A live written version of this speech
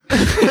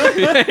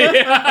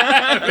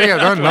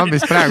Tegelikult on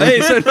lambist praegu. Ei,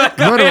 see on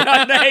väga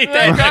hea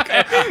näide.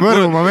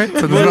 Võrumaa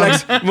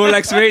metsades. Mul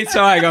läks veits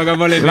aega, aga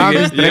ma olin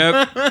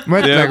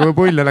mõtle, kui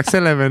pull oleks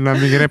selle venna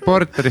mingi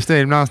reporterist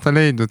eelmine aasta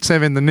leidnud. See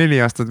vend on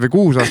 4 aastat või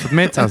 6 aastat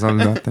metsas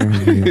olnud.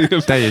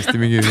 Täiesti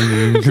mingi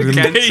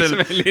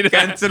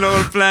cancel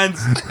all plans.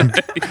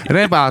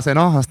 Rebase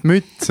nahast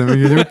müts ja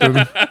mingi jutud.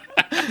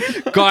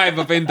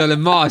 Kaebab endale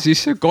maa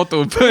sisse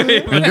kodu.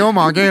 Mingi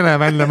oma keele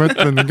välja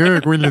mõtlen, mingi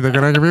öökullidega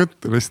räägib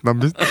juttu lihtsalt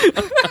lambist.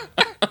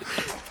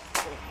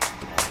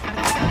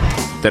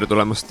 Tere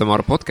tulemast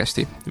Tamara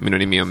podcasti. Minu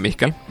nimi on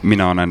Mihkel.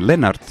 Mina olen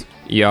Lennart.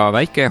 Ja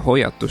väike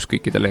hoiatus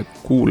kõikidele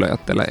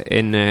kuulajatele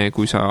enne,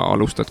 kui sa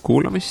alustad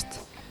kuulamist.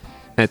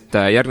 Et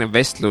järgnev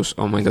vestlus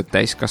on mõeldud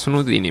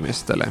täiskasvanud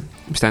inimestele,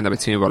 mis tähendab,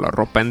 et siin võib olla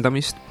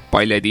ropendamist,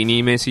 paljad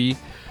inimesi,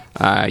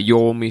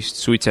 joomist,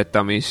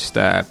 suitsetamist,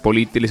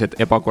 poliitiliselt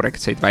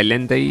ebakorrektseid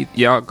väljendeid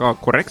ja ka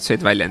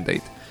korrektseid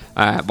väljendeid,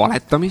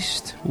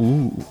 valetamist,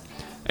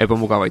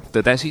 ebamugavaid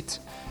tõdesid,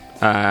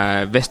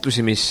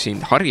 vestlusi, mis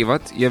sind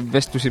harivad ja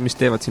vestlusi, mis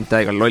teevad sind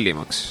täiega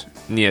lollimaks.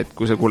 Nii et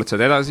kui sa kuuled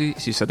seda edasi,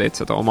 siis sa teed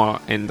seda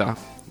oma enda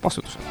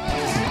vastutusel.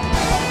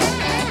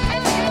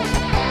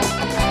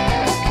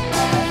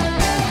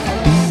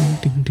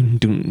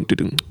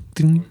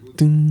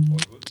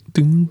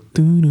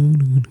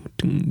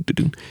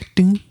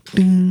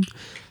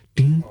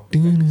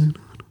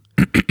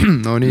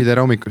 No nii,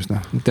 tere hommikust.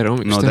 Tere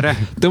hommikust. No tere.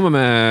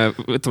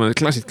 Võtame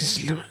klaasid, kes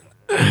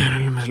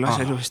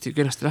lase ilusti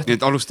kenasti lahti. Nii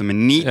et alustame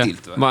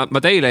niitilt või? Ma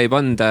teile ei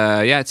pand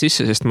jääd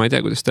sisse, sest ma ei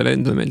tea, kuidas teile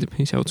endale meeldib.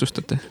 Ise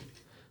otsustate.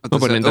 Oota,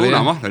 see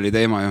õunamahl oli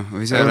teema ju?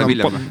 Või see ei ole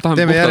vilja?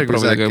 Teeme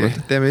järgmise äkki.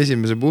 Teeme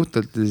esimese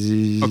puhtalt ja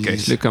siis... Okay.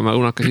 Lükkame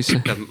õunaka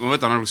sisse. Ma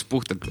võtan alguses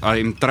puhtalt.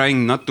 I'm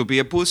trying not to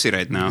be a pussy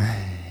right now.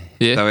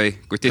 Tavai,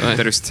 kutit,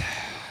 tervist.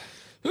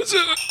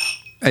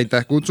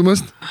 Aitäh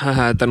kutsumast.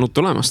 Tänud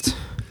tulemast.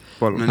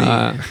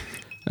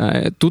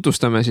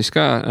 Tutvustame siis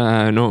ka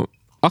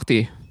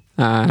Ahti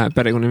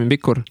Pikkur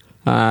Pikkur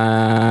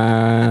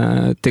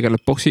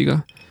tegeleb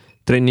poksiga,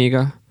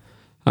 trenniga.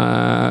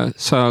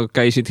 Sa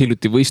käisid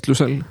hiljuti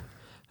võistlusel.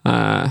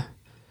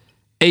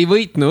 Ei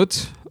võitnud,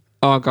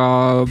 aga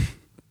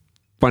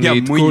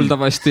panid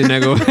kuuldavasti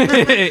nagu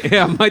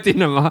ja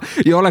madina maha.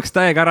 Ja oleks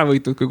täiega ära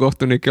võitnud, kui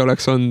kohtunik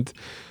oleks olnud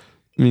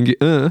mingi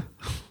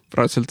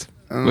praadselt.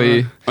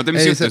 Või... Oota,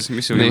 mis juhtus?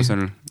 Mis su viimas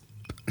on?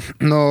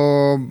 No,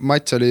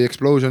 matš oli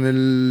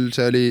Explosionil,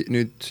 see oli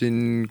nüüd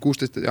siin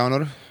 16.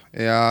 jaanuar.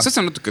 Ja... Saad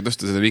sa natuke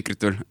tõsta seda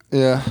viikrit veel?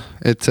 Jah,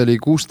 et see oli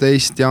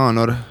 16.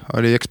 jaanuar,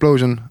 oli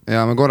Explosion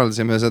ja me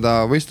korraldasime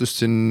seda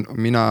võistlust siin,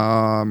 mina,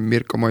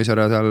 Mirko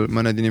Moisar ja seal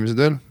mõned inimesed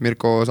veel.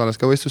 Mirko osales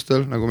ka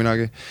võistlustel, nagu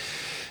minagi.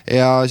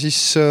 Ja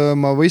siis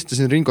ma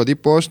võistlesin Ringo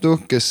Tipuostu,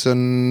 kes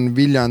on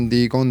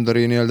Viljandi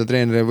Kondori nii-öelda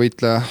treeneri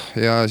võitleja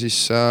ja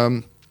siis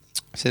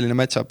selline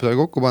match-up sai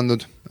kokku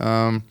pandud.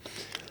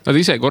 Nad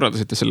ise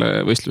korraldasite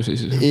selle võistluse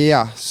siis?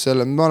 Jah, see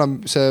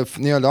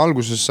nii-öelda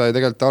alguses sai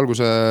tegelikult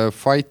alguse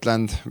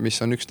Fightland,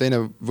 mis on üks teine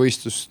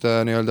võistlust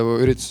nii-öelda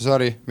ürituse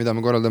sari, mida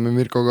me korraldame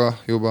Mirkoga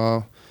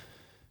juba.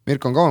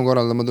 Mirko on kauem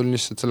korraldada, ma tulin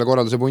lihtsalt selle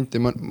korralduse punti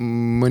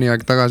mõni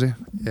aeg tagasi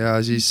ja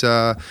siis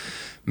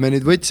me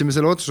nüüd võtsime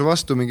selle otsuse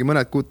vastu mingi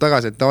mõned kuud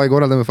tagasi, et tavai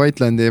korraldame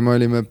Fightlandi ja me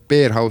olime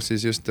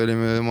Bearhouse'is, just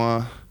olime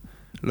oma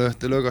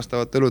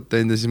lõõgastavat õlut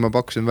teinud ja siis ma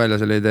pakkusin välja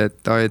selle idee, et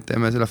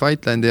teeme selle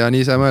Fightlandi ja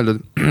nii sai mõeldud.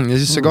 Ja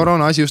siis see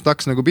koroona asi just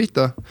hakkas nagu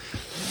pihta.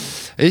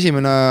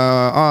 Esimene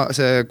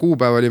see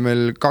kuupäev oli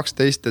meil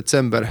 12.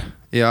 detsember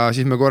ja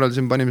siis me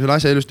korraldasime, panime selle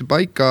asja ilusti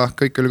paika,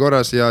 kõik oli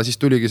korras ja siis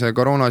tuligi see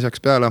koroona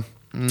asjaks peale.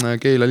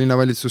 Keila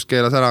linnavalitsus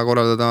keelas ära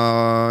korraldada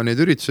neid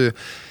üritusi.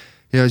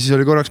 Ja siis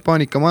oli korraks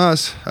paanika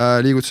majas,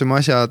 liigutasime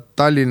asja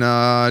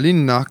Tallinna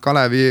linna,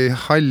 Kalevi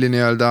halli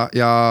nii-öelda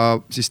ja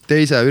siis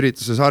teise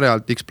ürituse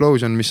sarjalt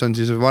Explosion, mis on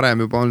siis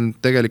varem juba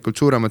olnud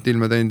tegelikult suuremat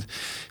ilme teinud.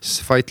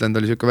 Siis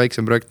Fightland oli siuke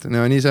väiksem projekt.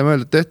 Ja nii sai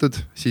mõeldud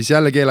tehtud, siis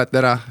jälle keelati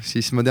ära,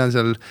 siis ma tean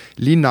seal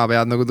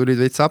linnapead nagu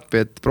tulid veits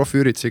appi, et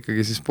profiüritus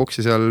ikkagi siis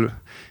boksi seal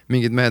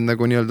mingid mehed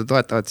nagu nii-öelda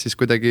toetavad, siis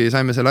kuidagi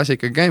saime selle asja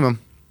ikkagi käima.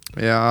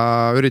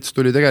 Ja üritus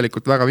tuli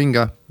tegelikult väga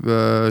vinge,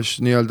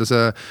 nii-öelda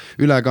see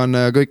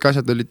ülekanne ja kõik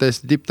asjad olid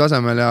täiesti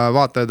tipptasemel ja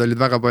vaatajad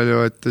olid väga palju,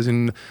 et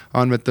siin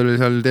andmed oli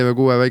seal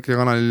TV6 väike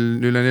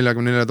kanalil üle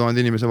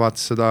 44,000 inimese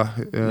vaatas seda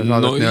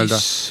saadet nii-öelda.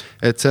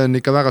 Et see on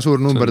ikka väga suur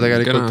number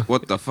tegelikult.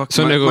 What the fuck?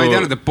 Ma ei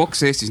teanud, et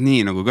boks Eestis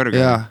nii nagu kõrge.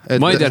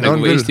 Ma ei tea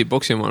nagu Eesti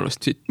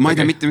boksimaailmast. Ma ei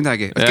tea mitte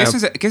midagi. Kes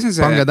on see?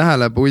 Pange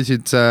tähele,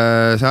 pulsid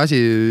see asi,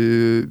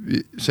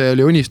 see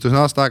oli unistus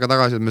aasta aega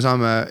tagasi, et me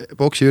saame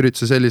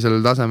boksiürituse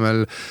sellisel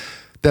tasemel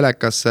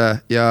telekasse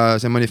ja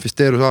see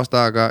manifesteerus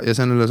aasta aega ja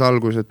see on alles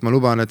algus, et ma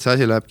luban, et see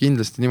asi läheb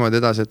kindlasti niimoodi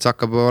edasi, et see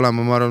hakkab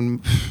olema, ma arvan,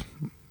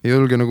 ei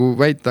julge nagu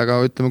väita, aga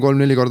ütleme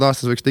 3-4 korda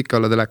aastas võiks ta ikka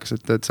olla telekas,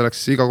 et see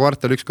oleks iga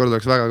kvartal üks kord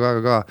oleks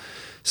väga.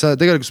 See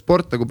tegelikult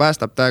sport nagu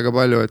päästab täiega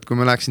palju, et kui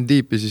ma läheksin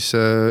tiipi, siis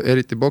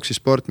eriti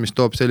boksisport, mis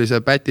toob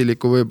sellise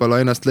pätiliku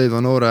võib-olla ennast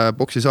leidva noore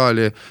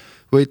boksisaali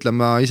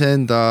võitlema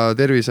iseenda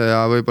tervise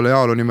ja võib-olla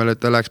jaolu nimel,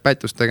 et ta läheks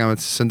pätust tegema,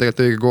 et siis see on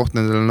tegelikult õige koht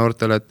nendele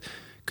noortele, et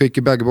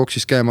kõik ei peagi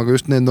boksis käima, aga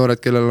just need noored,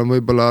 kellel on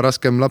võib-olla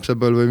raskem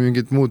lapsepõlv või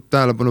mingid muud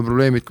tähelepanu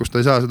probleemid, kus ta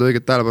ei saa seda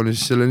õiget tähelepanu,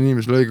 siis sellel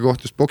inimesel õige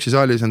koht just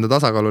boksisaalis enda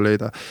tasakaalu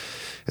leida.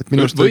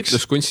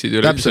 Võitluskunstid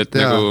üleüldiselt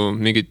nagu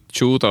mingid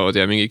judod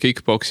ja mingi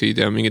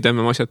kickboksid ja mingid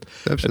asjad,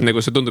 et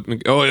nagu see tundub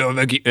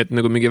et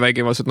nagu mingi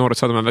vägivaldsed noored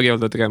saadame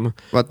vägivalda tegema.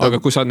 Aga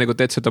kui sa nagu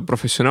teed seda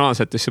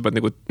professionaalselt, siis sa pead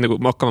nagu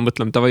hakkama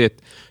mõtlema tavai, et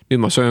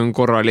nüüd ma söön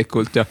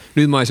korralikult ja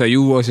nüüd ma ei saa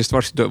juua, sest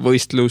varsti tuleb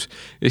võistlus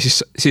ja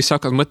siis sa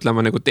hakkad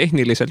mõtlema nagu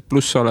tehniliselt,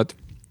 pluss sa oled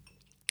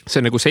see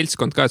nagu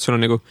seltskond ka, et sul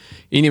on nagu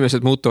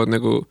inimesed muutuvad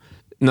nagu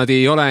nad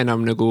ei ole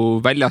enam nagu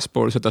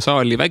väljaspool seda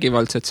saali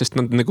vägivaldsed, sest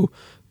nad nagu,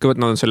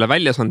 kõigepealt nad on selle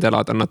välja saanud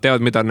elada, nad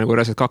teavad, mida nagu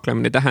reaalselt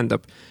kaklemine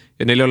tähendab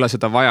ja neil ei ole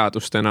seda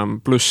vajadust enam,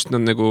 pluss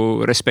nad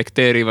nagu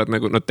respekteerivad,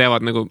 nagu nad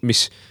teavad nagu,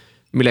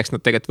 milleks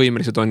nad tegelikult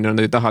võimelised on ja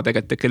nad ei taha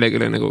tegelikult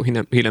kellelegi nagu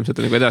hiljem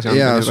seda nagu edasi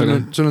anda.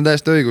 Jaa, sul on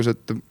täiesti õigus,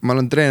 et ma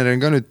olen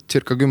treenerina ka nüüd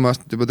circa 10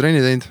 aastat juba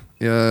treeni teinud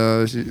ja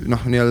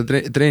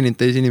nii-öelda treeninud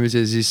teisi inimesi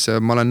ja siis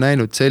ma olen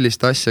näinud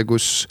sellist asja,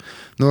 kus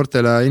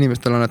noortele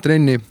inimestele annad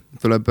trenni,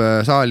 tuleb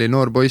saali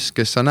noor poiss,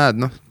 kes sa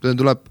näed,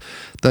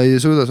 ta ei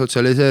suuda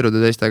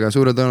sotsialiseeruda teistega,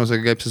 suure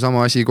tõenusega käib see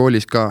sama asi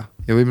koolis ka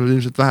ja võib-olla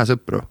ilmselt vähe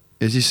sõpru.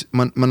 Ja siis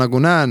ma nagu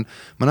näen,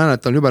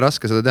 et on jube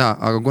raske seda teha,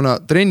 aga kuna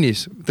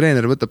trennis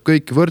treener võtab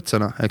kõiki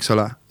võrdsena, eks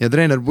ole, ja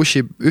treener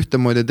pushib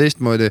ühtemoodi ja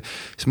teistmoodi,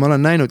 siis ma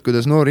olen näinud,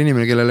 kuidas noor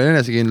inimene, kellele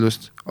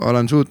enesekindlust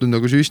olen suutnud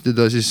nagu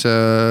süstida, siis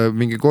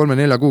mingi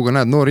 3-4 kuuga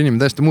näed, noor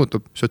inimene täiesti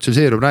muutub,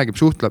 sotsialiseerub, räägib,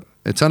 suhtleb,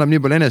 et see annab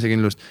nii palju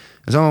enesekindlust.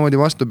 Ja samamoodi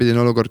vastupidine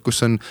olukord,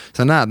 kus sa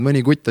näed,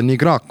 mõni kutt on nii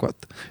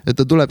kraakvat, et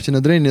ta tuleb sinna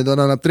trenni ja ta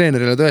annab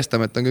treenerile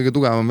tõestama, et ta on kõige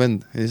tugevam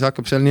vend. Ja siis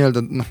hakkab seal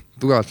nii-öelda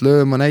tugevalt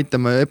lööma,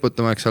 näitama ja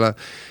eputama, eks ole.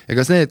 Ja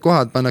kas need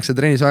kohad pannakse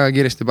trennis väga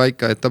kiiresti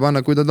paika, et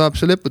kui ta tahab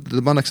seal eputada,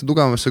 ta pannakse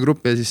tugevamasse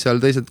gruppi ja siis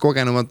seal teised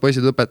kogenumad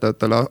poisid õpetavad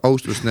talle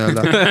austust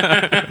nii-öelda.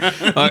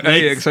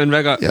 See on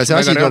väga, ja see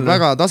asi tuleb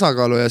väga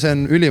tasakaalu ja see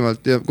on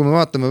ülimalt, ja kui me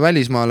vaatame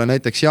välismaale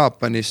näiteks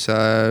Jaapanisse,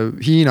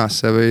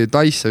 Hiinasse või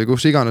Taisse või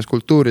kus iganes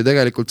kultuuri,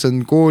 tegelikult see on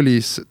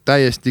koolis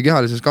täiesti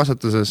kehalises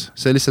kasvatuses,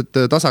 see lihtsalt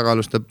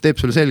tasakaalustab, teeb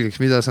sulle selgeks,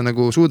 mida sa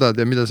nagu suudad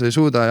ja mida sa ei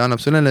suuda ja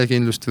annab sulle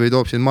enesekindlust või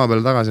toob sind maa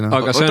peale tagasi.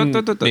 Aga see on...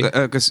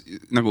 Kas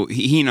nagu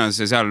Hiinas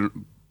ja seal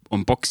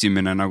on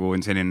poksimine nagu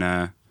on selline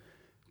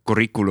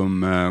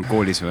kurikulum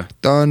koolis või?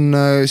 Ta on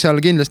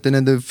seal kindlasti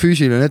nende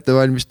füüsiline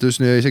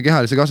ettevalmistus ja see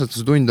kehalise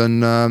kasvatuse tund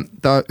on,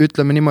 ta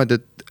ütleme niimoodi,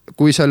 et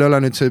kui seal ei ole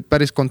nüüd see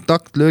päris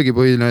kontakt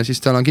löögipõhiline,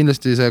 siis seal on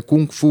kindlasti see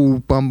kung fu,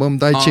 bam-bam,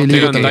 tai chi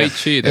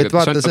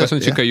aga see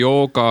on siuke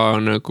jooga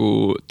nagu,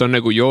 ta on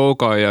nagu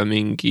jooga ja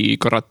mingi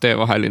karate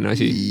vaheline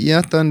asi.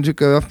 Jah, ta on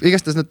siuke,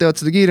 igastahes nad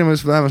teevad seda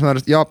kiirimas, vähemalt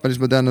määrast Jaapanis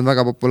ma tean, on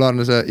väga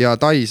populaarne see ja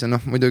tais on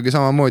muidugi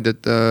samamoodi,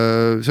 et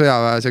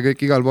sõjaväes ja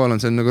kõik igal pool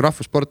on see nagu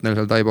rahvusport neil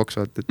seal tai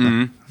boksvat.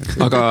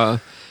 Aga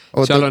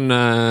seal on...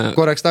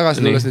 Korraks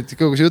tagasi tulles nüüd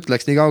kogu see jutt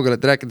läks nii kaugele,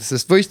 et rääkides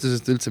sellest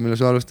võistlusest üldse, mille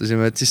me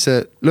alustasime, et siis see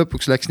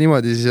lõpuks läks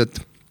niimoodi siis,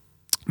 et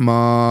ma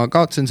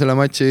kaotasin selle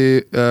matši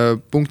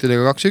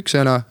punktidega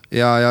 2-1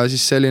 ja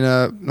siis selline,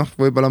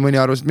 võib-olla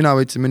mõni arvas, et mina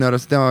võitsin, mõni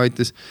arvas, et tema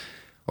võitis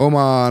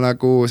oma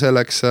nagu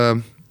selleks,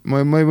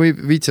 ma ei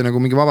viitsi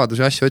nagu mingi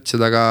vabaduse asju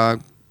otsida, aga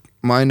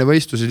ma enne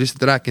võistlusi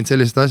lihtsalt rääkinud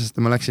sellisest asjast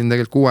ja ma läksin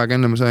tegelikult 6 aega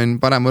enne, ma sain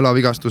parema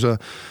õlavigastuse,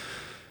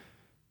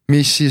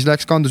 mis siis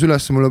kandus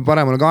üles mulle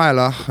paremale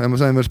kaela ja ma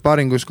sain veel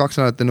spaaringus 2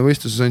 nädalat enne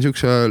võistluse, sain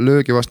siukse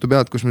löögi vastu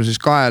pead, kus ma siis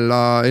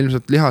kaela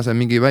ilmselt lihase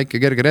mingi väike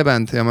kerge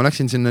rebend ja ma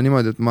läksin sinna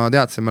niimoodi, et ma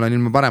teadsin, ma lähen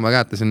ilma parema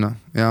käete sinna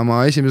ja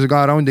ma esimese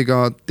 2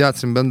 raundiga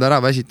teadsin, pean ta ära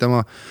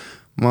väsitama.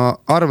 Ma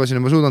arvasin,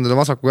 et ma suudan teda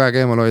vasaku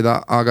käega eemal hoida,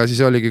 aga siis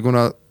oligi,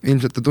 kuna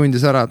ilmselt ta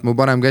tundis ära, et mu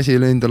parem käsi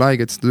lõi endale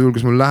haiget, siis ta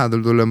julges mul lähedal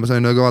tulla ja ma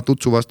sain kõva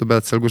tutsu vastu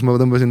pealt seal, kus ma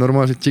tõmbasin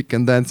normaalselt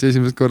chicken dance'i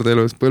esimest korda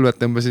elus, põlved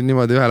tõmbasin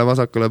niimoodi ühele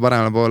vasakule ja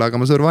paremale poole,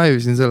 aga ma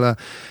survive'isin selle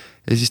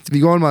ja siis 3.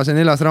 ja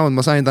 4. raund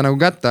ma sain ta nagu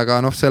kätte, aga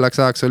selleks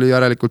ajaks oli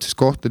järelikult siis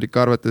kohtulik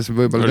arvates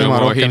võib-olla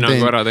tema rohkem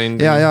teinud.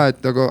 Ja,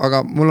 et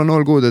aga mul on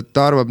all good, et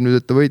ta arvab nüüd,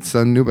 et ta võits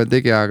on jube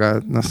tegija,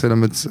 aga selle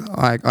mõttes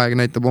aeg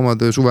näitab oma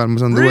töö suvel, ma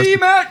saan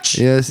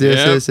rematch!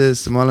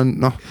 Yes, ma olen,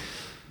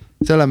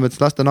 selle mõttes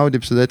lasta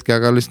naudib seda hetke,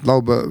 aga lihtsalt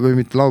laupäeval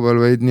või mitte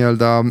laupäeval, vaid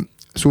nii-öelda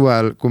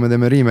suvel, kui me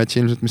teeme rematchi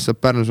ilmselt, mis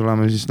saab Pärnus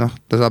olema, siis ta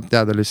saab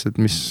teada lihtsalt,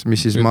 mis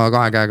siis ma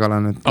 2 käega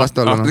olen.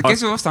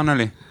 Kes su vastan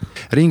oli?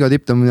 Ringo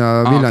Tipton ja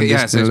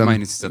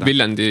Viljandist.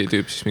 Viljandi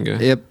tüüp siis mingi?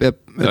 Jep.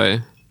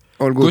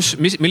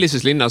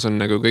 Millises linnas on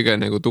nagu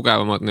kõige nagu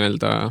tugevamad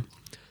nii-öelda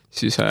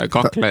siis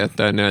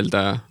kaklejate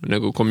nii-öelda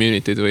nagu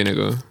community'd või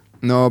nagu?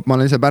 No ma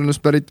olen ise Pärnust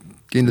pärit,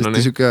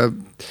 kindlasti siuke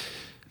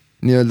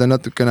nii-öelda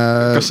natukene...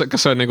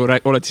 Kas sa nagu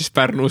oled siis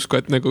Pärnu usku,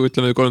 et nagu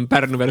ütleme, kui on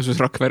Pärnu versus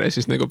Rakvere,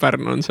 siis nagu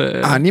Pärnu on see...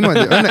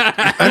 Niimoodi,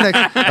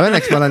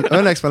 õnneks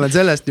ma olen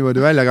sellest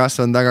niimoodi välja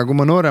kasvanud, aga kui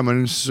ma noorem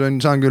olen,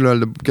 siis saan küll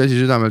öelda käsi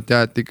südamelt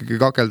ja et ikkagi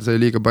kakelda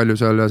sai liiga palju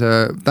seal ja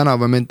see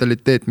tänava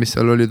mentaliteet, mis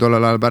seal oli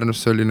tollel ajal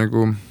Pärnus, see oli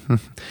nagu...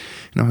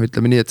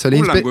 ütleme nii, et see oli...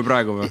 Hullem kui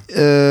praegu või?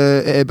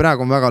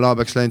 Praegu on väga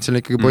laabeks läinud, seal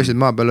ikkagi poisid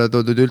maa peale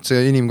toodud, üldse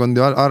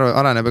inimkondi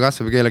areneb ja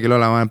kasvab ja keelegi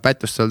olema,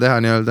 pättust seal teha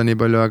nii-öelda nii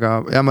palju, aga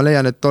ja ma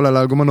leian, et tollel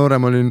ajal, kui ma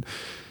noorem olin,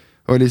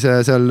 oli see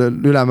seal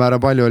ülemäära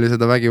palju oli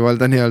seda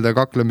vägivalda nii-öelda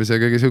kaklemise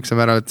ja kõige siukse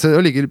määral, et see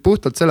oligi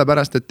puhtalt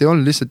sellepärast, et ei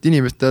olnud lihtsalt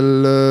inimestel,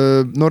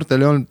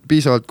 noortel ei olnud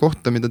piisavalt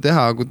kohta, mida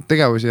teha,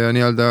 tegevusi ja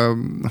nii-öelda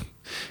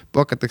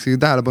hakataksegi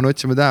tähelepanu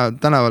otsima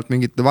tänavalt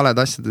mingite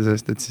valede asjade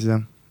seest, et siis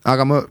jah.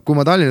 Aga kui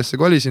ma Tallinnasse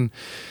kolisin,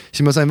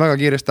 siis ma sain väga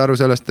kiiresti aru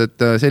sellest,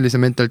 et sellise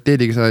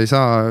mentaliteediga sa ei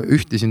saa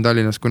ühti siin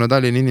Tallinnas, kuna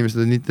Tallinna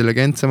inimesed on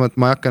intelligentsemad,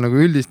 ma ei hakka nagu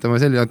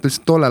üldistama selline,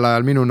 et tollel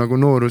ajal minu nagu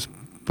noorus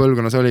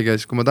põlvkonnas oligi,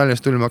 siis kui ma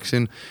Tallinnast tulin, ma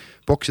hakkasin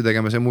poksi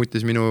tegema, see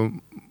muutis minu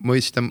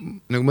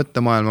nagu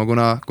mõttemaailma,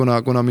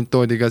 kuna mind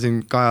toodi ka siin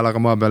kajalaga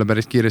maa peale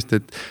päris kiiresti,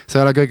 et sa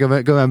ei ole kõige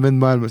kõvem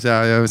vend maailmas ja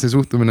see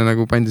suhtumine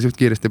nagu pandi suht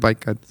kiiresti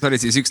paika. Sa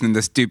olid siis üks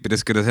nendest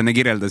tüüpidest, keda sa enne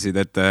kirjeldasid,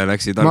 et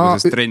läksid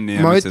algusest trenni.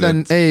 Ma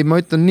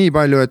ütlen nii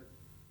palju, et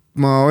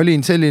ma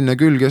olin selline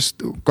küll, kes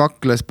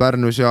kakles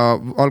Pärnus ja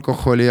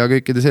alkoholi ja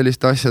kõikide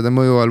selliste asjade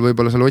mõju all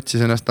võib-olla seal otsis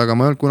ennast, aga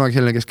ma ei olnud kunagi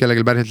selline, kes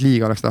kellelgi päriselt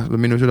liiga oleks tahtnud.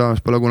 Minu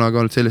südames pole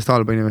kunagi olnud sellist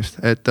halba inimest,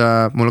 et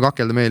mulle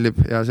kakelda meeldib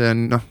ja see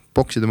on,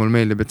 poksida mulle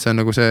meeldib, et see on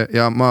nagu see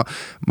ja ma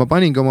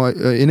paningi oma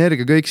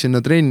energia kõik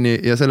sinna trenni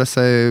ja sellest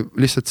sai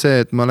lihtsalt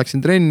see, et ma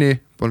läksin trenni,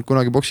 polnud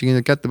kunagi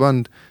poksikindlat kätte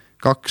pannud,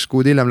 2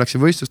 kuud hiljem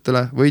läksin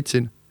võistlustele,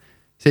 võitsin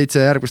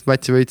 7 järgmist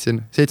matši võitsin,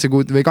 7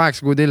 kuud või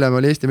 8 kuud hiljem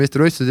oli Eesti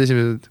meistrivõistlused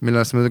esimesed,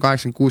 millest ma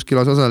 86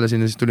 kilos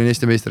osalesin ja siis tulin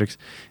Eesti meistriks.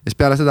 Ja siis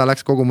peale seda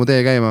läks kogu mu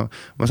tee käima.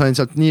 Ma sain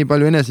sealt nii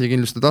palju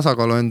enesekindlust ja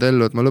tasakaalu enda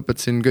ellu, et ma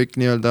lõpetasin kõik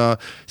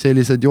nii-öelda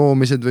sellised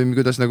joomised või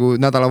kuidas nagu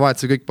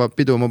nädalavahetuse kõik paneb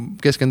pidu, ma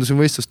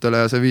keskendusin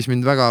võistlustele ja see viis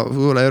mind väga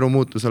suure eru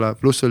muutusele,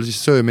 pluss oli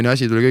siis söömine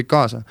asi tuli kõik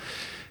kaasa.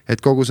 Et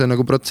kogu see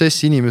nagu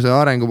protsess inimese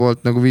arengu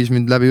poolt nagu viis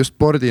mind läbi just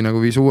spordi, nagu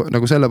viis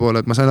nagu selle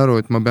poole, et ma sain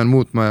aru, et ma pean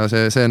muutma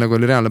ja see nagu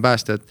oli reaalne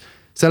pääste, et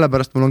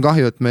sellepärast mul on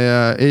kahju, et meie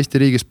Eesti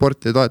riigi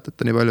sporti ei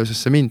toetata nii palju,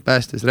 sest see mind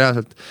päästis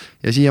reaalselt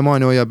ja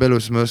siiamaani hoiab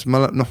elus.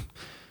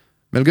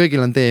 Meil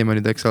kõigil on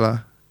teemonid, eks ole,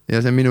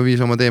 ja see on minu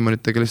viis oma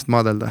teemonitega lihtsalt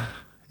maadelda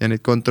ja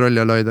neid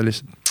kontrolli all hoida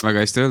lihtsalt.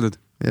 Väga hästi öeldud.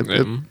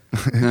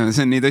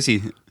 See on nii tõsi.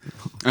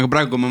 Aga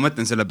praegu ma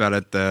mõtlen selle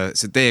peale, et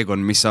see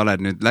teekond, mis sa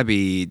oled nüüd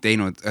läbi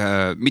teinud,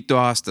 mitu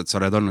aastat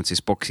sa oled olnud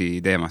siis boksi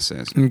teemasse?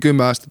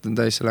 10 aastat on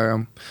täis sellega.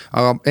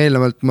 Aga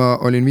eelnevalt ma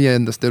olin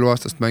 5.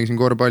 eluaastast, mängisin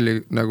korvpalli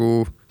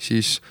nagu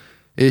siis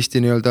Eesti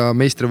nii-öelda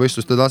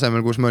meistrivõistluste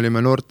tasemel, kus me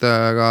olime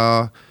noortega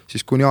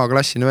siis kuni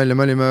A-klassini välja,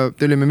 me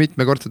tulime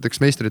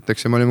mitmekordseteks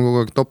meistriteks ja me olime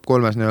kogu aeg top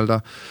 3 nii-öelda.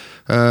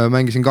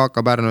 Mängisin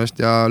KK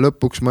Pärnust ja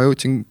lõpuks ma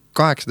jõudsin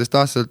 18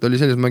 aastaselt oli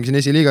sellised, mängisin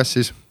esiliigas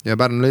siis ja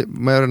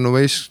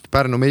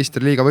Pärnu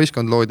meistriliiga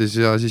võistkond loodis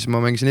ja siis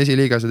ma mängisin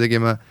esiliigas ja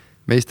tegime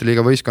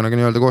meistriliiga võistkonnaga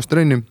nii-öelda koos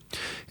trenni.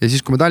 Ja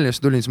siis kui ma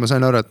Tallinnasse tulin, siis ma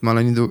sain aru, et ma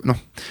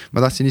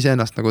tahtsin ise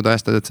ennast nagu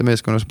tõestada, et see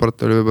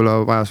meeskonnasport oli võib-olla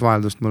vajas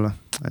vaheldust mulle,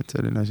 et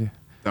selline asi.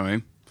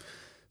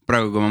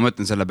 Praegu, kui ma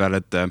mõtlen selle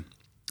peale,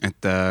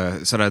 et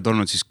sa oled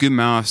olnud siis 10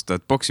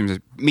 aastat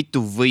boksimises,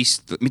 mitu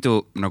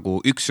nagu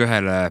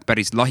üks-ühele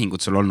päris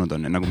lahingut sul olnud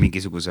on, nagu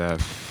mingisuguse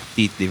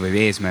tiitli või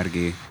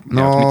eesmärgi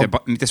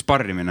mitte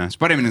sparrimine.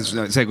 Sparrimine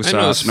on see, kus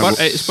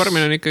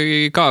sparrimine on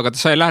ikkagi ka, aga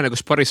sa ei lähe nagu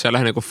sparris, sa ei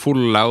lähe nagu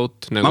full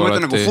out. Ma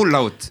mõtlen nagu full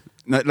out.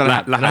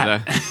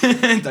 Lähed.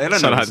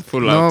 Sa lähed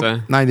full out.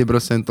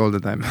 90% all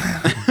the time.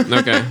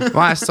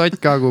 Vahest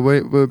sott ka,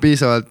 kui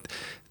piisavalt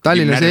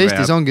Tallinnas ja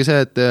Eestis ongi see,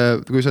 et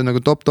kui sa nagu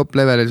top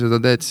levelil seda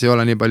teed, siis ei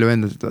ole nii palju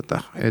endasid,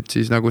 et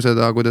siis nagu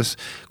seda, kui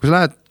sa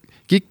lähed,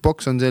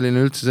 kickboks on selline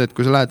üldse see, et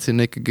kui sa lähed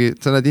sinna ikkagi,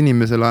 sa lähed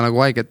inimesele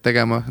nagu haiget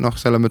tegema,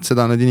 selle mõttes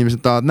seda need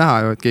inimesed tahavad näha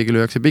ju, et keegi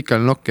lüüakse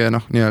pikali nokke ja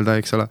nii-öelda,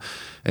 eks ole,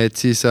 et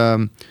siis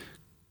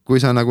kui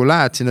sa nagu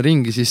lähed sinna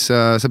ringi, siis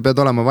sa pead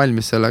olema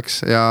valmis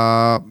selleks ja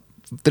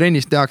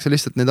trennis tehakse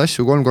lihtsalt neid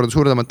asju 3 korda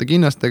suuremate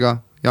kinnastega,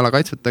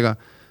 jalakaitsvetega,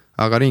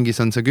 aga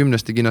ringis on see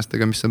 10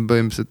 kinnastega, mis on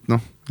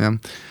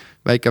põhimõtteliselt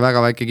väga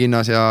väike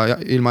kinnas ja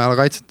ilma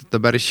jalakaitseteta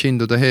päris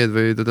shindu the head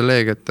või the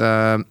leg, et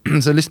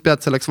sa lihtsalt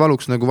pead selleks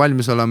valuks nagu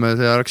valmis olema ja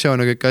see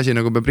reaktsioon ja kõik asi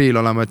nagu peab riil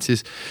olema, et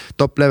siis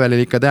top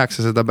levelil ikka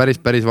tehakse seda päris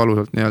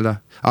valusalt nii-öelda.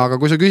 Aga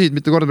kui sa küsid,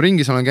 mitu korda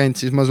ringis olen käinud,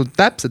 siis ma sul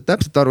täpselt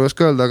aru ei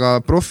oska öelda,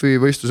 aga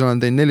profivõistlus olen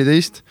teinud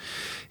 14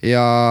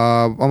 ja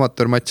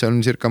amatöörmatse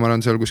on circa, ma olen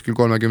seal kuskil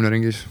 30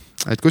 ringis,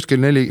 et kuskil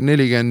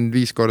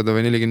 45 korda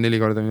või 44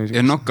 korda.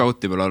 Ja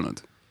knockouti pole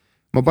olnud?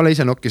 Ma pole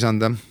ise nokki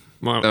saanud,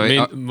 Ma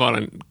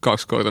olen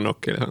 2 korda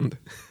nokkile saanud.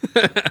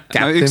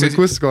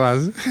 Kus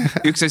kohas?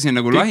 Üks asi on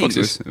nagu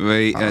lahingus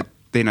või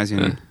teine asi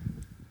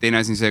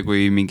on see,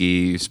 kui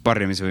mingi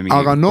sparrimise või mingi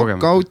aga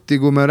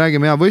knockouti, kui me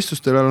räägime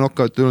võistlustel ei ole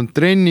knockouti olnud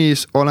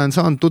trennis, olen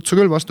saanud tutsu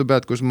küll vastu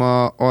pead, kus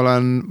ma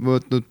olen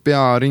võtnud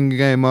pea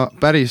ringi käima,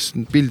 päris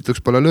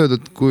pildituks pole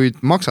löödud, kuid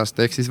maksast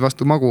ehk siis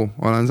vastu magu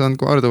olen saanud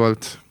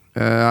korduvalt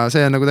ja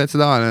see on nagu täitsa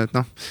tavaline, et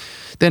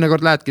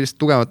teinekord lähedki lihtsalt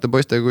tugevate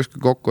poistega kuskil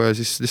kokku ja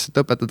siis lihtsalt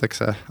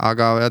õpetatakse,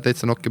 aga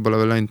täitsa nokki pole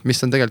veel läinud, mis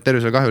on tegelikult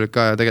tervisele kahjulik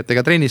ka ja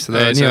tegelikult trennis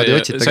seda niimoodi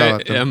otsite ka.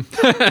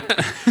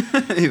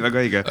 Ei,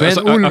 väga õige.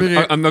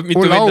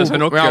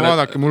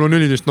 Vaadake, mul on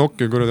 14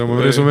 nokki, kuradi oma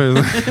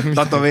resumees.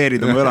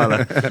 Tatoveerid oma õlale.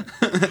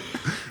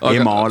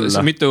 Ema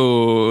alla. Mitu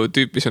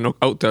tüüpi see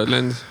knock-out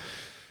läinud?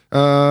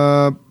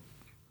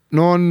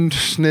 No on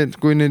need,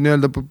 kui neid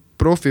nii-öelda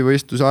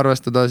profivõistluse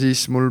arvestada,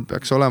 siis mul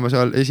peaks olema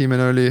seal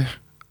esimene oli,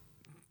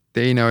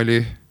 teine oli,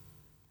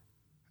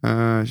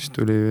 siis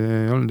tuli,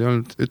 ei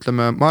olnud,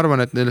 ütleme, ma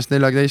arvan, et neilest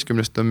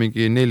 14 on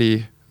mingi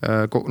 4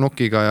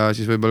 nokiga ja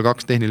siis võib-olla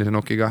 2 tehnilise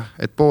nokiga,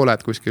 et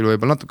pooled kuskil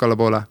võib-olla natuke alla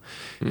poole.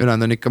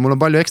 Ülejäänud on ikka, mul on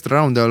palju ekstra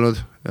raundi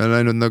olnud ja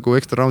läinud nagu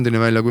ekstra raundini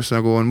välja, kus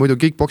nagu on muidu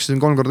kickboksis on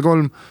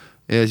 3x3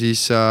 ja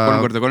siis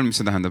 3x3, mis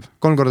see tähendab?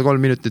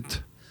 3x3 minutit.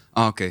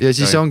 Okay, ja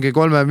siis ongi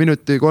 3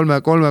 minuti,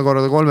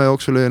 3x3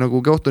 jooksul nagu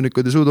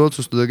kohtunikud ei suuda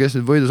otsustada, kes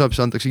nüüd võidu saab,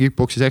 siis antakse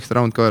kickboksis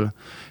ekstra raund ka veel.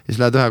 Ja siis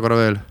lähed 1 korra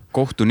veel.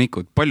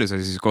 Kohtunikud, palju see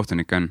siis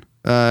kohtunikke on?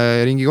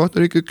 Ringi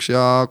kohtunik 1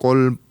 ja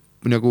 3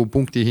 nagu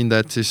punkti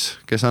hindajad siis,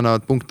 kes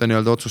annavad punkte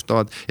nii-öelda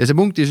otsustavad. Ja see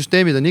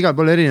punktisüsteemid on igal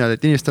pool erinevad,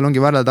 et inimestel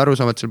ongi võrrelda aru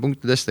saavad seal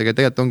punktidest, aga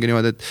tegelikult ongi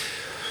niimoodi, et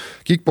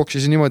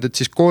kickboksis on niimoodi,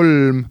 et siis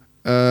 3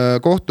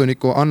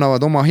 kohtuniku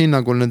annavad oma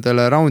hinnangul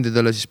nendele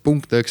raundidele siis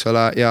punkte, eks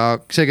ole, ja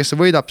see, kes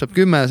võidab, saab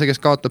 10, see, kes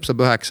kaotab,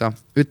 saab 9.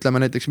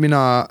 Ütleme näiteks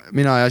mina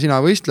ja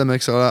sina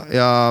võistleme, eks ole,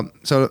 ja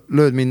sa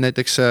lööd mind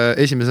näiteks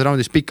esimeses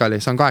raundis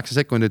pikali, saan 8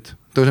 sekundit,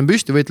 tõusen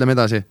püsti, võitleme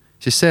edasi,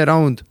 siis see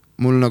raund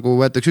mul nagu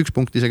võetakse 1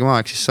 punkt isegi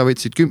maha, siis sa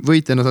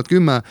võitjana saad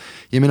 10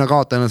 ja mina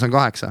kaotajana saan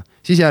 8.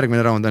 Siis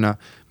järgmine raund on ja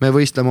me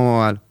võistleme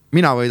omavahel.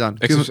 Mina võidan.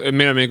 Eks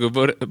meil on mingi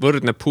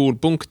võrdne pool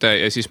punkte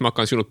ja siis ma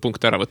hakkan sinult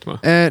punkte ära võtma.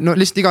 No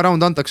lihtsalt iga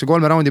raund antakse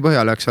 3 raundi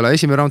põhjale, eks ole.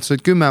 Esimene raund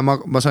said 10,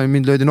 ma sain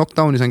mind löödi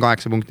knockdowni, sain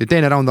 8 punkti.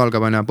 Teine raund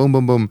algab on ja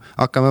bum.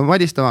 Hakkame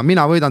madistama,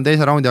 mina võidan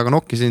teise raundi, aga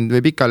nokkisin või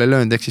pikali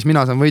löönud, ehk siis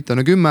mina saan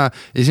võitjana 10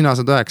 ja sina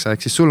saad 9,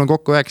 ehk siis sul on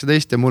kokku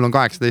 19 ja mul on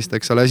 18,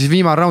 eks ole. Ja siis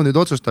viimane raund nüüd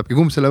otsustabki,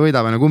 kumb selle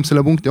võidab ja kumb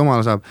selle punkti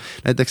omale saab.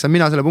 Näiteks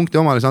mina selle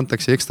punkti omale, siis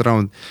antakse ekstra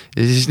raund.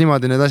 Ja siis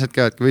niimoodi need asjad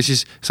käivadki. Või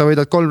siis sa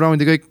võidad 3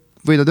 raundi kõik,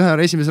 võidad ühe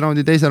esimese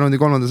raundi, teise raundi,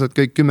 kolmanda saad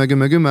kõik 10,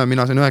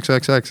 mina sain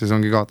 9, siis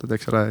ongi kaotad,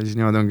 eks ole, ja siis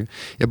niimoodi ongi.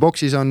 Ja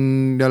boksis on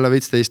jälle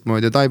veits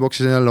teistmoodi ja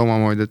tai-boksis on jälle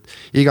omamoodi,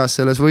 et igas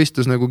selles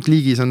võistlus nagu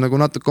liigis on nagu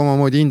natuke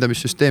omamoodi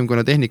hindamissüsteem,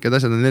 kuna tehnikad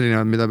asjad on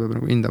erinevad, mida peab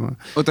nagu hindama.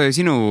 Oota, ja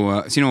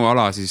sinu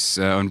ala siis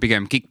on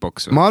pigem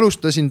kickboks? Ma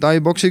alustasin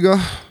tai-boksiga,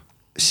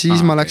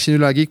 siis ma läksin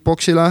üle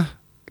kickboksile,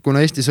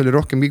 kuna Eestis oli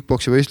rohkem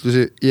kickboksi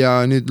võistlusi ja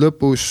nüüd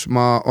lõpus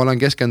ma olen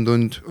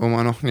keskendunud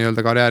oma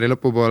nii-öelda karjääri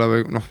lõpupoole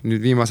või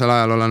nüüd viimasel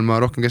ajal olen ma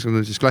rohkem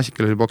keskendunud siis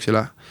klassikalisele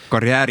boksile.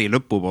 Karjääri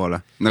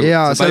lõpupoole? Nagu ja,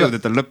 sa tajud,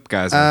 et on lõpp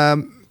käes?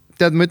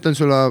 Tead, ma ütlen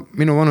sulle,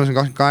 minu vanus on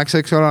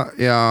 28, eks ole,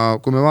 ja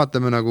kui me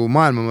vaatame nagu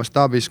maailma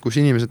mastaabis, kus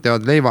inimesed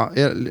teevad leiva,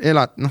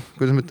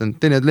 kuidas ma ütlen,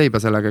 teenivad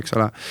leiba sellega, eks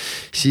ole,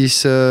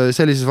 siis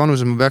sellises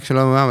vanuses ma peaksin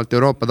olema vähemalt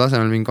Euroopa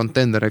tasemel mingi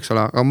contender, eks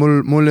ole, aga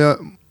mul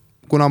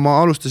kuna ma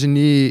alustasin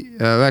nii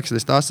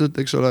 19 aastat,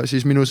 eks ole,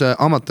 siis minu see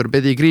amateur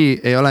pedigree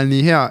ei ole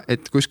nii hea,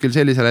 et kuskil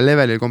sellisele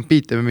levelil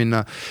compete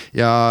minna.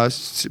 Ja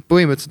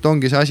põhimõtteliselt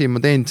ongi see asi,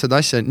 ma teen seda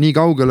asja nii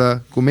kaugele,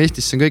 kui me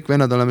Eestis kõik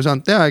vennad oleme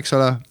saanud teha, eks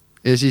ole.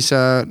 Ja siis,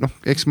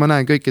 eks ma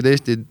näen kõikide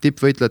Eesti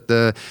tippvõitlejate,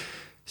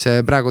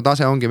 see praegu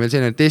tase ongi meil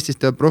selline, et Eestis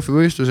teeb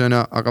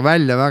profivõistlusena, aga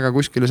välja väga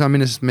kuskile saa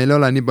minna, sest meil ei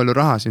ole nii palju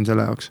raha siin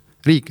selle jaoks.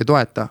 Riik ei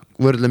toeta,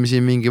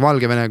 võrdlemisi mingi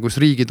Valgevene, kus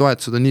riigi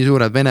toetused on nii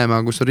suured, Venemaa,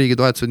 kus on riigi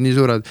toetused nii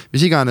suured,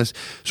 mis iganes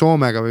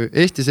Soomega või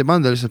Eestis ei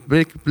panda lihtsalt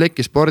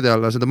plekki spordi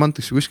alla, seda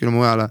pantakse kuskile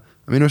mujale.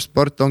 Minu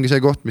sport ongi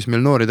see koht, mis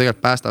meil noori tegelikult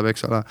päästab,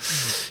 eks ole.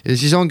 Ja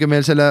siis ongi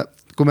meil selle,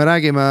 kui me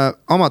räägime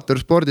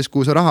amatöörspordis,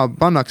 kuhu see raha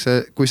pannakse,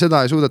 kui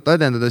seda ei suudeta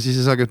edendada,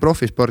 siis ei saagi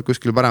profisport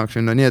kuskil paremaks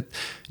minna. Nii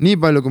et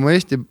nii palju, kui ma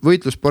Eesti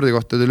võitlusspordi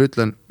kohta teile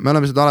ütlen, me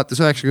oleme seda alates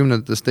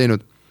 90-ndatest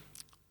teinud.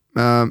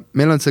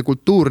 Meil on see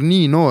kultuur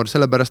nii noor,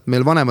 sellepärast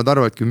meil vanemad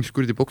arvavadki, mis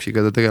kurdi poksiga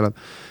ta tegeleb.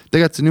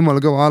 Tegelikult see on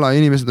jumala kõva ala,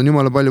 inimesed on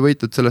jumala palju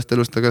võitud sellest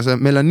elust, aga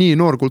meil on nii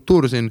noor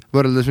kultuur siin,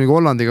 võrreldes mingi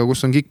Hollandiga,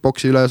 kus on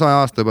kickboksi üle 100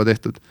 aasta juba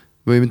tehtud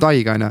või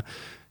taiga,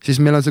 siis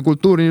meil on see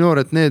kultuur nii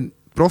noor, et need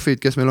profid,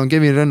 kes meil on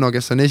Kevin Renno,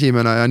 kes on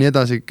esimene ja nii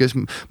edasi, kes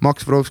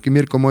Max Vrovski,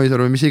 Mirko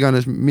Moisar või mis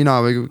iganes,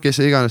 mina või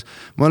kes iganes,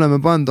 me oleme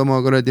pannud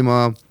oma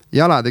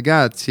jalad ja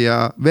käed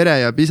siia vere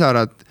ja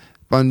pisarad,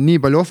 pannud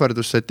nii palju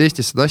ohverdusse, et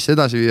Eestis seda asja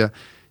edasi viia.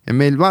 Ja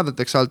meil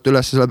vaadatakse alt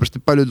üles, sellepärast,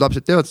 et paljud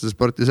lapsed teevad seda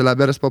sporti, see läheb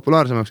järjest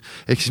populaarsemaks.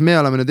 Ehk siis me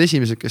oleme need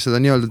esimesed, kes seda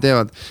nii-öelda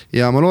teevad.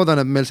 Ja ma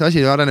loodan, et meil see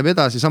asi areneb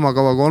edasi, sama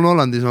kaua kui on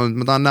Hollandis olnud,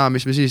 ma tahan näha,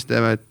 mis me siis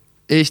teeme.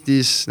 Et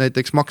Eestis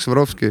näiteks Max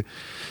Vrovski,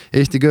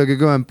 Eesti kõige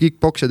kõvem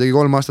kickboksja tegi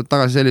 3 aastat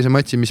tagasi sellise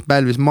matši, mis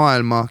pälvis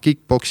maailma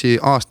kickboksi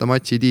aasta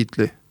matši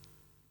tiitli.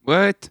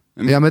 What?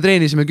 Ja me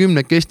treenisime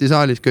 10 Eesti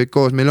saalis kõik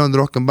koos, meil on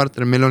rohkem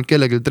partner, meil on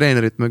kellelgi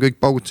treenerit, me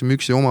kõik paugutsime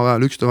üksi oma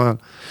vahel, ükste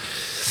vahel.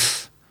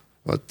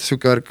 Vaat,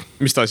 suke värk.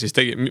 Mis ta siis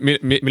tegi?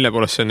 Mille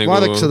poolest see on nagu...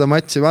 Vaadake seda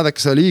matši,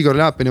 vaadake seda Igor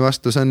Ljapini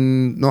vastu, see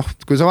on,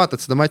 kui sa vaatad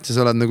seda matši,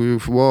 sa oled nagu,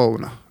 wow,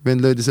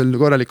 vend löödi seal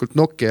korralikult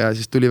nokki ja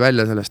siis tuli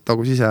välja sellest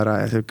tagus ise ära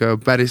ja see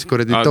päris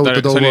kuradi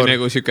see oli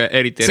nagu siuke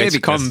eriti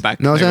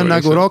comeback. No see on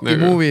nagu Rocky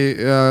movie,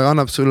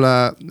 annab sulle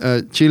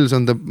chills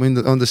on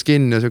the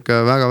skin ja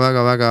siuke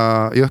väga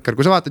jõhker.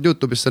 Kui sa vaatad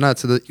YouTube'is, sa näed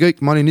seda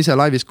kõik, ma olin ise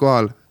laivis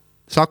kohal.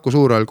 Saku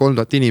Suurel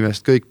 3000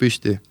 inimest, kõik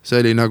püsti. See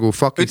oli nagu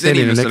fucking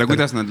selline lektor.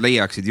 Kuidas nad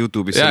leiaksid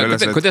YouTube'is ja,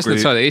 kuidas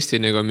nad saada Eesti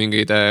nagu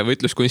mingeid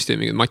võitluskunsti,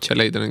 mingeid matše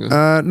leida? Nagu?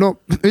 No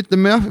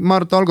ütleme jah, ma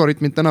arvan, et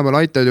algoritmid tänapäeval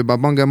aitavad juba.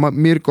 Pange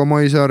Mirko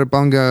Moisar,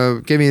 pange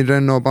Kevin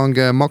Renno,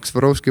 pange Max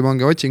Vorovski,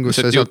 pange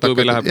otsingusse.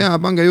 Ja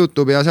pange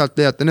YouTube ja sealt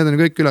leiate. Need on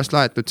kõik üles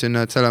laetud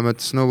sinna, et selle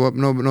mõttes no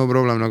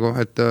problem nagu,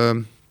 et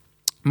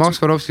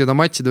Max Vorovski ta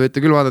matšida võite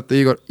küll vaadata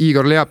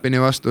Igor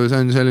Leapini vastu, see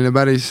on selline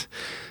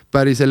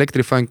päris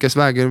elektrifang, kes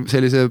vähegi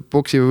sellise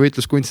poksi või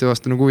võitluskunsti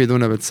vastu nagu huvi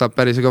tunneb, et saab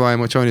päris kõva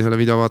emotsiooni selle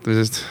video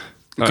vaatamisest.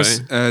 Kas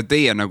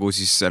teie nagu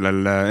siis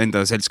sellel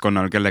enda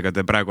seltskonnal, kellega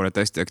te praegu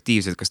olete hästi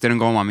aktiivsed, kas teil on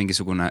ka oma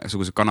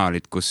mingisugused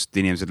kanalid, kust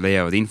inimesed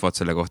leiavad infot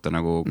selle kohta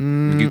nagu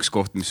mingi üks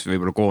koht, mis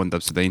võib-olla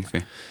koondab seda infi?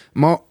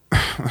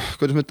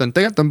 Kuidas ma ütlen,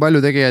 tegelikult on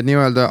palju tegijaid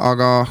nii-öelda,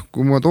 aga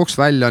kui ma tooks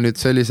välja nüüd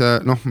sellise,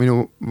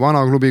 minu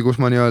vana klubi, kus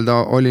ma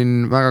nii-öelda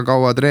olin väga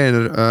kaua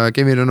treener,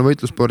 Kevin Renno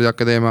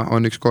võitlusspordiakadeemia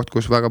on üks koht,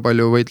 kus väga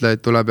palju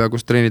võitlejaid tuleb ja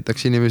kus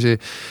treenitakse inimesi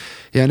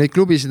ja neid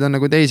klubisid on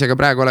nagu teisi, aga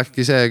praegu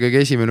olekski see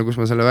kõige esimene,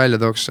 kus ma selle välja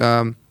tooks.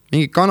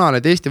 Mingi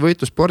kanaleid Eesti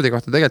võitlusspordi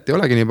kohta tegelikult ei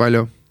olegi nii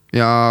palju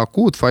ja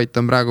Good Fight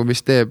on praegu,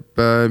 mis teeb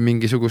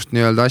mingisugust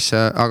nii-öelda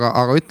asja,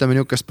 aga ütleme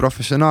niisugust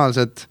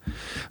professionaalset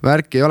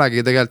värki ei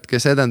olegi tegelikult,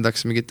 kes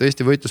edendaks mingit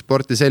Eesti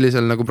võitlussporti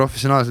sellisel nagu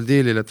professionaalsel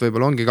diilil, et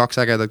võib-olla ongi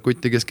kaks ägedat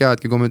kutti, kes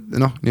käevadki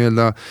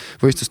nii-öelda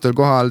võistlustel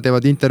kohal,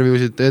 teevad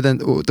intervjuusid,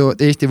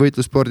 Eesti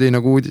võitlusspordi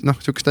nagu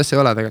niisugust asja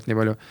ei ole tegelikult nii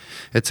palju.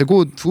 Et see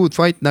Good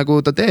Fight nagu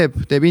ta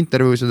teeb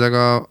intervjuusid,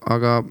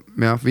 aga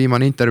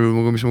viimane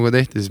intervjuu, mis muga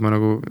tehti, siis ma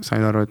nagu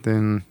sain aru, et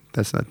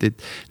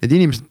need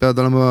inimesed peavad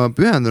olema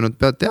pühendunud,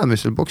 peavad teadma,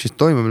 mis seal boksis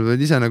toimub, peavad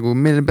ise nagu,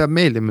 meil peab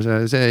meeldima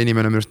see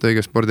inimene minu arust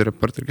õige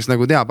spordireporter, kes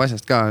nagu teab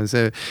asjast ka,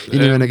 see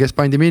inimene, kes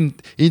pandi mind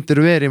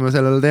intervjueerima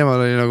sellel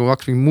teemal, oli nagu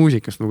hakkas mingi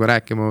muusikast nagu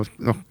rääkima,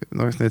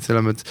 need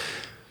selle mõttes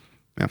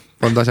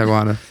polnud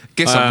asjakohane.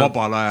 Kes on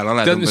vabal ajal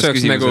oled umbes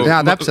küsimused?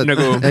 Jaa,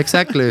 täpselt,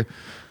 exactly.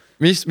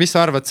 Mis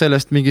sa arvad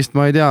sellest mingist,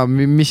 ma ei tea,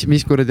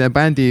 mis kuradi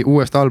bändi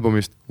uuest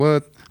albumist?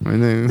 What?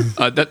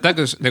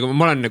 Tähendus, nagu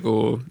ma olen nagu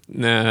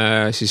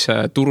siis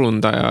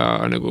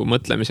turundaja nagu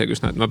mõtlemisega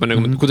just ma pean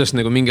nagu, kuidas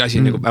nagu mingi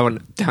asi nagu päeval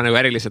teha nagu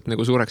äriliselt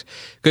nagu suureks.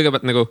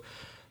 Kõigepealt nagu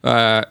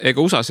ega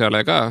USA seal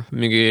ka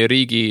mingi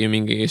riigi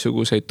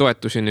mingisuguseid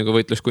toetusi nagu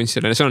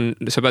võitluskunstile. Sa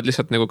pead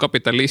lihtsalt nagu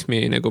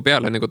kapitalismi nagu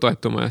peale nagu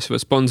toetuma ja sa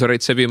pead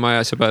sponsoreid sebima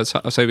ja sa pead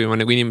sebima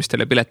nagu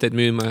inimestele pileteid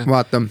müüma.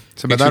 Vaata,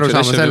 sa pead aru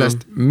saama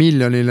sellest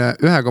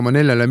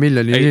 1,4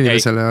 miljoni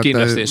inimesele.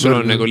 Kindlasti, sul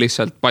on nagu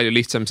lihtsalt palju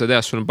lihtsam seda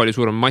teha, sul on palju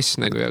suurem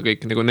mass nagu ja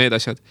kõik nagu need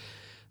asjad.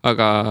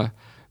 Aga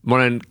ma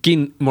olen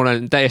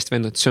täiesti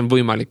veendunud, et see on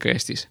võimalik ka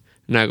Eestis.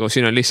 Nagu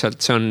siin on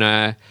lihtsalt, see on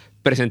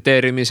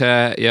presenteerimise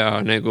ja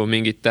nagu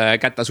mingite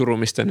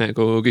kätasurumiste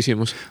nagu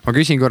küsimus. Ma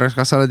küsin korraks,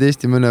 kas sa oled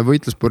Eesti mõne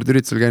võitlusspordi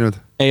üritusel käinud?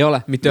 Ei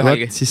ole, mitte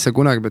ühegi. Siis sa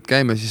kunagi pead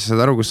käima, siis sa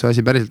saad aru, kus see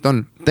asi päriselt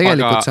on.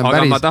 Tegelikult see on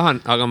päris...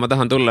 Aga ma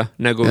tahan tulla.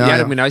 Nagu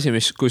järgmine asi,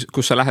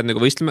 kus sa lähed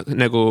nagu võistlema,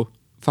 nagu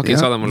fucking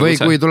saada mulle või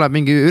kui tuleb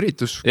mingi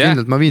üritus,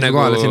 kindlalt ma viin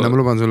kohale sinna, ma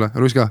luban sulle.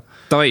 Ruis ka?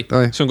 Tavai,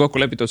 see on kokku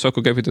lepitud,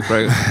 sokku kepitud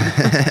praegu.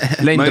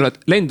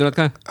 Lend tuled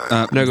ka?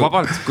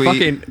 Vabalt,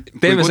 kui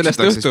teeme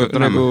sellest õhtu,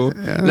 nagu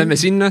lähme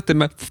sinna,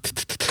 teeme...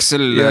 Kas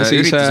sel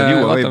üritusel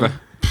juua võib?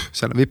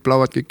 Seal on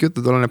viplauad kõik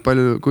jutud, oleneb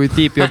palju, kui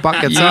deep your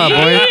bucket saab.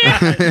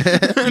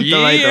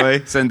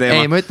 See on teema.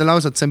 Ei, ma ütlen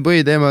lausalt, see on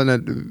põhiteema.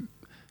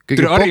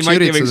 Ari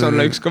Maiki võiks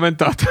olla üks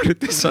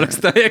kommentaatoritest, oleks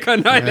täiega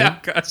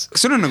naljakas.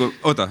 Kas sul on nagu,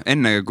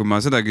 enne kui ma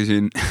seda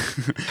küsin,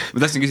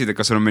 ma tahtsin küsida,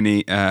 kas sul on mõni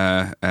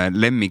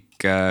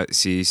lemmik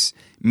siis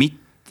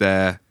mitte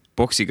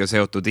poksiga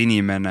seotud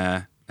inimene,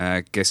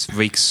 kes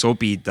võiks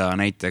sobida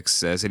näiteks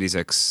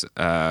selliseks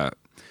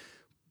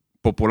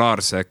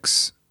populaarseks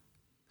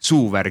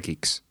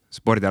suuvärgiks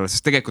spordialal,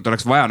 sest tegelikult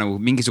oleks vaja nagu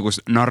mingisugust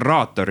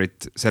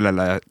narraatorit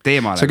sellele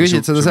teemale. Sa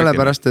küsid seda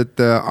sellepärast,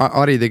 et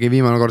Ari tegi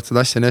viimane kord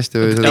seda asja nii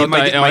hästi?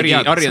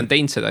 Ari on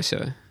teinud seda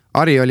asja või?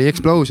 Ari oli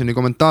Explosioni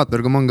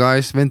kommentaator, kui Manga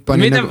AS vend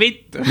pani... Mida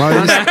vittu?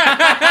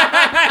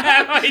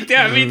 Ma ei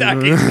tea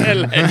midagi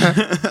selle.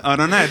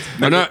 No näed,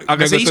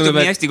 aga see istub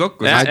nii hästi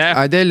kokku.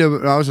 I tell you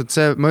ausalt,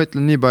 ma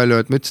ütlen nii palju,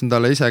 et ma ütlesin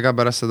talle ise ka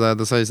pärast seda ja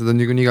ta sai seda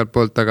nii igalt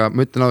poolt, aga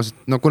ma ütlen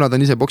ausalt, kuna ta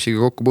on ise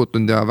poksiga kokku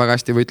puutunud ja väga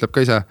hästi võitleb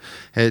ka ise,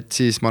 et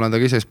siis ma olen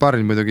ta ise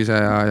sparril muidugi ise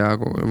ja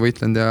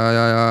võitlenud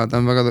ja ta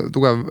on väga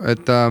tugev,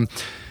 et...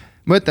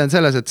 Mõte on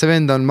selles, et see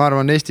vend on, ma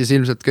arvan, Eestis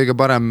ilmselt kõige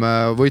parem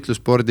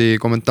võitlusspordi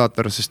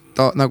kommentaator, sest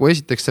ta nagu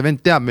esiteks see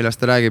vend teab, millest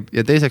ta räägib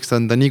ja teiseks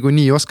on ta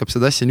nii oskab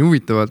seda asja nii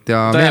huvitavalt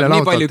ja meele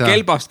lautalt. Ta jääb nii palju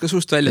kelbast ka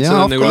sust välja, et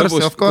seda on nagu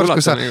lõbus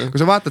kuulata.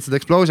 Kui sa vaatad seda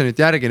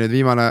Explosionit järgi nüüd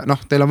viimane,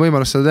 teil on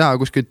võimalus seda teha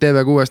kuskil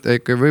TV6-st,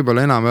 ikka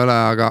võib-olla enam ei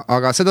ole,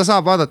 aga seda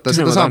saab vaadata,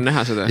 seda saab.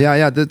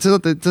 Ja te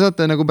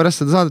saate nagu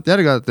pärast seda saadet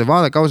järgi vaadata ja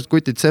vaadake ausalt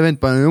kutid, see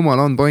vend pani jumal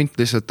on point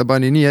lihtsalt, ta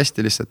pani nii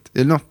hästi lihtsalt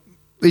ja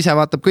ise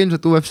vaatab ka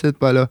ilmselt UFC-d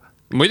palju.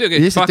 Muidugi,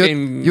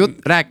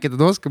 jutt rääkida,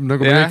 ta oskab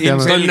nagu ta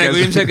on nagu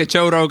ilmselge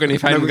Joe Rogani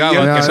fänn ka,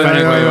 kes on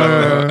nagu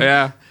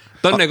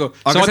ta on nagu,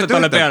 sa vaatad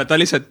talle peale, ta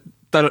lihtsalt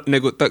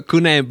ta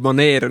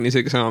kõnemaneer on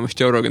isegi sama, mis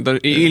Joe Rogan, ta on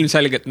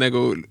ilmselgelt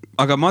nagu...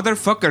 Aga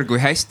motherfucker,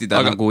 kui hästi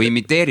ta nagu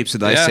imiteerib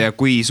seda asja ja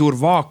kui suur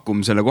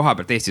vaakum selle koha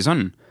pealt Eestis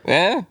on.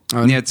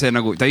 Nii et see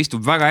nagu, ta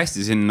istub väga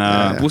hästi sinna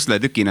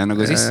pusletükina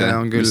nagu sisse,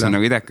 mis on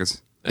nagu idekas.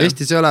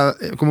 Eestis ei ole,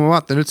 kui ma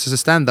vaatan üldse see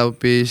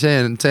stand-upi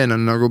seen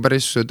on nagu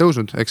päris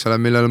tõusnud, eks ole,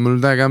 millele mul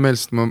täiega meel,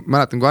 sest ma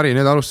mäletan, kui Ari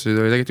need alustasid,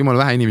 oli tegelikult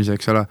jumala vähe inimesi,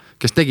 eks ole,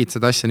 kes tegid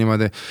seda asja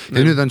niimoodi.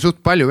 Ja nüüd on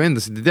suht palju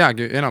vendasid, ei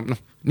teagi enam,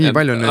 nii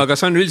palju on. Aga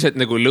see on üldiselt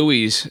nagu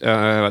Louis,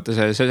 vaata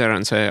see Cesar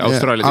on see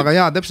Austraalia. Aga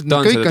jaa, täpselt,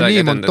 kõik on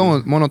nii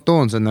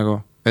monotoonsed nagu,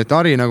 et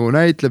Ari nagu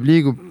näitleb,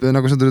 liigub,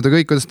 nagu sa tuled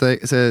kõik, kuidas ta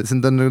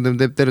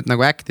teeb tervet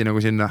nagu acti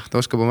nagu sinna,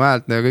 ta oskab oma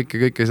häält ja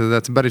kõike seda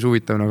tead, see on päris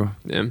huvitav nagu.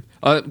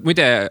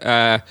 Muide,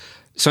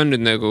 see on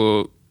nüüd nagu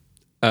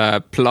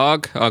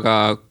plug, aga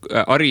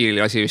Ari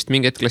lasi vist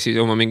mingi hetk lasi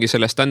oma mingi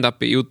selle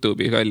stand-upi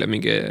YouTube'i välja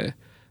mingi,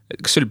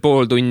 kas see oli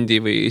pool tundi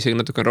või isegi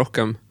natuke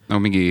rohkem?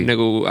 No mingi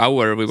nagu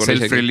hour või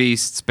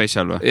self-released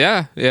special või?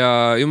 Ja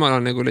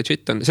jumala nagu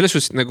legit on. Selles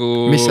suhtes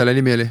nagu... Mis selle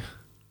nimi oli?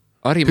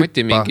 Ari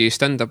Mati mingi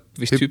stand-up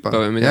vist hüppa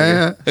või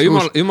midagi.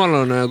 Jumal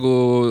on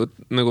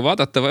nagu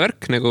vaadatav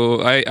värk,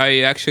 nagu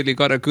I actually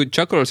got a good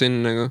chuckle siin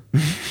nagu.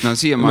 No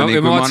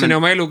siiamaani... Ma vaatasin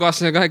oma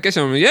elukaaslase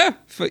kahekesi,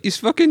 he's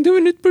fucking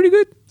doing it pretty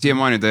good.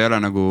 Siiamaani ta ei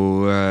ole nagu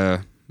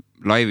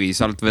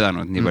laivis alt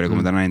vedanud, nii palju kui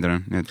ma ta näinud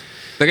olen.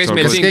 Ta käis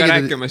meil siin ka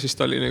rääkima, siis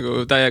ta oli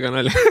nagu täiega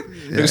nalja.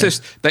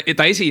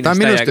 Ta esines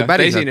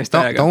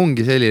täiega. Ta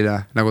ongi selline,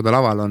 nagu ta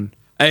laval on.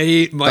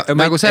 Ei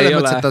selles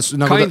mõttes, et ta...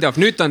 Kind of,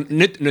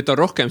 nüüd ta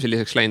rohkem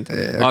selliseks läinud,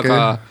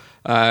 aga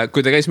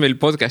kui ta käis meil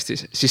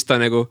podcastis, siis ta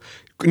nagu,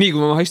 nii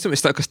kui ma maha istume,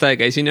 siis ta hakkas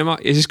täiega esinema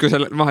ja siis kui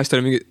sa maha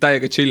istume mingi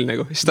täiega chill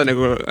nagu, siis ta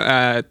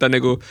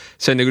nagu,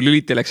 see nagu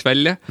lüliti läks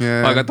välja,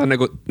 aga ta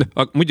nagu,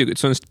 muidugi,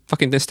 see on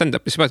fucking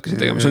stand-up, sa peadki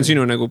seda tegema, see on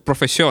sinu nagu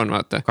professioon,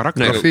 vaata.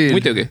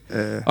 Muidugi,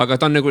 aga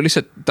ta on nagu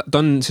lihtsalt,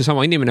 ta on see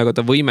sama inimene, aga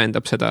ta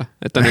võimendab seda,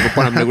 et ta nagu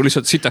paneb nagu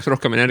lihtsalt sitaks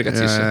rohkem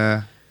energiat sisse.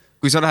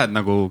 Kui sa lähed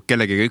nagu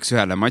kellegiga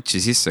üks-ühele matši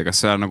sisse, kas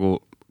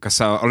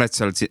sa oled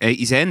seal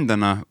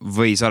iseendana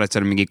või sa oled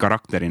seal mingi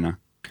karakterina?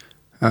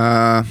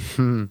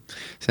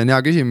 See on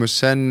hea küsimus,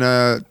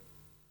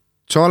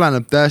 see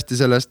oleneb täiesti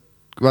sellest,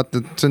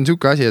 vaata, see on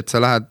siuke asi, et sa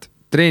lähed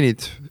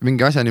treenid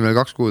mingi asja nimel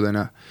 2 kuud,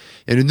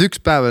 ja nüüd üks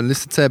päev on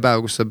lihtsalt see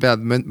päev, kus sa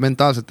pead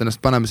mentaalselt ennast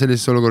panema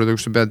sellisesse olukorda,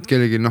 kus sa pead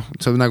kellegi,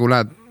 sa nagu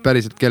lähed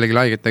päriselt kellegi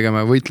haiget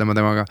tegema ja võitlema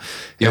temaga.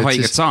 Ja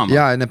haiget saama.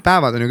 Ja need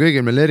päevad on ju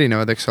kõigil meil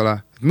erinevad, eks ole.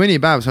 Mõni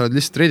päev sa oled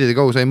lihtsalt ready to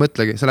go, sa ei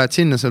mõtlegi. Sa lähed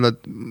sinna, sa oled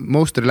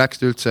most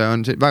relaxed üldse,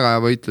 on väga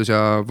hea võitlus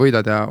ja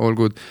võidad ja all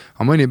good.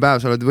 Aga mõni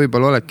päev sa oled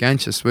võib-olla oledki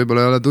anxious,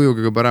 võib-olla ei ole tuju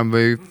kõige parem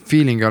või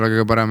feeling ei ole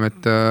kõige parem,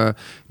 et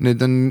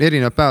need on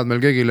erinevad päevad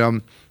meil kõigil ja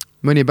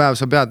mõni päev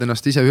sa pead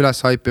ennast ise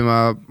üles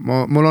haipima.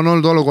 Mul on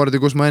olnud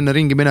olukordi, kus ma enne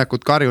ringi minekut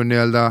karjun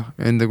nii-öelda,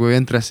 enda kui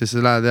entressisse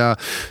lähed ja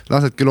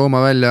lasedki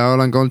looma välja.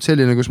 Olen ka olnud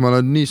selline, kus ma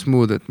olen nii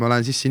smooth, et ma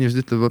lähen sisse,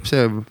 inimesed ütleb,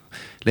 see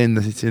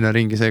lendasid sinna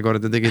ringi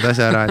seekord ja tegid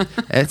asja ära.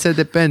 Et see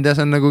depend ja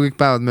see on nagu kõik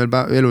päevad meil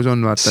elus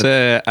on. Vaata.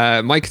 See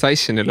Mike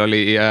Tysonil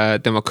oli,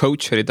 tema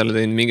coach oli talle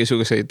teinud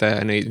mingisuguseid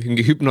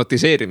mingi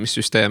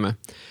hüpnotiseerimissüsteeme.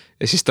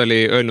 Ja siis ta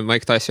oli öelnud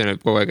Mike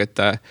Tysonil kogu aeg,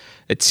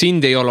 et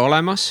sind ei ole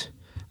olemas,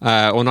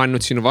 on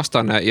ainult sinu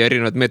vastane ja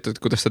erinevad meetodid,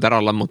 kuidas teda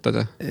ära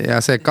lammutada. Ja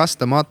see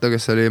Kastamato,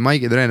 kes oli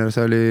Maigi treener,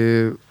 ta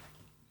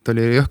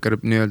oli jõhker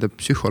nii-öelda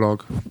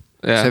psühholoog.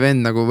 See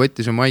vend nagu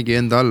võttis ju Maigi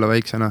enda alla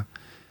väiksena.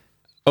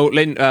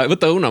 Len,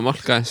 võta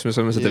õunamahk ka, siis me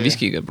saame seda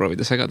viskiga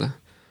proovida segada.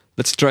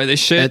 Let's try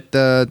this shit. Et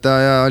ta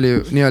oli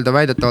nii-öelda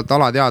väidetavalt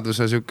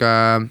alateadvuse süke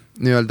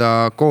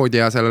nii-öelda koodi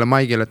ja sellele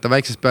Maigile, et ta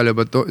väiksest peale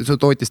juba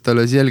tootis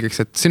talle selgeks,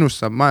 et sinust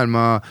saab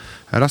maailma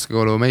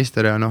raskekoolu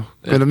meister ja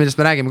millest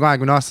me räägime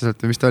 20-aastaselt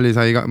või mis ta oli,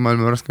 sai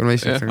maailma raskekoolu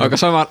meister. Aga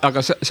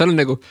seal on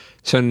nagu,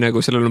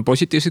 sellel on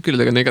positiivsed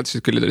küljed, aga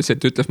negatiivsed küljed oli see,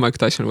 et ütleb Mike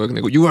Tyson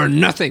nagu, you are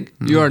nothing,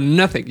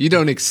 you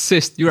don't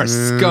exist, you are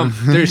scum,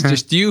 there's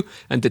just you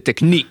and the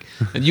technique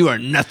and you are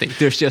nothing,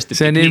 there's just the technique.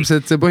 See on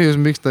ilmselt see põhjus,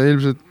 miks ta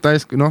ilmselt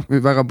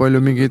väga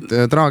palju mingid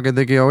traage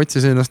tegi ja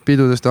otsis ennast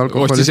pidudest ja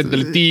alkoholist. Otsis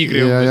endale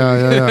tiigri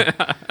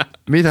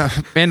Mida?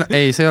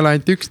 Ei, see ei ole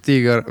ainult üks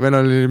tiiger, veel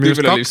oli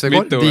minust 2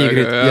 või 3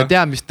 tiigrid ja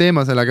tead, mis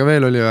teema sellega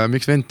veel oli ja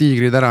miks vend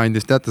tiigrid ära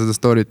andis, teate seda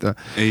story't või?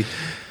 Ei.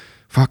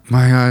 Fuck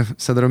my god,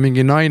 saad aru,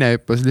 mingi naine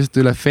hüppas lihtsalt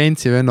üle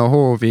fensi venno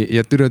hoovi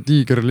ja türa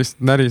tiiger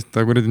lihtsalt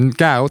närista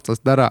käe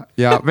otsast ära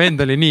ja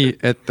vend oli nii,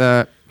 et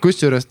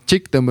kusjuures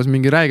tšikk tõmbas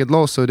mingi räiged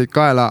loossoodid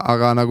kaela,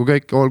 aga nagu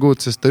kõik all good,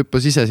 sest ta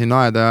hüppas ise sinna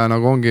aeda ja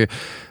nagu ongi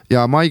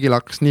ja Maigil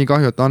hakkas nii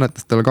kahju, et ta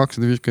annetas talle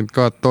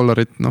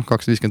 $250,000,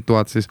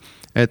 $250,000 siis,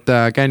 et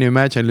can you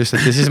imagine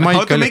lihtsalt ja siis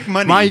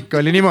Maik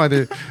oli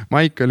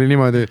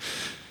niimoodi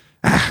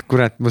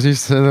kurat, ma siis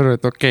sain aru,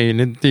 et okei,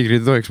 need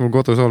tiigrid tohiks mul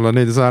kodus olla,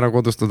 neid ei saa ära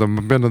kodustada, ma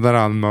pean nad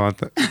ära andma,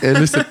 vaata. Ja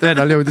lihtsalt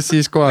venal jõudis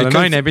siis kohale,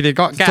 naine pidi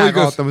käe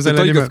kaotama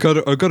selle nime.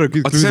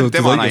 See on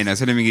tema naine,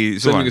 see oli mingi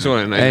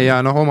suvaline. Ei, ja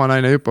oma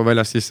naine hüppa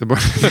väljas sisse.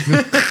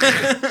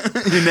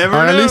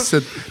 Aga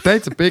lihtsalt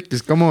täitsa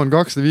pekkis, come on,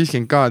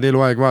 $250,000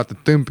 eluaeg vaata,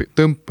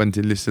 tõmpan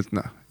siin lihtsalt,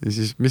 ja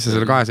siis, mis sa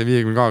selle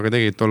 250K-ga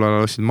tegid, tol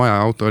ajal ostsid maja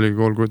ja auto oligi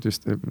kool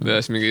krutist. Ja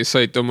siis mingi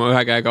said oma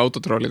ühe käega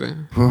autotrollida.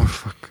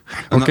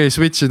 Okei,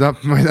 switch it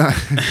up, ma ei taha.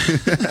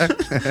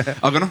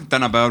 Aga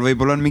tänapäeval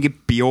võib-olla on mingi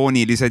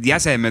bioonilised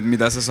jäsemed,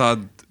 mida sa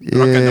saad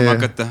rakendama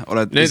hakata.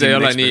 Need ei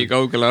ole nii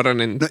kaugele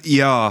arenenud.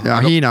 Ja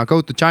Hiina,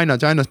 go to China,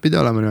 Chinas pidi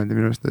olema niimoodi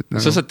minu arust.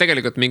 Sa saad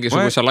tegelikult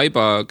mingisuguse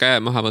laiba käe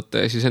maha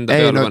võtta ja siis enda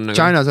peal panna.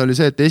 Chinas oli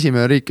see, et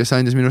esimene riik, kes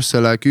andis minust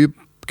selle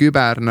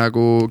küber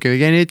nagu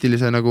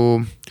geneetilise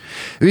nagu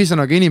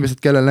ühisõnaga inimesed,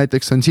 kellel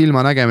näiteks on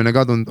silma nägemine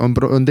kadunud,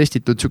 on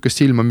testitud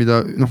sükest silma, mida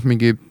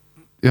mingi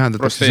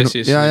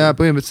ühendatakse ja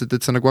põhimõtteliselt,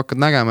 et sa nagu hakkad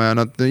nägema ja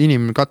nad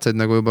inimkatseid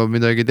nagu juba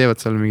midagi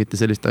teevad seal mingite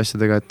selliste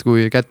asjadega, et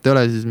kui kätt ei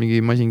ole, siis mingi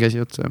masin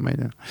käsi otsa, ma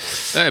ei tea.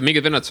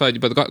 Mingid vennad saad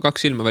juba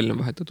 2 silma välja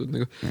vahetatud.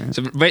 Nagu.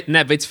 See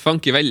näeb veits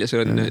funky välja, see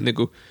on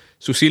nagu,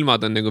 su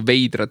silmad on nagu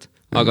veidrad,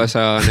 aga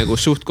sa nagu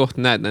suht koht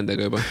näed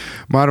nendega juba.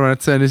 Ma arvan,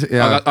 et see on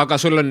aga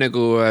sul on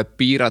nagu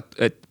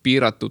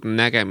piiratud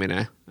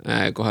nägemine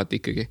kohati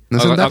ikkagi.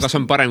 Aga see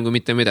on parem kui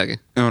mitte midagi.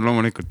 Ja,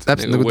 loomulikult.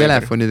 Täpselt nagu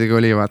telefonidega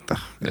oli, vaata.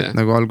 Et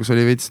nagu algus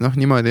oli veits,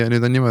 niimoodi ja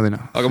nüüd on niimoodi.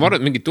 Aga ma arvan,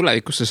 et mingi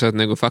tulevikus sa saad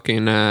nagu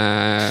fucking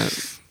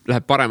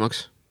läheb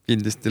paremaks.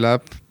 Kindlasti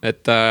läheb.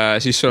 Et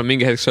siis sul on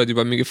mingi hetk saad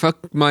juba mingi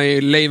fuck, ma ei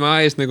leima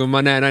ees, nagu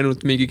ma näen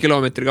ainult mingi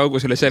kilomeetri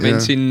kaugusele, see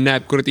vend siin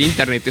näeb kuradi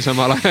interneti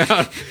samal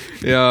ajal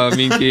ja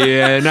mingi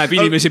näeb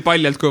inimesi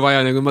paljalt, kui vaja,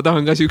 nagu ma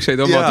tahan ka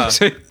siukseid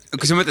omadukseid.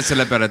 Kui sa mõtled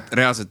selle peale, et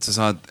reaalselt sa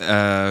saad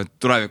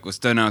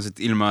tulevikus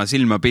tõenäoliselt ilma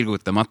silma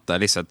pilgutamata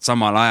lihtsalt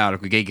samal ajal,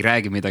 kui keegi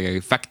räägib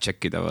midagi, fact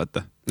checkida,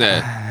 vaata.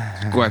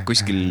 Kohe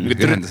kuskil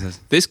ühenduses.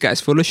 This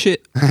guy's full of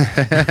shit.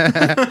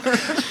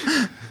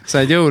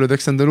 Said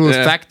jõuludeks on tal uus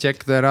fact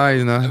check their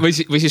eyes,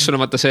 Või siis sul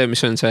on vaata see, mis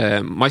on see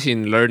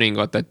machine learning,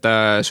 vaata, et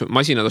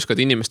masinad oskad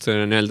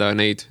inimestele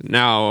neid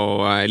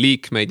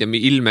näoliikmeid ja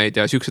ilmeid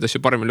ja siuksed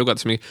asju paremini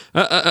lugeda, mingi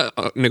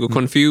nagu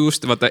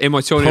confused, vaata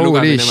emotsiooni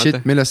lugemine. Holy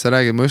shit, millest sa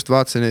räägid, ma just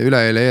vaatasin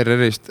üleeile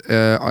ERR-ist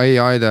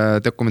AI-de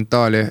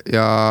dokumentaali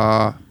ja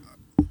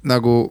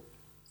nagu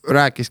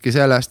rääkiski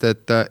sellest,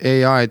 et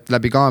AI-d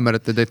läbi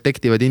kaamerate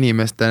detektivad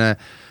inimestele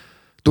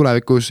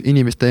tulevikus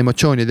inimeste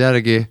emotsioonide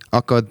järgi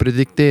hakkavad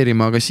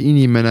predikteerima, kas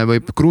inimene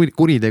võib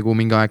kuritegu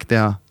mingi aeg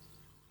teha.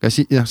 Kas,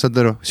 saad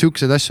aru,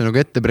 siuksed asju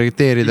nagu ette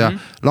predikteerida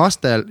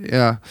lastel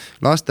ja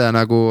laste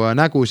nagu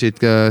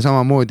nägusid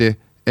samamoodi,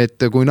 et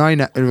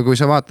kui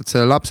sa vaatad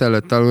selle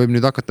lapsele, et tal võib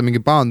nüüd hakata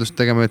mingi paandust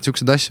tegema, et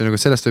siuksed asju, nagu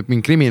sellest võib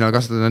mingi kriminaal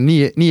kasutada,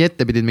 nii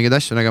ette pidid mingid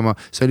asju nägema,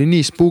 see oli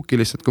nii spooky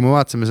lihtsalt, kui me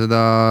vaatasime seda,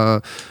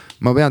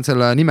 ma pean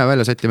selle nime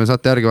välja sättima,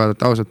 saate järgi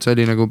vaadata ausalt, see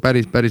oli nagu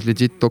päris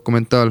legit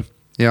dokumentaal.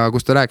 Ja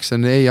kus ta rääkis,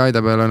 on AI-da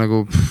peale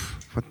nagu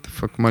what the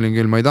fuck, ma olin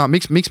küll, ma ei taha,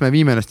 miks me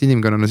viime ennast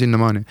inimkonnana sinna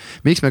maani?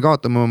 Miks me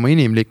kaotame oma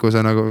inimlikkuse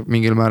nagu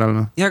mingil määral?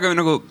 Ja aga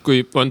nagu,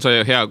 kui on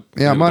see hea...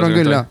 Ja ma arvan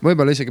küll,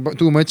 võib-olla isegi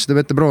tuumaõtsi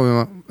teeb ette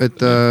proovima,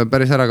 et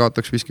päris ära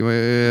kaotaks viski.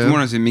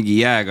 Mul on siin mingi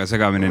jääga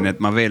segamine, nii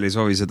et ma veel ei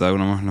soovi seda,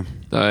 kuna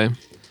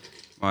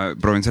ma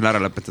proovin selle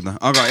ära lõpetada.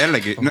 Aga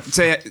jällegi,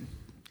 see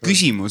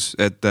küsimus,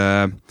 et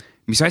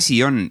mis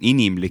asi on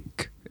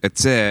inimlik? Et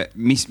see,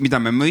 mida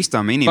me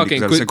mõistame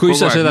inimlikkusel, kui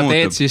sa seda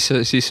teed, siis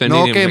see on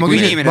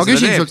inimlik. Ma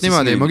küsin sult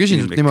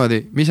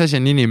niimoodi, mis asi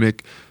on inimlik?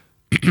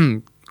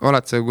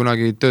 Oled sa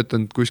kunagi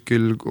töötanud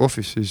kuskil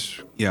office'is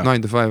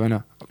 9 to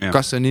 5,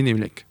 kas see on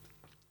inimlik?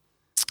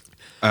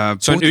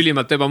 See on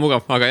ülimalt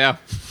ebamugav, aga jah,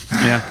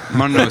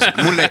 ma on nõus.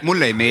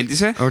 Mulle ei meeldi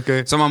see.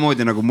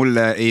 Samamoodi nagu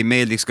mulle ei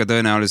meeldiks ka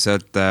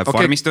tõenäoliselt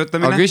farmis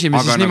töötamine. Aga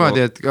küsime siis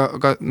niimoodi,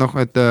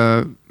 et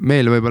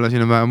meil võib-olla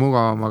siin on vähe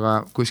mugavam, aga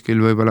kuskil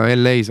võib-olla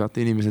LA-s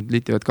vaata inimesed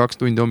litivad 2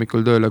 tundi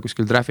hommikul tööle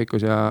kuskil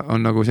trafficus ja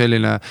on nagu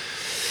selline,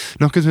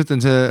 kuidas ma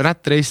ütlen, see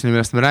rat race,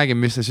 millest me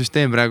räägime, mis see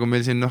süsteem praegu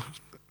meil siin,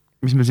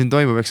 mis meil siin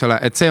toimub, eks ole,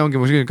 et see ongi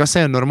mu küsimus, kas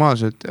see on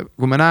normaalselt,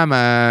 kui me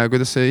näeme,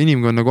 kuidas see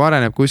inimkond nagu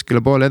areneb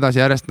kuskile poole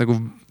edasi järjest nagu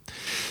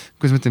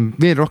kuidas ma ütlen,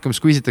 veel rohkem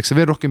skuisitakse,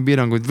 veel rohkem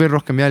piiranguid, veel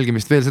rohkem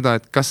jälgimist, veel seda,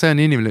 et kas see on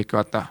inimlik,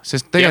 vaata.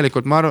 Sest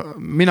tegelikult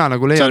mina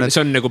nagu leian,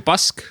 see on nagu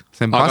pask,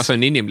 aga see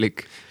on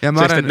inimlik.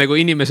 Sest et nagu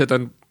inimesed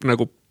on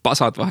nagu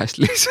pasad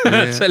vahest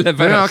lihtsalt.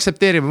 Me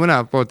aktsepteerime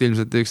mõne poolt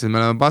ilmselt üks, et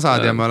me oleme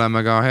pasad ja me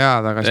oleme ka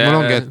head, aga siis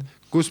mul ongi,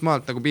 et kus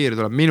maalt nagu piir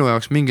tuleb. Minu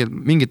jaoks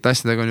mingit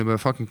asjadega on juba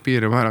fucking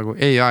piir juba nagu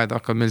AI-d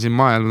hakkab meil siin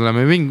maajal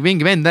tulema.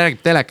 Mingi vend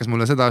räägib telekas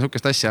mulle seda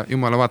sukest asja,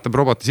 jumala vaatab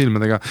roboti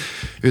silmadega,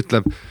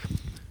 ütleb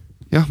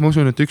jah, ma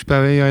usun, et üks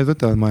päev AI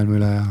võtavad maailma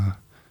üle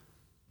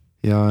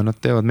ja nad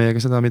teevad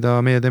meiega seda, mida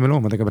meie teeme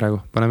loomadega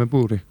praegu. Paneme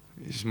puuri.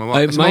 Siis ma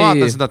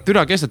vaatan seda, et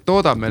türa kes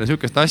toodab meile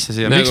sükest asja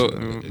siia.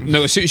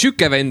 Nagu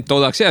süke vend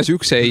toodaks hea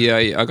sükse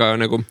AI, aga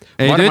nagu...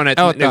 Ta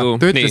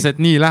ütles, et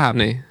nii läheb.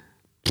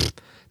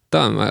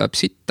 Ta on vaja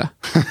sitta.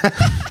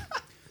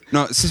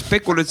 No see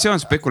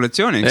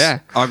spekulatsiooniks,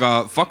 aga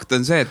fakt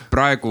on see, et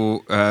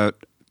praegu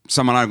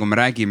samal ajal, kui me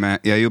räägime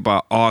ja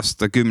juba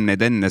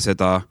aastakümneid enne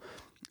seda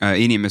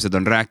inimesed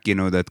on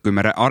rääkinud, et kui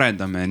me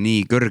arendame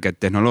nii kõrget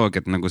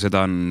tehnoloogiat, nagu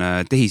seda on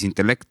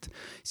tehisintellekt,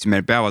 siis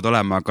meil peavad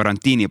olema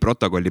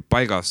karantiiniprotokollid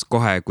paigas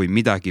kohe, kui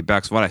midagi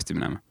peaks valesti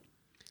minema.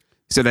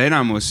 Selle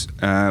enamus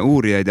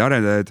uurijaid ja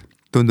arendajaid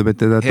Tundub, et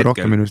te tahate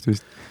rohkem minust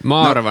vist.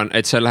 Ma arvan,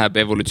 et see läheb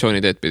evolutsiooni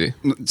teed pidi.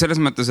 No, selles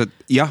mõttes, et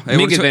jah.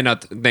 Mingid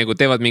vennad nagu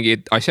teevad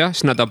mingid asja,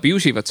 siis nad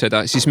abusivad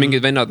seda, siis mingid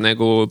vennad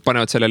nagu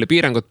panevad sellele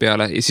piirangud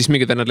peale ja siis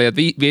mingid vennad leiavad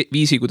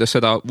viisi, kuidas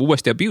seda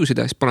uuesti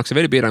abusida, siis pannakse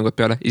veel piirangud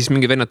peale ja siis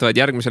mingid vennad teevad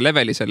järgmise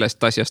leveli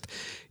sellest asjast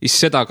ja siis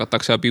seda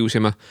hakatakse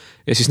abusima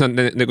ja siis nad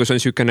nagu see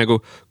on siuke nagu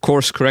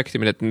course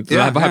correctimine, et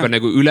läheb vahepeal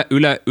nagu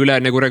üle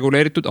nagu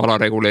reguleeritud,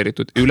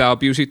 alareguleeritud, üle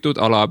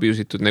abusitud, ala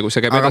abusitud, nagu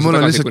see käib aga mul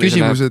on lihtsalt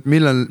küsimus, et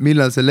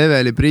millal see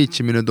leveli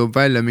breachimine toob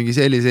välja mingi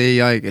sellise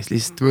AI, kes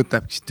lihtsalt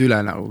võtab üle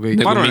nagu kõik.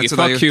 Nagu mingi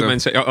fuck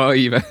humans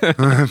AI või?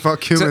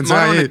 Fuck humans AI. Ma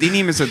arvan, et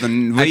inimesed on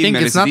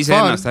võimelised ise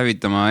ennast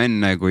hävitama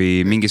enne, kui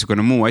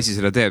mingisugune muu asi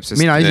seda teeb.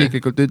 Sest mina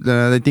isiklikult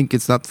ütlen, et I think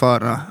it's not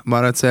far. Ma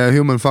arvan, et see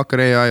human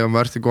fucker AI on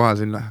varsti koha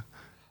sinna.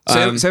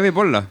 See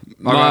võib olla.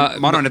 Aga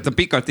ma arvan, et ta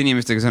pikalt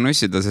inimestega saa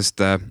nussida,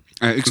 sest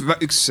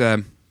üks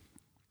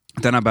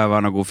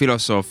tänapäeva nagu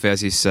filosoofia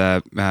siis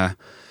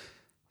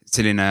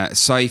selline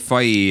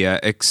sci-fi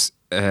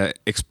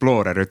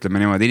explorer, ütleme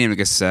niimoodi, inimene,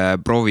 kes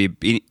proovib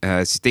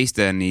siis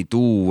teisteni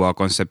tuua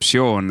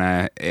kontseptsioone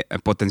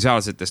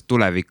potentsiaalsetest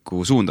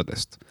tuleviku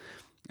suundadest.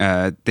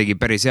 Tegi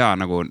päris hea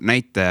nagu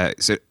näite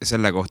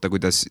selle kohta,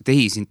 kuidas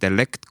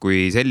tehisintellekt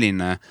kui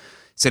selline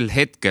sel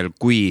hetkel,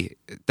 kui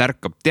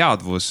tärkab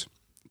teadvus,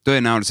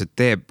 tõenäoliselt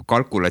teeb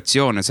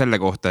kalkulatsioone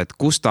selle kohta, et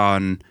kus ta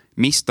on,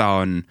 mis ta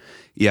on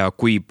ja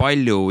kui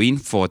palju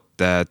infot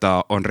ta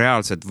on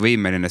reaalselt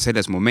võimeline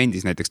selles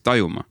momendis näiteks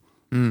tajuma.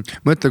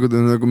 Mõtle, kui ta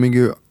on nagu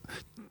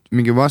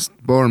mingi vast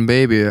born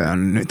baby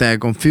on täie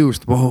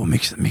confused,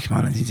 miks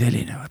ma olen siin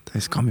selline, vaata,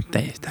 siis kammib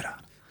täiesti ära.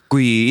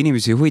 Kui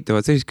inimesi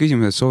huvitavad sellised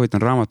küsimused,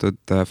 soovitan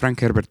raamatut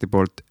Frank Herberti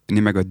poolt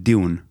nimega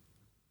Dune,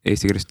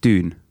 eesti keeles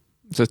Dune.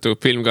 Sest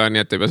film ka,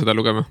 nii et ei pea seda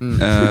lugema.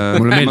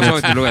 Ma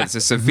soovitan lugeda,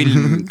 sest see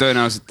film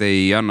tõenäoliselt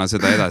ei anna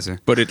seda edasi.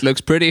 But it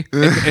looks pretty.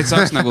 Et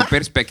saaks nagu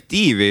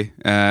perspektiivi,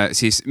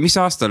 siis mis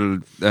aastal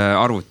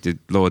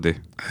arvutid loodi?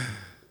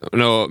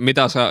 No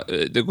mida sa,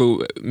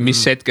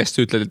 mis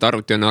hetkest ütled, et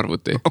arvuti on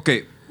arvuti?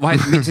 Okei,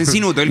 vahet, see on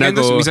sinu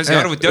tõlgendus, mis asi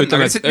arvuti on,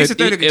 aga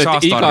lihtsalt öelge üks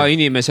aasta iga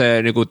inimese,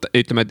 nagu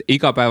ütleme, et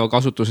iga päeva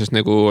kasutuses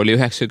nagu oli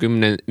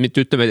 90,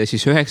 mitte ütleme,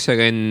 siis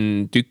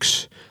 91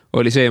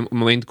 oli see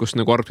moment, kus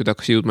nagu arvutid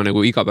hakkas jõudma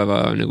nagu iga päeva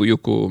nagu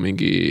juku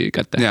mingi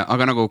kätte. Ja,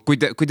 aga nagu, kui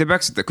te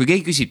peaksite, kui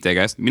keegi küsib teie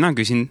käest, mina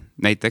küsin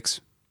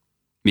näiteks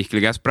Mihkli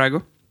käest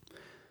praegu,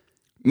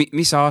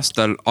 mis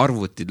aastal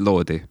arvutid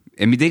loodi?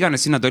 Ja mida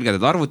iganes sina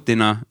tõlgedad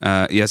arvutina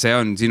ja see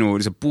on sinu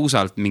lihtsalt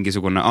puusalt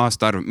mingisugune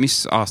aastaarv,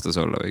 mis aasta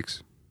see olla võiks?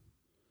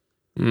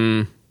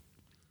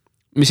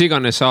 Mis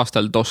iganes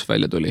aastal DOS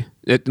välja tuli.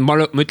 Et ma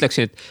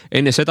ütleksin, et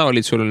enne seda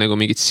olid sul nagu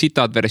mingid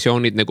sitad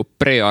versioonid nagu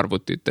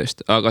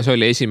pre-arvutitest, aga see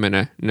oli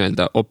esimene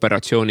nii-öelda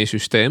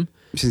operatsioonisüsteem.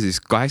 Mis on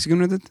siis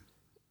 80-ndad?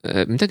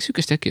 Midagi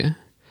sükest äkki, jah?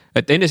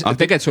 Et enne,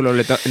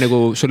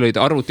 tegelikult sul olid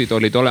arvutid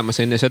olid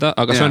olemas enne seda,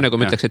 aga see on nagu,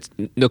 ma ütleks, et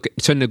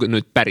see on nagu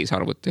nüüd päris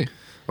arvuti.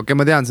 Okei,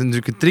 ma tean, see on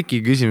niisugune triki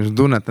küsimus, ma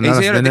tunnetan ma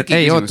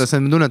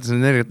tunnetasin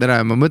energiat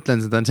ära ja ma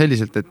mõtlen seda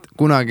selliselt, et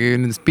kunagi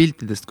nendest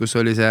piltidest, kus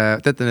oli see,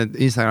 teate need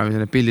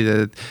Instagramis need pildid,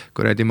 et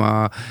kuradi ma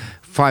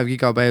 5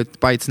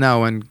 gigabytes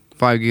now and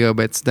 5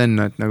 gigabytes then,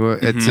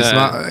 et siis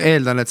ma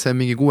eeldan, et see on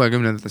mingi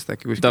 60-ndatest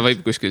äkki kuskil. Ta võib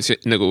kuskil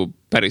nagu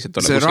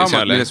päriselt olla see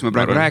raamat, millest ma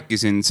praegu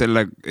rääkisin,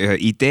 selle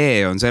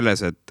idee on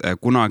selles, et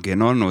kunagi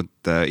on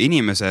olnud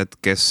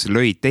inimesed, kes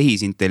lõid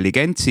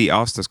tehisintelligentsi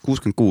aastast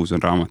 66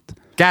 on raamat.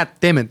 God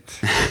damn it.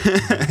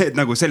 Et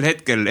nagu sel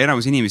hetkel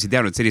enamus inimesi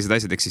teadnud, et sellised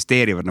asjad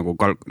eksisteerivad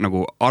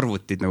nagu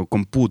arvutid, nagu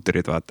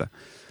kompuuterid, vaata.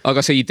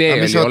 Aga see idee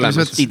oli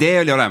olemas. Idee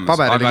oli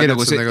olemas, aga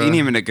nagu see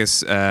inimene, kes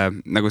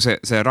nagu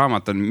see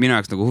raamat on minu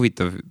jaoks nagu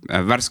huvitav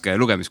värske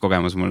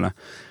lugemiskogemus mulle.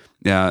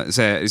 Ja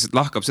see lihtsalt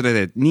lahkab seda,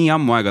 et nii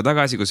ammu aega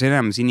tagasi, kus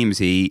enamus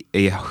inimesi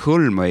ei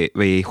hõlma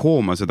või ei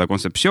hooma seda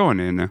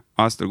kontseptsiooni,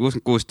 aastal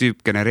 66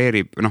 tüüp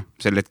genereerib,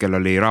 sel hetkel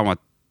oli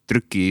raamat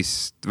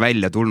trükist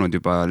välja tulnud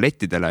juba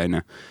lettidele,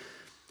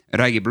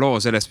 räägib loo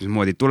sellest,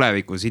 mismoodi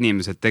tulevikus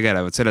inimesed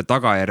tegelevad selle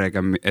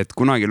tagajärjega, et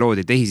kunagi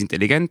loodi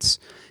tehisintelligents,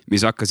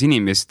 mis hakkas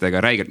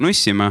inimestega räigelt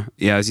nussima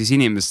ja siis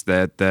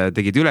inimesed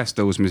tegid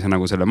ülestõusmise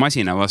nagu selle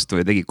masina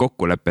vastu ja tegi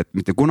kokkuleppe, et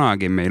mitte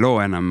kunagi me ei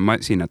loo enam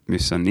masinat,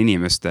 mis on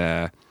inimeste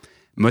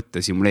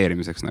mõtte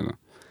simuleerimiseks nagu.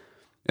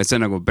 Et see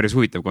on nagu päris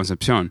huvitav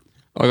kontseptsioon.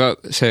 Aga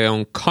see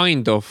on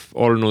kind of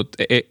olnud,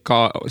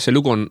 see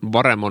lugu on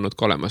varem olnud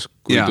ka olemas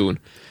kui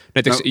tuun.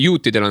 Näiteks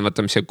juutidel on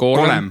vaata, mis see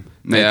koolem.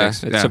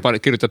 Näiteks, et sa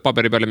kirjutad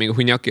paberi peale mingi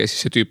hunjaki ja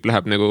siis see tüüp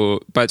läheb nagu,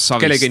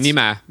 kellegi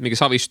nime, mingi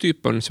savist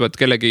tüüp on, sa võid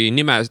kellegi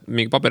nime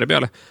mingi paberi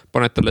peale,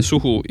 paned talle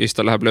suhu ja siis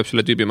ta läheb lööb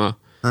selle tüübi maha.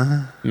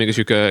 Mingi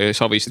süke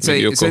savist.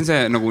 See on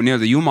see nagu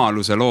nii-öelda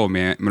jumaluse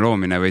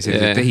loomine või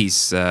sellise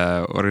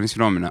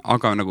tehisorganismi loomine,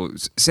 aga nagu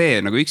see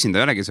nagu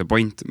üksinda ei olegi see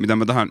point, mida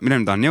ma tahan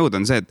jõuda,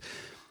 on see, et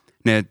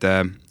need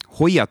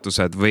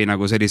hoiatused või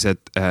nagu sellised,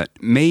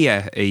 meie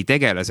ei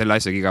tegele selle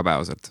asjaga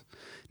igapäevaselt.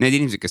 need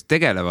inimesed, kes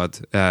tegelevad,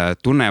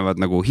 tunnevad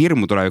nagu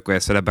hirmu tuleviku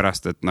ees,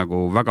 sellepärast, et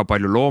nagu väga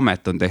palju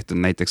loomet on tehtud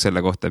näiteks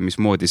selle kohta,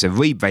 mismoodi see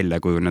võib välja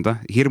kujuneda.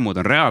 Hirmud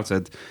on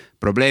reaalsed,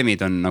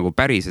 probleemid on nagu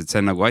pärised,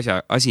 see on nagu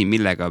asi,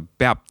 millega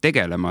peab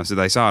tegelema,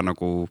 seda ei saa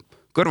nagu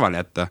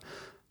kõrvale jätta.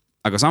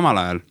 Aga samal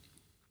ajal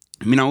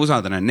mina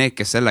usaldan, et need,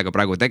 kes sellega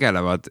praegu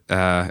tegelevad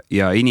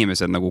ja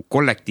inimesed nagu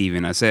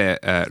kollektiivina, see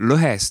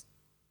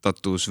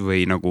lõhestatus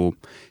või nagu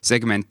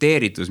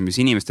segmenteeritus, mis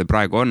inimestel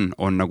praegu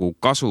on nagu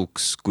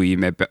kasuks, kui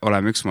me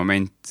oleme üks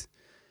moment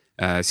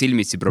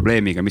silmitsi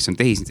probleemiga, mis on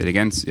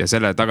tehisintelligents ja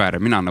selle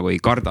tagajärjel mina nagu ei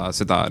karda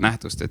seda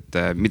nähtust, et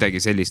midagi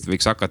sellist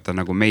võiks hakata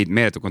nagu meid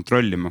meeletu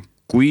kontrollima,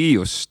 kui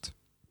just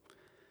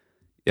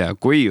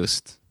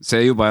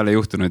see juba ei ole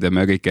juhtunud ja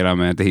me kõik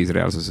elame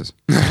tehisreaalsuses.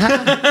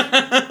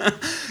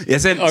 Ja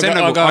see on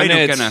nagu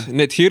ainukene.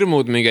 Need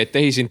hirmud, mingi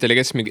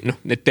tehisintelligents,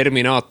 need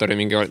Terminaatori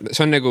mingi,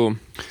 see on nagu,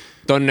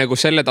 ta on nagu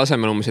selle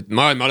tasemel umbes, et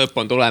maailma lõpp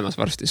on tulemas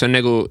varsti. See on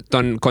nagu, ta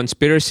on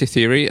conspiracy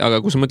theory,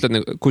 aga kui sa mõtled,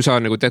 kui sa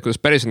nagu tead,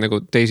 kuidas päriselt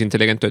nagu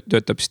tehisintelligent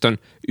töötab, siis ta on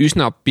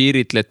üsna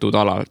piiritletud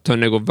alal. Ta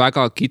on nagu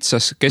väga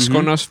kitsas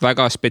keskkonnas,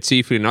 väga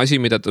spetsiifiline asi,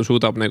 mida ta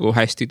suudab nagu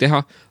hästi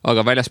teha,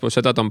 aga väljaspool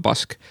seda ta on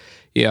pask.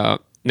 Ja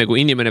nagu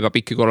inimene peab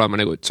ikkagi olema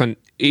nagu, see on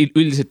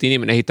üldiselt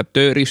inimene ehitab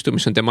tööriistu,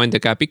 mis on tema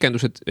enda käe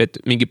pikendused, et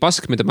mingi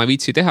pask, mida ma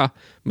viitsi teha,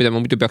 mida ma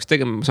muidu peaks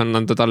tegema, ma saan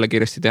anda talle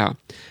kiiresti teha.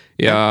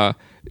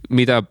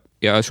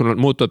 Ja sul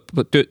on muutunud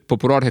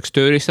populaarseks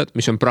tööriistad,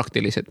 mis on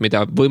praktilised,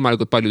 mida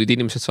võimalikult paljud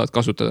inimesed saavad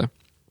kasutada.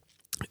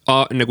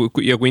 Ja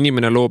kui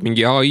inimene loob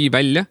mingi AI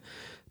välja,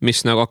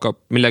 mis nagu hakkab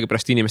millegi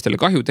pärast inimestele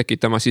kahju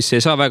tekitama, siis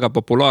see saa väga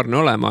populaarne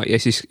olema ja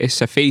siis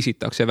see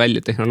feisitakse välja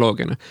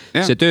tehnoloogiana.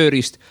 Ja. See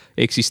tööriist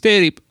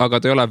eksisteerib,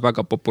 aga ta ei ole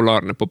väga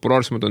populaarne.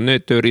 Populaarsemad on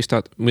need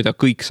tööriistad, mida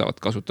kõik saavad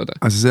kasutada.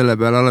 Aga sa selle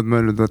peale oled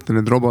mõelnud, vaata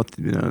need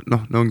robotid,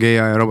 ongi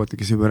AI robotid,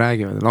 kes juba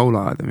räägivad ja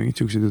laulavad ja mingid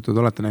siuksed jutud,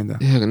 olete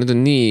näinud? Ja, aga need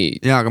on nii...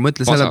 Ja, aga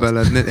mõtle selle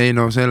peale, et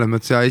selle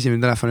mõttes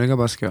esimene telefon oli ka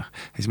paske.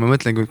 Ja siis ma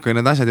mõtlen, kui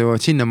need asjad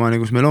jõuavad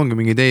sinnamaani, kus meil ongi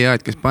mingid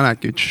AI-d, kes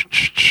panedki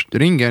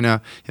ringi on ja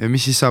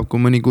mis siis saab,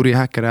 kui mõni kuri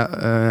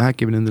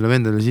häkib nendele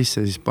vendele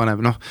sisse, siis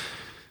paneb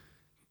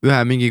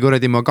ühe mingi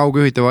kuradi ma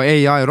kaugjuhitava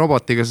AI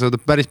robotiga sa saad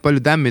päris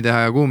palju tämmi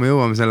teha ja kuhu me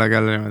jõuame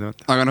sellega jälle niimoodi.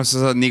 Aga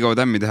sa saad nii kaua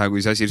tämmi teha,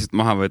 kui see asi lihtsalt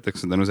maha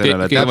võetakse tänu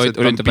sellele, et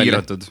täpselt on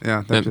piiratud.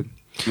 Jah, täpselt.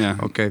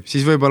 Okei,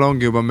 siis võib-olla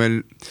ongi juba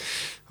meil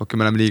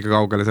me oleme liiga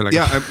kaugele sellega.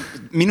 Ja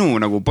minu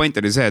nagu point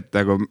oli see, et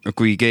nagu,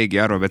 kui keegi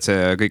arvab, et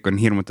see kõik on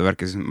hirmutav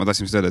värk, siis ma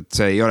tahtsin öelda, et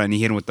see ei ole nii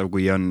hirmutav,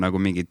 kui on nagu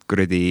mingid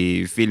kuradi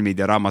filmid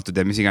ja raamatud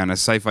ja mis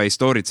iganes sci-fi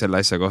story'd selle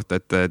asja kohta,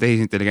 et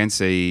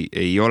tehisintelligents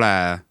ei ole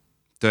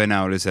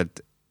tõenäoliselt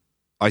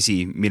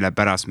asi, mille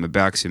pärast me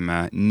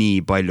peaksime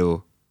nii palju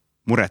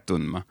muret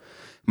tundma.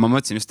 Ma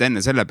mõtlesin just enne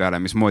selle peale,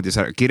 mismoodi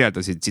sa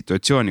kirjeldasid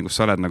situatsiooni, kus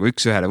sa oled nagu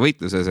üks ühele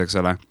võitluses, eks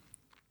ole,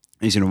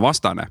 ja sinu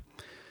vastane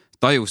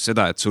tajus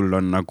seda, et sul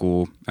on nagu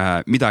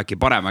midagi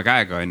parema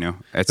käega, on ju.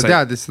 Sa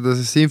teadis seda,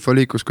 see info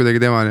liikus kuidagi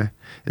temani.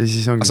 Ja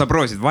siis ongi... Sa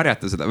proovisid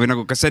varjata seda või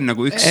nagu, kas see on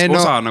nagu üks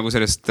osa nagu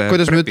sellest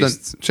kuidas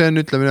prepist? See on,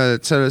 ütleme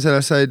niimoodi, et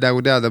sellest sai nagu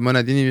teada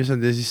mõned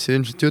inimesed ja siis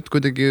ilmselt jutt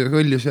kuidagi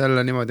hõljus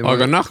jälle niimoodi.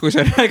 Aga kui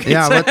sa räägid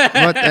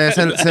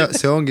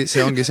see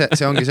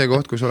ongi see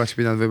koht, kus oleks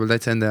pidanud võib-olla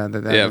täitsa enda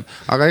jääda.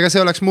 Aga ega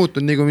see oleks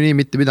muutunud nii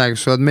mitte midagi,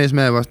 kui sa oled mees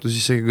mehe vastu,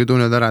 siis kui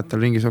tunned ära, et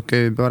tal ringis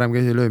parem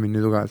käsi löömin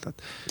nii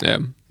tugevalt.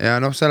 Ja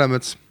selle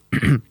mõttes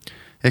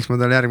eks ma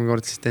tal järgmine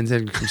kord siis teen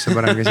selgeks, mis see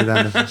parem käsi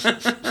tähendab.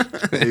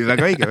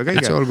 Väga õige.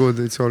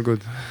 It's all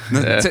good.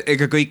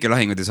 Ega kõiki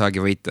lahingud ei saagi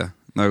võita.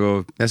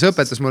 Ja see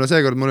õpetas mulle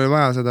seekord, mul oli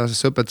vaja seda,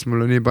 sest see õpetas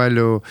mulle nii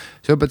palju,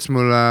 see õpetas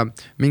mulle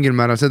mingil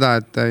määral seda,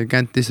 et I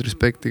can't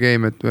disrespect the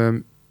game, et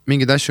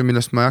mingid asju,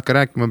 millest ma ei hakka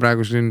rääkima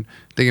praegu siin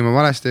tegime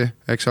valesti,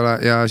 eks ole,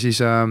 ja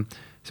siis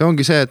see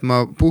ongi see, et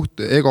ma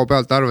puht ego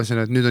pealt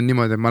arvasin, et nüüd on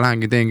niimoodi, et ma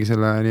lähengi teengi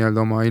selle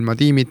nii-öelda oma ilma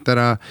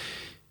tiimitara,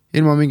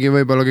 ilma mingi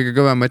võib-olla kõige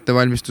kõvema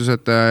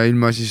ettevalmistused,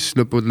 ilma siis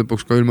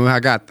lõpuks ka ilma ühe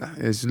käeta.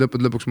 Ja siis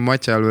lõpuks ma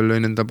matši ajal veel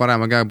lõin enda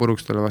parema käe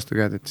puruks talle vastu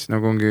käed, et siis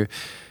nagu ongi...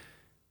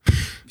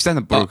 Mis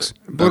tähendab puruks?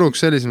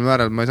 Puruks sellisel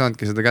määral, ma ei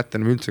saanudki seda kätte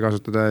enam üldse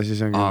kasutada ja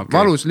siis ongi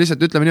valus,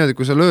 lihtsalt ütleme niimoodi,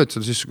 kui sa lööd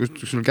seal, siis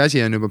kui sul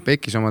käsi on juba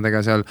pekis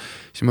omadega seal,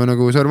 siis ma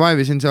nagu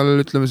survive'isin seal,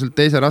 ütleme seal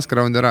teise raske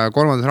raundi ära ja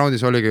kolmandas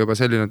raundis oligi juba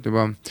selline, et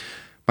juba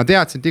ma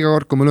teadsin, et iga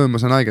kord, kui ma löön,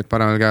 ma saan haiget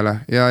paremale käele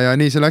ja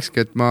nii see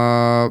läkski, et ma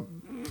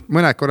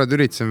mõned korrad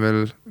üritasin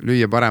veel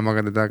lüüa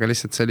paremaga teda, aga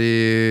lihtsalt see oli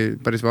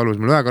päris valus.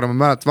 Mul ühe korra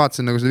ma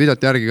vaatasin nagu seda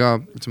videot järgi ka,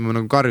 et ma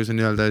nagu karjusin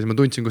nii-öelda ja siis ma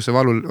tundsin, kus see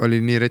valu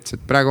oli nii rets,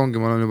 et praegu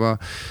ongi, ma olen juba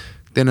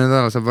teine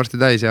nädal saab varsti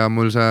täis ja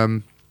mul see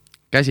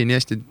käsi nii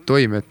hästi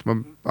toimi, et ma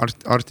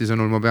arsti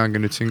sõnul ma peangi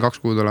nüüd siin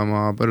 2 kuud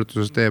olema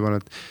põrutuses tee peal,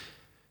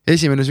 et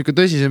esimene selline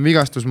tõsisem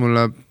vigastus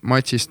mulle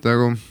matšist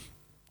nagu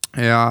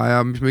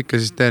ja mis ma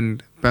ikka siis teen,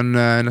 pean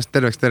ennast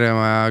terveks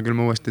tervema ja küll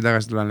ma uuesti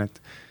tagasi tulen,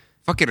 et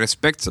fucking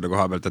respekt selle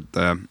koha pealt,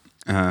 et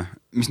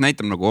mis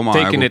näitab nagu oma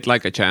taking it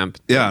like a champ.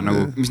 Ja,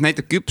 nagu, mis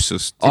näitab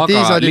küpsust.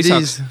 Aga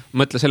lisaks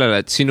mõtle sellele,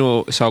 et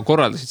sa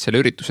korraldasid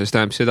selle ürituse, see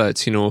tähendab seda, et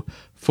sinu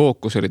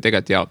fookus oli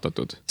tegelikult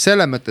jaotatud.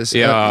 Selle mõttes.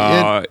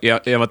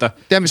 Ja vaata,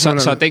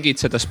 sa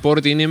tegid seda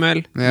spordi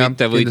nimel,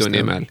 mitte võidu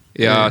nimel.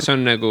 Ja see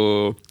on nagu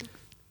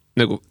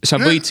nagu sa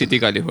võitsid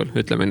igal juhul,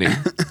 ütleme nii.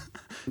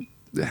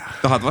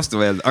 Tahad vastu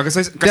öelda, aga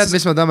sa... Tead,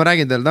 mis ma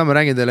räägin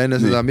teile enne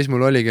seda, mis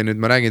mul oligi nüüd,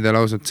 ma räägin teile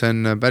ausalt, see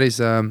on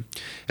päris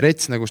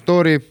rets nagu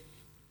story,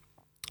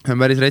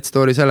 päris rets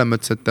story selles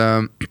mõttes, et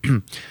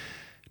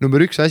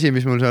number 1 asi,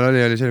 mis mul seal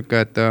oli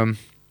selline, et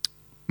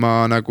ma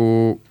nagu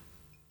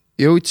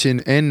jõudsin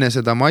enne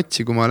seda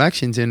matši, kui ma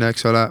läksin sinna,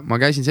 eks ole, ma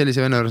käisin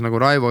sellise venna juures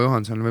nagu Raivo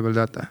Johanson,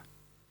 võib-olla teate?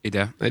 Ei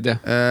tea.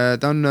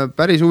 Ta on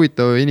päris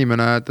huvitav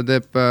inimene, ta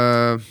teeb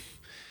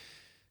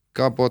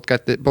ka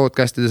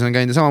podcastides on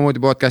käinud ja samamoodi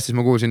podcastis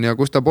ma kuulsin ja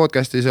kus ta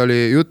podcastis oli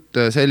jutt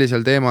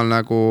sellisel teemal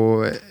nagu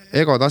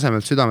ego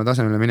tasemelt südame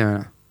tasemele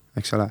minemine,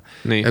 eks ole.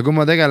 Nii. Ja kui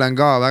ma tegelen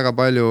ka väga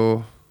palju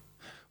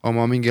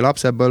oma mingi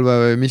lapsepõlve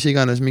või mis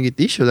iganes mingit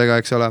issudega,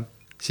 eks ole,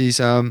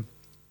 siis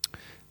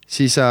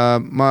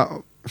ma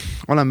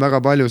olen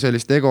väga palju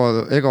sellist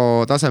ego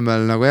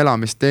tasemel nagu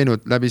elamist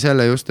teinud läbi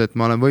selle just, et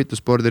ma olen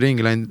võitlusspordi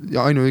ringi läinud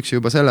ja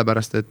ainuüksi juba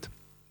sellepärast, et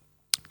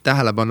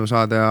tähelepanu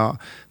saada ja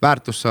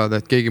väärtust saada,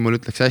 et keegi mul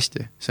ütleks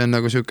hästi. See on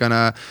nagu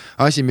sükene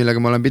asi,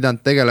 millega ma olen pidanud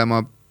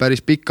tegelema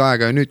päris pikka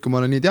aega ja nüüd, kui ma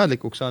olen nii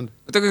teadlikuks saanud.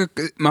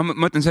 Ma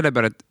mõtlen selle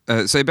peale,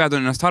 et sa ei pea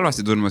ennast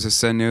halvasti tundma, sest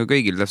see on ju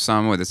kõigil täpselt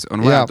samamoodi, et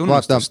on vaja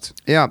tunnustust.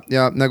 Ja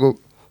nagu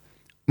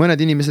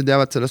mõned inimesed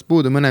jäävad sellest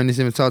puudu, mõned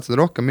inimesed saavad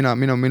seda rohkem,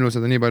 minul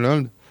seda nii palju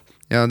olnud.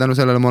 Ja tänu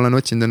sellele ma olen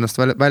otsinud ennast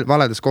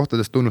valedes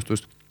kohtades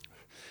tunnustust.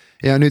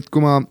 Ja nüüd,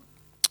 kui ma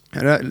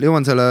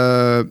jõuan selle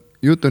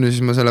jutuni, siis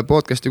ma selle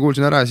podcasti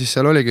kuulsin ära ja siis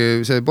seal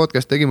oligi, see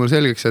podcast tegi mul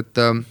selgeks, et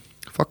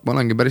ma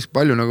olengi päris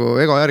palju nagu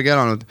ego järgi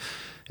elanud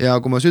ja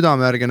kui ma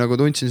südame järgi nagu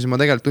tundsin, siis ma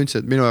tegelikult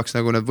tundsin, et minu jaoks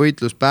nagu need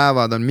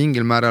võitluspäevad on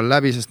mingil määral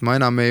läbi, sest ma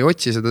enam ei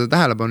otsi seda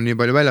tähelepanu nii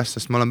palju väljast,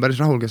 sest ma olen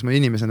päris rahul, kes ma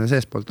inimesena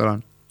seespoolt olen.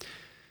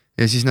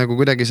 Ja siis nagu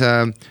kuidagi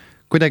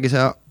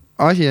see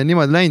asi on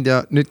niimoodi läinud ja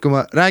nüüd, kui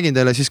ma räägin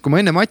teile, siis kui ma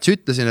enne matši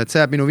ütlesin, et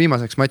see jääb minu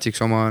viimaseks matšiks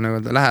oma nagu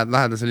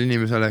lähedasele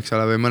inimesele, eks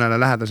ole, või mõnele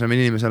lähedasele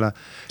inimesele.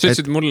 Sa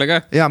ütlesid mulle ka?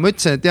 Jaa, ma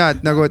ütlesin, et jah,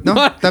 et nagu, et noh,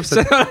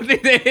 täpselt. Sa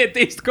oled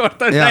teist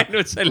korda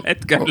näinud sel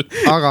hetkel.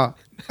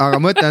 Aga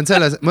mõte on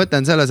selles,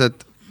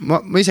 et ma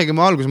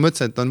alguses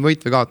mõtlesin, et on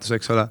võit või kaotus,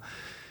 eks ole.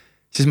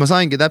 Siis ma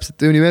saingi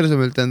täpselt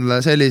universumilt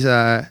endale sellise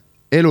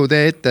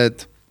elutee ette,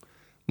 et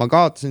ma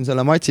kaotasin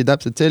selle matši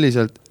täpselt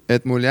selliselt,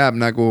 et mul jääb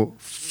nagu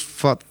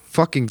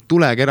fucking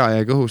tulekera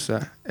jäi kõhusse,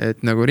 et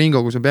nagu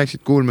Ringo, kui sa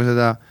peaksid kuulma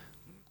seda,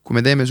 kui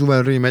me teeme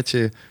suvel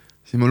rematchi,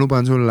 siis ma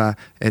luban sulle,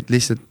 et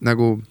lihtsalt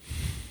nagu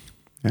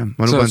sa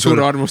oled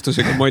suure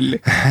armustusega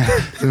molli.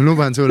 ma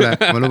luban sulle,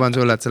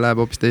 et see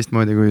läheb hoopis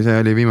teistmoodi, kui see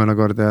oli viimane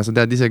kord ja sa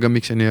tead ise ka,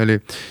 miks see nii oli.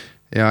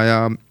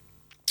 Ja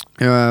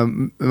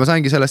ma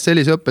saingi sellest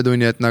sellise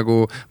õppetunni, et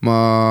nagu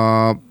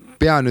ma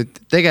pean nüüd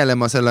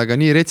tegelema sellega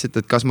nii retsit,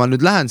 et kas ma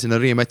nüüd lähen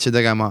sinna rematchi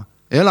tegema,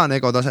 elan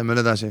ego tasemel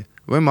edasi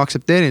või ma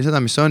aktsepteerin seda,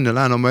 mis on ja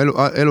lähen oma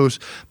elus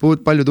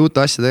paljude uute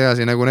asjade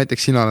edasi, nagu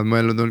näiteks sina oled mu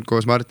ellu tulnud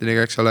koos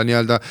Martiniga, eks ole,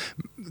 nii-öelda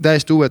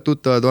täiesti uued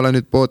tuttavad, olen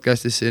nüüd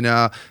podcastis siin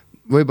ja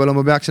võib-olla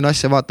ma peaksin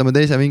asja vaatama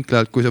teise vinkli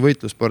alt, kui see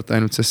võitlussport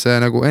ainult, sest see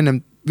nagu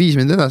ennem viis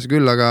mind edasi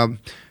küll, aga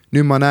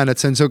nüüd ma näen,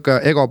 et see on siuke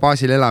ego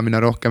baasil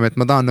elamine rohkem, et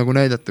ma tahan nagu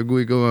näidata,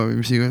 kui kõva,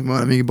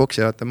 ma olen mingi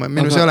poksija,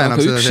 aga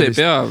üks ei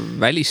pea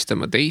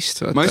välistama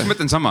teist. Ma just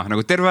mõtlen sama,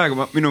 nagu terve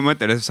aega minu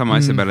mõte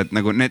sama asja peale, et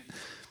nagu need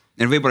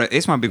võib-olla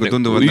esmapilgul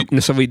tunduvad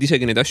nagu... Sa võid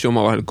isegi neid asju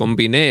omavahel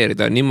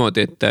kombineerida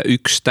niimoodi, et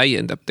üks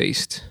täiendab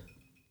teist.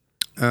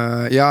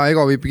 Ja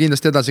ego viib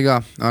kindlasti edasi ka,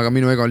 aga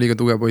minu ego on liiga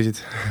tugev poisid.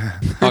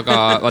 Aga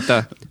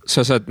vaata,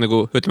 sa saad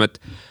nagu, ütleme, et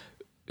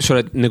sa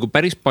oled nagu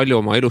päris palju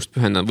oma elust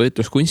pühendanud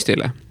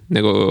võitluskunstile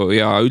nagu,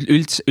 ja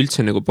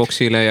üldse nagu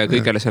poksile ja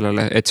kõigele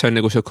sellele, et see on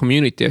nagu see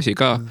community asi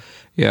ka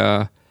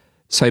ja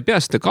sa ei pea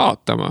seda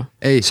kaotama.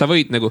 Sa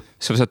võid nagu,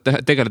 sa saad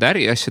tegeleda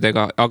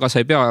äriasjadega, aga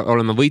sa ei pea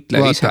olema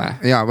võitleja ise.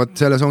 Jaa,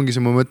 selles ongi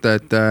see mu mõte,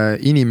 et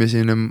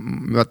inimesi,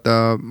 vaata,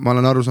 ma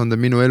olen aru saanud,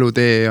 et minu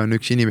elutee on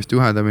üks inimeste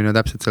juhendamine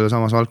täpselt selle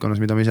samas valdkonnas,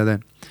 mida ma ise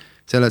teen.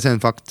 See on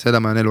fakt, seda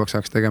ma olen eluaks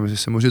saaks tegema,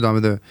 sest see mu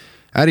südametöö.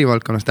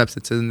 Ärivaldkonnas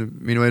täpselt, see on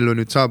minu ellu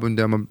nüüd saabunud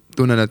ja ma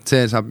tunnen, et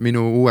see saab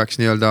minu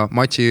uueks nii-öelda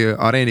matši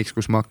areeniks,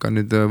 kus ma hakkan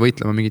nüüd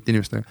võitlema mingit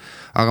inimestega.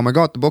 Aga ma ei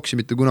kaota boksi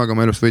mitte kunagi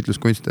oma elust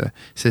võitluskunste,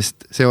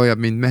 sest see hoiab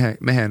mind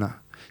mehena.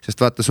 Sest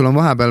vaata, sul on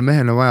vahepeal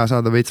mehena vaja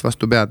saada veits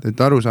vastu pead,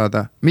 et aru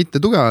saada, mitte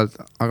tugevalt,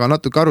 aga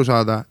natuke aru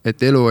saada,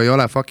 et elu ei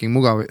ole fucking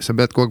mugav, sa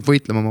pead kogu aeg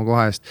võitlema oma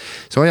koha eest.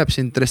 See hoiab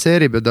sind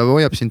dresseerib ja ta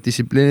hoiab sind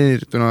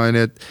distsiplineerituna,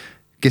 nii et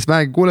kes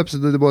vähegi kuuleb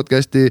seda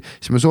podcasti,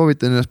 siis ma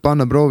soovitan ennast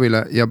panna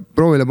proovile ja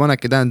proovile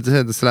paneki tähendada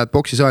see, et sa lähed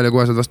poksisaali ja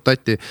kohe saad vastu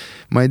tatti.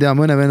 Ma ei tea,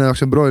 mõne venna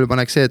jaoks on proovile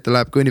panek see, et ta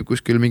läheb kõnnib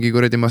kuskil mingi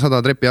kuradi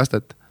 100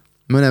 trepiastet.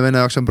 Mõne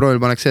venna jaoks on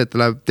proovil panek see, et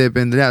ta läheb teeb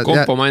enda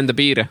kompoma enda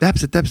piire.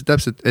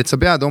 Täpselt, et sa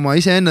pead oma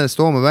ise ennast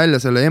tooma välja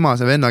selle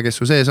emase venna, kes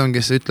su sees on,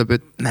 kes ütleb,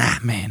 et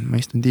ma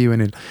istun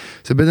diivanil.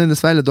 Sa pead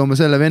endast välja tooma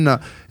selle venna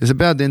ja sa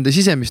pead enda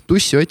sisemist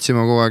tussi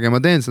otsima kogu aeg ja ma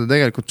teen seda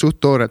tegelikult suht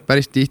tooret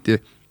päris tihti.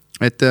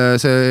 et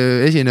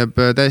see esineb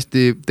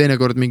täiesti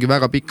teinekord mingi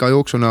väga pika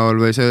jooksu näol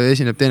või see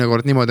esineb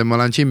teinekord niimoodi,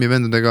 ma lähen gymmi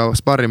vendadega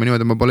sparrima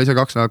niimoodi, ma pole ise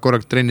 2 nädalat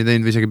korraks trenni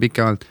teinud või isegi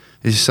pikemalt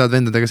ja siis saad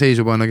vendadega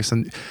seisu panna, kes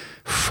on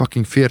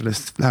fucking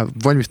fearless, läheb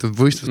valmistuv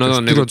võistlust. Nad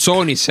on nagu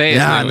tsoonis sees.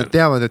 Jaa, nad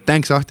teavad, et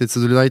thanks Ahti, et sa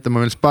tulid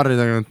aitama meil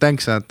sparrida,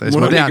 thanks Ahti.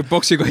 Mul on mingi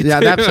poksikott.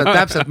 Ja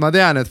täpselt, ma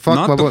tean, et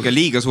fuck natuke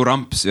liiga suur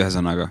amps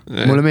ühesõnaga.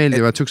 Mulle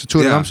meeldivad siuksed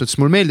suured ampsud, sest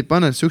mulle meeldib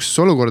panna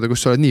siuksesse olukorda,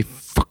 kus sa oled nii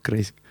fuck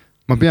reis.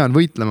 Ma pean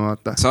võitlema,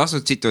 vaata. Sa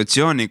asud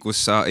situatsiooni,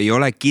 kus sa ei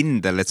ole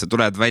kindel, et sa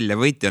tuled välja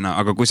võitjana,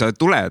 aga kui sa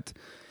tuled,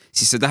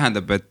 siis see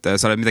tähendab, et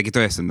sa oled midagi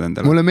tõestanud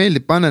endale. Mulle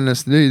meeldib panna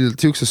ennast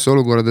lühidalt siuksesse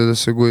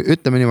olukordadesse, kui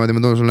ütleme niimoodi,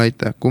 ma toon sulle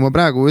näite. Kui ma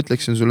praegu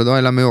ütleksin sulle,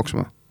 et lähme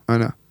jooksma,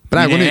 aina.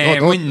 Praegu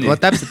nüüd,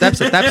 täpselt,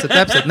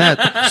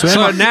 näed.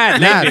 Sa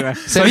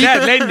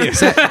näed Lenni.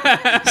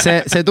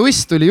 See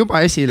tuss tuli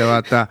juba esile,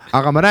 vaata.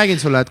 Aga ma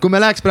räägin sulle, et kui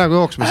me läheks praegu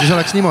jooksma, siis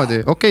oleks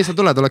niimoodi. Okei, sa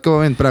tuled, oled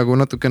kõva vend praegu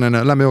natukene,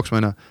 lähme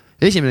jooksma, aina.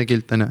 Esimene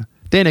kilt, aina.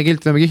 Teine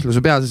kilt, võime kihlu, su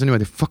peas on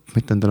niimoodi, fuck,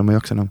 ma ütlen talle, ma ei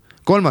jaksa enam.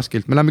 3.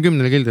 kilt, me läheme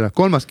 10. kildile,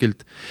 3.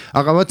 kilt.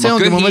 Aga võt, see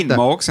ongi mu mõte.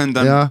 Ma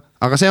oksendan. Ja,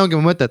 aga see ongi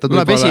mu mõte, et ta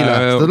tuleb esile.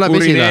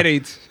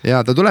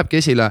 Ja ta tulebki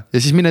esile ja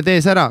siis mine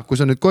tees ära, kui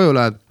sa nüüd koju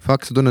lähed,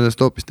 fuck, sa tunned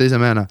ennast hoopis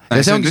teise mehena. Ja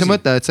see ongi see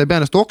mõte, et sa ei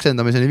pea ennast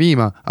oksendamiseni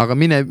viima, aga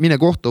mine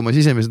kohtu oma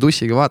sisemise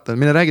tussiga, vaata,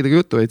 mine räägida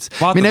juttu veits.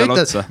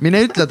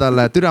 Mine ütle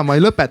talle, et türa, ma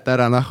ei lõpeta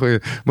ära,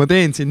 ma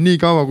teen siin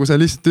nii kaua, kui sa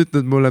lihtsalt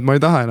ütled mulle, et ma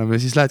ei taha enam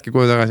ja siis lähedki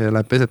koju tagasi ja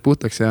lähed pesed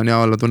puhtaks ja on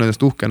hea olla, tunned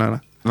ennast uhkena.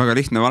 Väga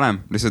lihtne valem,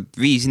 lihtsalt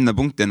vii sinna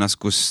punkti ennast,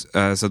 kus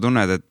sa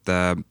tunned, et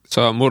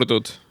sa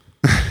murdud.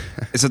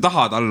 Sa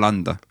tahad alla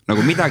anda,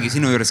 nagu midagi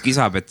sinu juures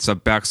kisab, et sa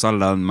peaks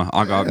alla andma,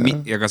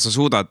 aga sa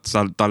suudad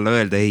talle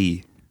öelda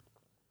ei.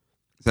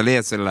 Sa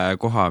leiad selle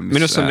koha,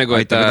 mis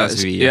aitab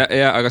edasi viia.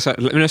 Ja, aga sa,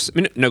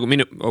 nagu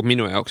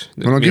minu jaoks.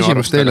 Mul on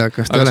küsimus teile,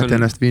 kas te olete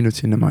ennast viinud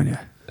sinna maani?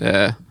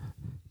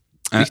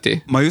 Tihti.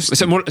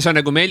 See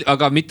on nagu meil,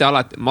 aga mitte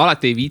alati, ma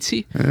alati ei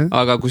viitsi,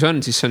 aga kui see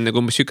on, siis see on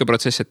nagu siuke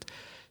protsess, et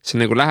sa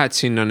nagu lähed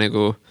sinna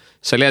nagu,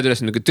 sa leiad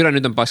üles nagu türa,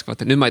 nüüd on pask,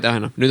 vaata, nüüd ma ei taha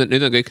enam, nüüd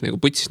on kõik nagu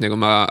putsis, nagu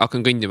ma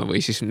hakkan kõndima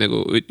või siis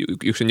nagu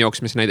üks on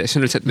jooksmise näide, siis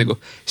on lihtsalt nagu,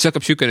 siis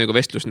hakkab siuke nagu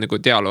vestlus, nagu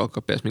dialoog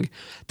hakkab peas mingi,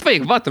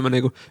 vaatame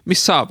nagu,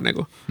 mis saab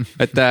nagu,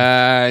 et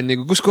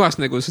nagu kus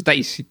kohast nagu sa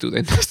täis situd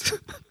ennast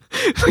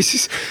või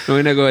siis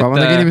või nagu, et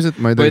vabandage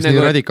inimesed, ma ei tohiks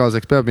nii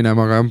radikaalseks peab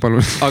minema, aga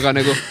palun. aga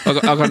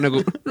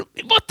nagu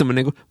vaatame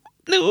nagu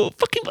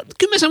fucking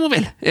 10 sammu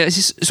veel ja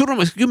siis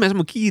surma 10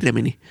 sammu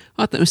kiiremini.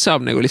 Vaatame, mis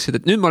saab nagu lihtsalt,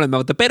 et nüüd me oleme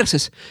vaata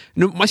perses,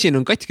 masin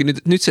on katki,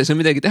 nüüd see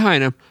on midagi teha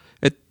enam,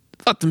 et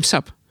vaatame, mis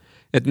saab.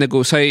 Et nagu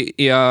sai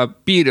ja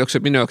piir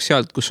jookseb minu jaoks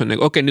sealt, kus on nagu,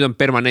 okei, nüüd on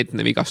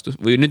permanentne vigastus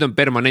või nüüd on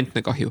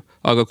permanentne kahju,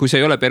 aga kui see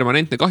ei ole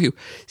permanentne kahju,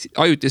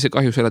 ajutise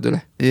kahju sa elad üle.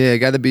 Yeah,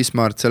 gotta be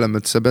smart, selles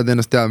mõttes sa pead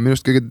ennast teadma.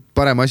 Minust kõige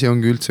parem asi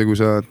ongi üldse, kui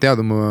sa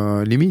tead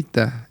oma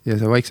limiite ja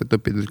sa vaikselt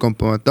õpid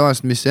kompama.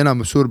 Tavaliselt, mis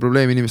enamus suur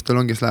probleem inimestel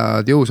on, kes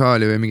lähevad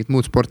jõusaali või mingit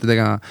muud sporti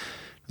tegema,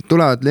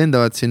 tulevad,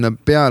 lendavad sinna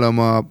peale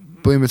oma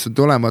põhimõtteliselt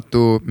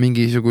olematu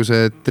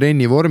mingisuguse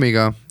trenni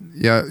vormiga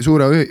ja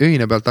suure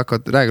ühine pealt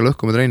hakkavad rääga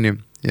lõhkuma trenni.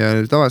 Ja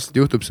tavaliselt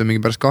juhtub see mingi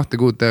pärast 2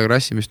 kuud teha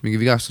rassimist mingi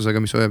vigastusega,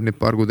 mis hoiab neid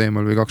paar kuud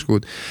eemal või 2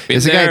 kuud. Been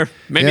there,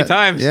 many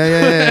times.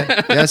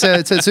 Ja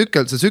see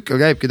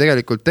tsükkel käibki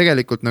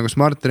tegelikult nagu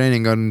smart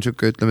training on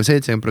siuke, ütleme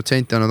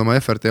 70% annad oma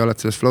effort ja oled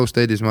selles flow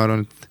state'is, ma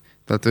arvan, et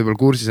ta oled võib-olla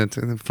kursis, et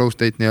flow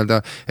state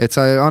nii-öelda, et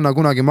sa ei anna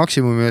kunagi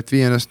maksimumi, et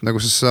vii ennast, nagu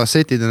sa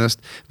setid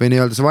ennast või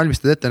nii-öelda sa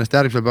valmistad ette ennast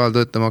järgmisel päeval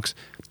töötamaks.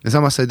 Ja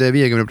samas sa ei tee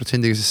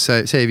 50%-ga,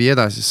 sest see ei vii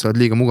edasi, sest sa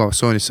oled liiga mugavas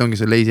soonis, see ongi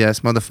see lazy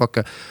ass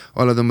motherfucker,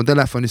 oled oma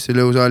telefonis seal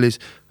jõusaalis,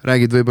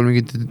 räägid võib-olla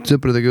mingit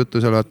sõpradega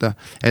juttu seal, vaata,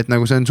 et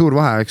nagu see on suur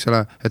vahe, eks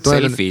ole.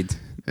 Selfid.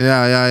 Ja,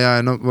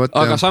 no võt.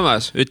 Aga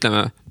samas,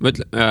 ütleme,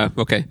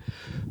 okei.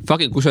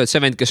 Fucking, kui sa oled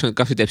see vend, kes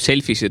teeb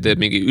selfies ja teeb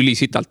mingi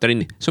ülisitalt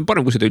trenni, see on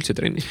parem, kui sa teed üldse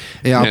trenni.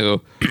 Ja,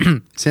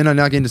 see on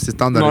kindlasti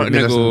standard.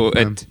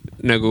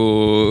 Nagu,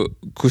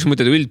 kui sa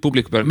mõtled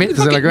üldpubliku peale. Mitte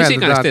sellega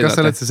öelda, kas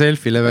sa oled see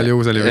selfie level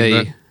jõusali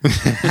või?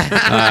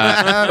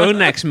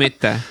 Õnneks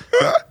mitte.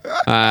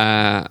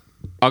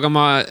 Aga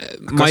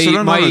kas sul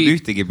on olnud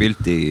ühtegi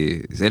pilti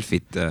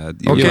selfit?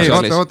 Okei,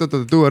 oota,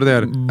 tuur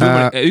teer.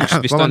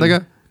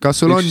 Vabandage,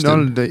 kas sul on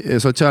olnud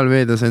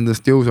sotsiaalmeedias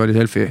endast jõusaali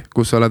selfie,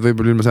 kus sa oled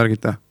võib-olla ilma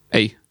särgita?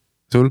 Ei.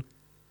 Sul?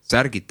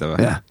 Särgita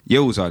või?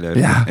 Jõusaali?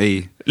 Ei.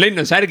 Lenn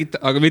on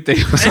särgita, aga mitte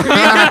jõusaali.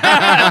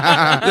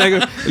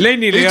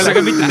 Lennil ei ole,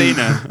 aga mitte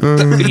teine.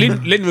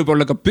 Lenn võib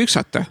olla ka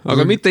püksata,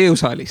 aga mitte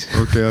jõusaalis.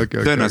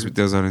 Tõenäoliselt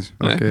mitte jõusaalis.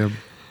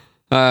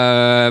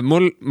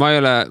 Ma ei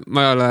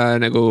ole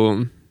nagu,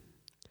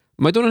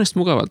 ma ei tunne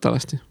ennast mugavalt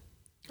alasti.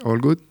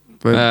 All good.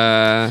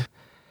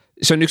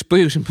 See on üks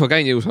põhjus, et ma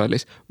käin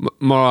jõusaalis.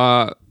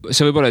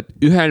 See võib olla, et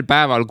ühel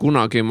päeval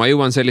kunagi ma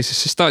jõuan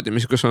sellisesse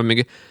staadiumis, kus ma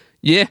mingi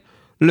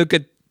look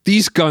at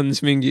these guns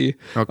mingi,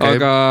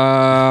 aga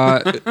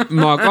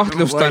ma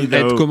kahtlustan,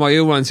 et kui ma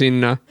jõuan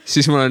sinna,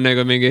 siis ma olen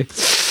nagu mingi.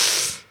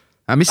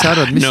 Mis sa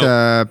arvad, mis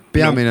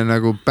peamine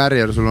nagu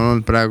barrier sul on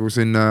olnud praegu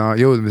sinna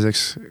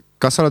jõudmiseks?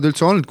 kas sa oled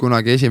üldse olnud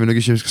kunagi, esimene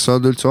küsimus, kas sa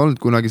oled üldse olnud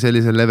kunagi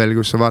sellisel level,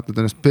 kus sa vaatad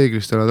ennast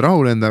peeglist, oled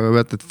rahul endaga,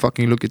 võtad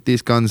fucking look at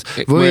these guns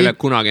või... Ma ei ole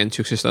kunagi end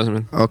siuksest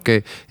tasemel. Okei.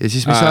 Ja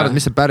siis mis sa arvad,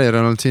 mis see barrier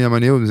on olnud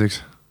siiamaani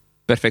jõudmiseks?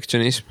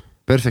 Perfektsionism.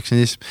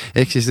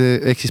 Ehk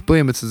siis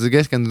põhimõtteliselt sa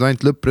keskendud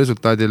ainult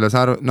lõppresultaadile,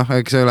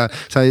 eks ei ole,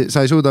 sa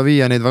ei suuda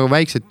viia neid väga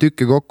väikseid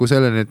tükke kokku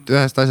selleni, et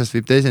ühest asjast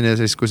viib teiseni ja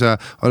siis, kui sa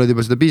oled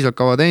juba seda piisavalt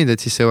kaua teinud, et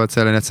siis sa jõuad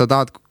selleni, et sa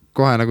tahad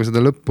kohe nagu seda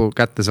lõppu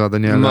kätte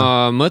saada nii-öelda.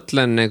 Ma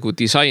mõtlen nagu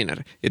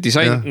disainer ja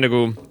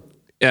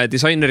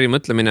disaineri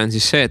mõtlemine on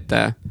siis see, et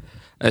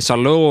sa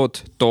lood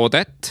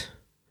toodet,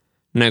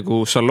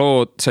 nagu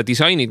sa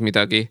disainid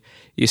midagi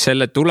ja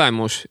selle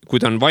tulemus, kui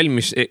ta on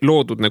valmis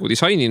loodud nagu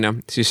disainina,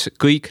 siis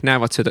kõik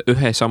näevad seda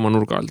ühe sama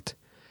nurga alt.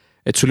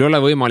 Et sul ei ole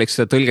võimalik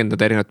seda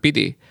tõlgendada erinevat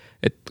pidi.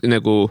 Et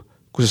nagu,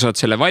 kui sa saad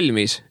selle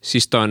valmis,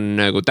 siis ta on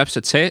nagu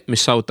täpselt see,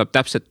 mis saavutab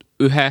täpselt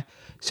ühe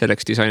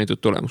selleks disainitud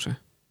tulemuse.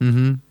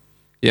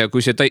 Ja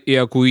kui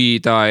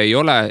ta ei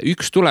ole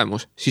üks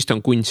tulemus, siis ta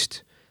on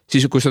kunst.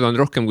 Siis kui seda on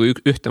rohkem kui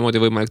ühte moodi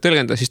võimalik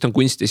tõlgendada, siis ta on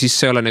kunst ja siis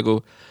see ei ole nagu,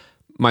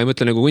 ma ei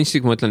mõtle nagu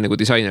kunstik, ma mõtlen nagu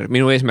disainer.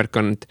 Minu eesmärk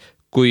on, et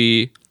kui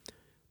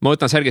ma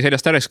võtan särgi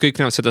seljast ära, kõik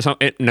näevad seda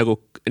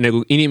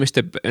nagu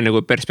inimeste nagu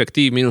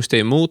perspektiiv minust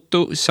ei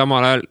muutu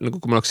samal ajal, nagu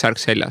kui mul oleks särg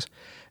seljas.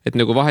 Et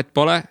nagu vahet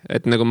pole,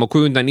 et nagu ma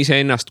kujundan ise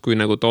ennast kui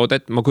nagu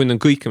toodet, ma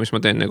kujundan kõike, mis ma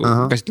teen, nagu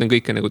käsitlen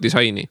kõike nagu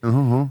disaini.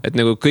 Et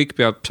nagu kõik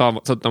peab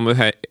saatama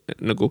ühe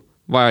nagu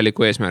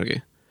vajaliku eesmärgi.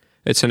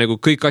 Et see nagu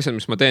kõik asjad,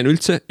 mis ma teen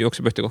üldse,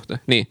 jookseb ühte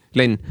kohta. Nii,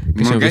 Len.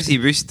 Mul on käsi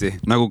püsti,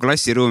 nagu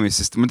klassiruumis,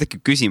 sest mul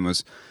tekib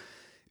küsimus.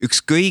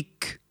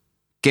 Ükskõik,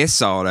 kes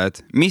sa oled,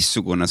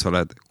 missugune sa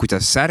oled, kui ta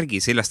särgi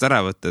seljast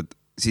ära võtad,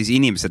 siis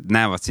inimesed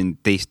näevad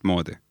sind teist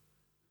moodi.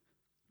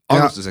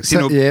 Alustuseks,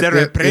 sinu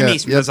terve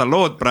premis, mida sa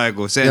lood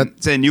praegu, see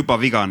on juba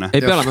vigane. Ei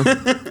pea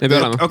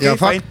olema. Okay,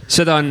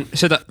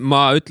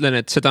 ma ütlen,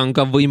 et seda on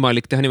ka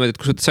võimalik teha niimoodi,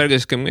 et kui sa särgi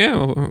sest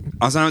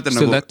aga sa mõtled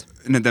nagu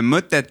nende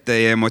mõtete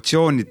ja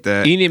emotsioonide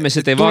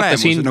inimesed ei vaata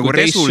sind nagu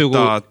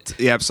resultaat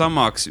jääb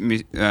samaks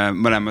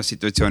mõlemas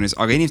situatsioonis,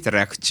 aga inimeste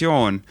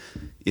reaktsioon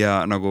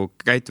ja nagu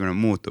käitumine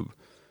muutub.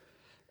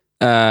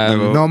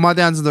 No ma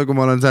tean seda, kui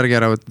ma olen särgi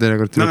ära võtta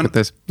teinekord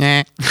tüdrukates.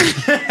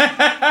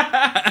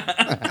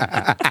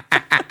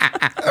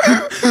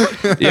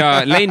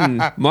 Ja Len,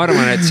 ma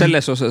arvan, et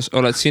selles osas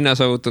oled sina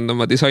saavutanud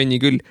oma disaini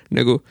küll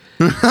nagu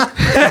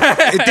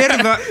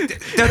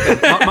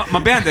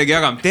ma pean teiega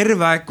jagama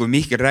terve aeg, kui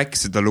Mihkel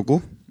rääkis seda lugu,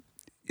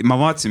 ma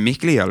vaatasin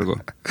Mihkli jalgu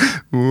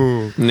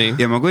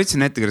ja ma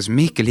kujutasin ette, kuidas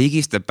Mihkel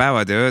higistab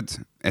päevad ja ööd,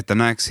 et ta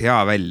näeks hea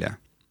välja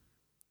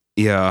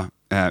ja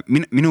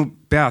minu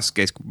peas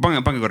käis,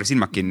 pange korra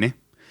silmad kinni.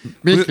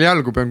 Mihkli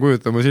jalgu pean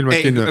kujutama silmad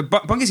kinni.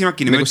 Pange silmad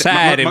kinni. Nagu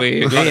sääri või...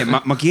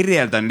 Ma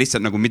kirjeldan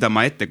lihtsalt nagu, mida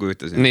ma ette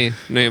kujutasin. Nii,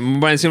 ma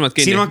panen silmad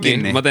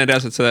kinni. Ma teen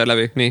reaalselt seda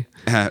läbi. Nii.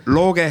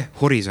 Looge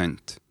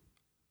horisont.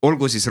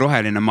 Olgu siis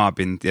roheline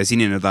maapind ja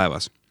sinine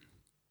taevas.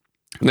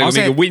 Nagu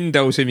mingi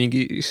Windowsi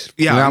mingi...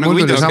 Jaa, nagu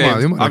Windows,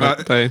 aga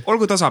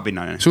olgu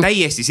tasapinnaline.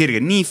 Täiesti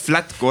sirge. Nii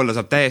flat, kui olla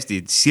saab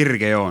täiesti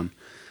sirge joon.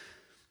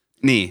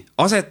 Nii,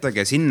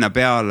 asetage sinna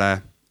peale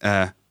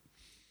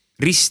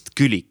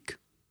ristkülik.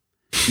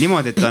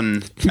 Niimoodi, et on...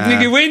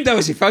 mingi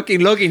Windowsi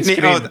fucking login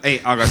screen. Ei,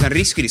 aga see on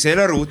ristkülik, see ei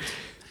ole ruut.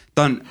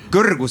 Ta on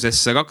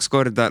kõrgusesse 2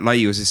 korda,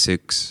 laiusesse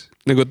 1.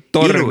 Nagu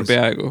torn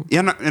peaaegu.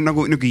 Ja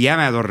nagu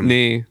jäme torn.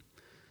 Nii.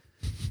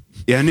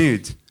 Ja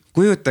nüüd,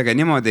 kujutage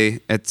niimoodi,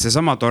 et see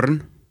sama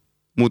torn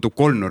muutub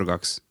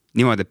 3-nurgaks.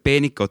 Niimoodi, et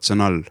peenike ots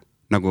on all.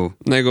 Nagu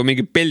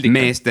mingi peldika.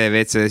 Meeste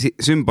WC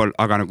sümbol,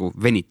 aga nagu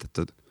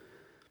venitatud.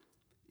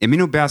 Ja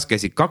minu peas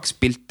käisid 2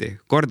 pilti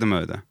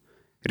kordamööda.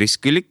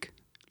 Ristkülik,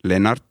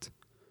 Lennart,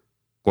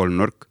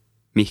 3-nurk,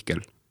 Mihkel.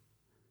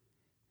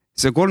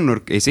 See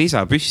 3-nurk ei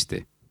seisa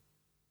püsti.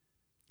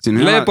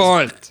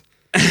 Leboolt!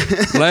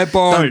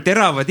 Ta on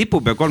terava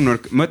tipu peal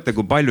 3-nurk, mõtle,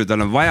 kui palju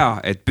tal on vaja,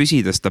 et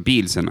püsida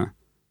stabiilsena.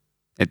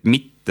 Et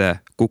mitte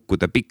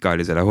kukkuda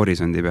pikalisele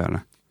horisondi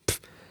peale.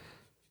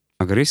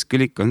 Aga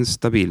ristkülik on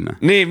stabiilne.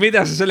 Nii,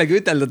 mida sa sellega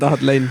ütelda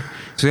tahad, Len?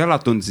 Su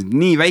jalad tundusid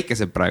nii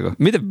väikesed praegu.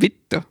 Mida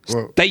vittu?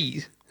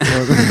 Täis.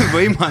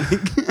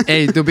 Võimalik.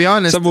 Ei, to be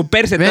honest,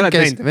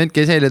 vend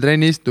käis eile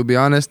trennis, to be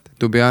honest,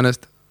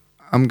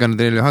 I'm gonna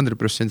tell you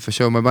 100% for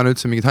show, ma ei pane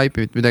üldse mingit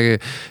haipi, midagi,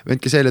 vend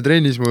käis eile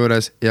trennis mu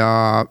juures ja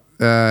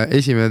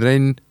esimene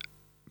trenn,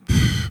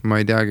 ma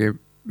ei teagi,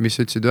 mis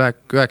ütlesid,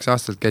 9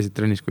 aastalt käisid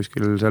trennis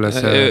kuskil selles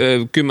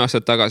 10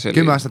 aastat tagasi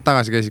 10 aastat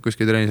tagasi käisid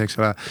kuskil trennis, eks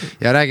ole,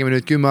 ja räägime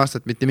nüüd 10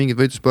 aastat mitte mingit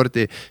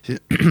võitlusporti, siis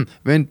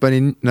vend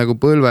pani nagu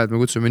põlve, et me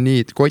kutsume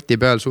nii, koti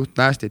peal suht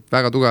nästit,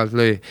 väga tugevalt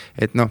lõi,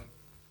 et noh,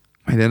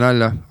 ma ei tea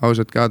nalja,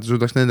 ausalt ka,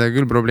 suudaks nendega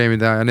küll probleemi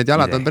teha ja need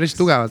jalad on päris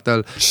tugevalt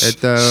tal, et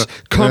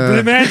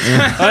compliment,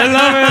 I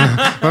love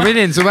it. Ma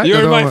pidin su välja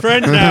tooma. You're my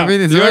friend now.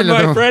 You're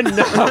my friend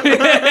now.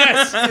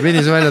 Yes.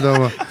 Pidin su välja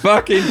tooma.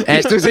 Fucking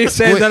istu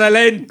sisse endale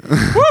Len.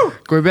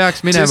 Kui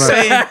peaks minema.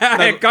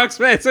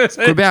 2 meetrit.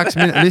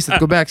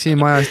 Kui peaks siin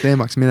majast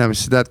teemaks minema,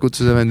 siis tead,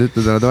 Kutsusime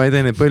ütled, et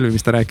tee neid põlvi,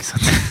 mis ta rääkis.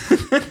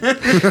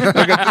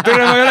 aga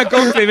tule, ma ei ole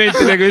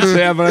komplimentidega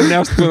üldse ja ma olen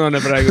näost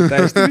punane praegu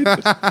täiesti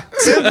viitus.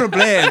 See on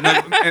probleem,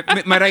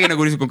 ma ei räägi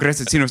nagu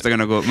konkreetselt sinust,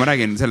 aga nagu ma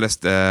räägin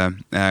sellest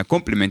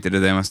komplimentide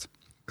teemast.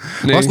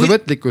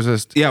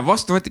 Vastuvõtlikkusest. Ja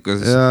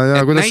vastuvõtlikkusest.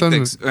 Ja kuidas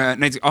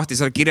näiteks Ahti,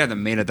 sa kirjeldad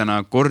meile täna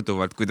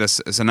korduvalt, kuidas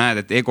sa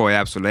näed, et ego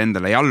jääb sulle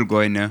endale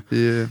jalgu, on ju.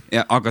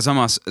 Ja, aga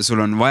samas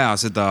sul on vaja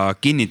seda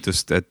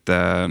kinnitust, et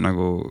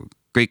nagu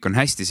kõik on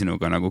hästi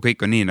sinuga, nagu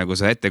kõik on nii, nagu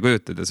sa ette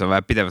kujutad ja sa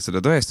vajab pidevalt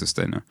seda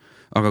tõestust, on ju.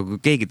 Aga kui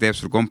keegi teeb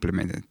sul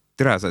komplimendi,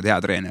 tere, sa oled hea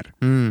treener.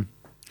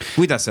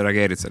 Kuidas sa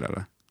reageerid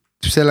sellele?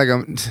 Sellega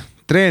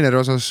treeneri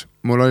osas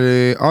mul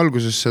oli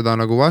alguses seda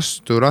nagu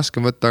vastu raske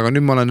võtta, aga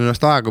nüüd ma olen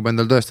ennast aegu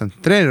endal tõestanud.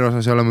 Treeneri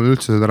osas ei ole mul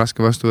üldse seda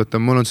raske vastu võtta,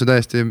 mul on see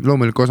täiesti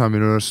loomulik osa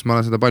minu juures, ma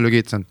olen seda palju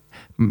kiitsanud.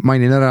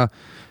 Mainin ära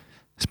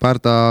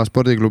Sparta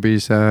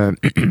spordiklubis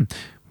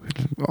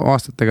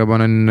aastatega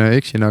panen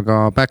eksin, aga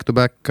back to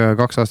back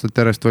 2 aastat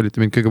järjest valiti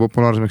mind kõige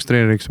populaarsemaks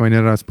treeneriks.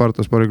 Mainin ära, et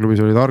Sparta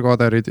spordiklubis olid Argo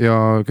Aderid ja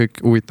kõik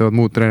huvitavad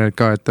muud treenerid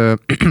ka.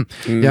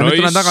 Ja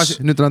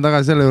nüüd tulen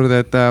tagasi selle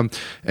juurde,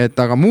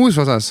 et aga muus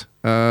osas,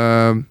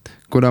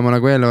 kuna ma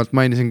nagu eelnevalt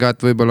mainisin ka,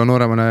 et võib-olla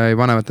nooremana jäi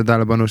vanemate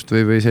tähelepanust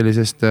või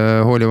sellisest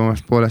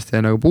hoolivamast poolest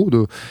jäi nagu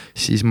puudu,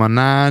 siis ma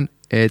näen,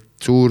 et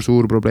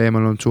suur probleem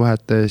on olnud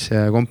suhetes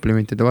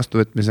komplimentide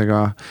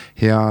vastuvõtmisega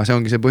ja see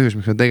ongi see põhjus,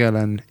 miks ma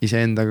tegelen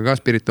iseendaga ka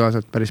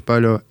spirituaalselt päris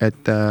palju,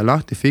 et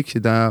lahti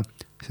fiksida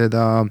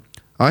seda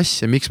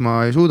asja, miks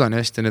ma ei suuda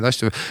nii hästi neid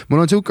asju.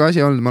 Mul on siuke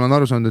asi olnud, ma olen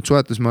aru saanud, et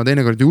suhetes ma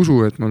teinekord ei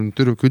usu, et mul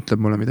tüdruk ütleb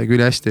mulle midagi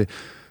üli hästi.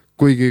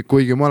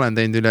 Kuigi ma olen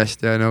teinud üle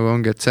hästi ja nagu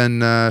ongi, et see on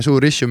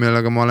suur issue,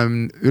 millega ma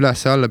olen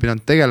üles alla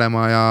pidanud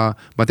tegelema ja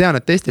ma tean,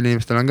 et teistel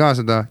inimestel on ka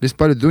seda, lihtsalt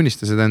paljud ei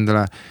tunnista seda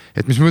endale,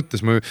 et mis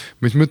mõttes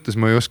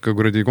ma ei oska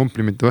kuradi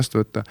komplimenti vastu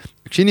võtta.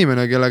 Üks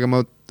inimene, kellega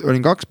ma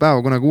olin 2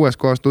 päeva kunagi uues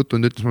kohas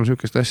tuttunud, ütles mulle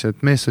sihukest asja,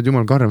 et mees, sa oled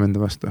jumal karm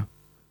enda vastu.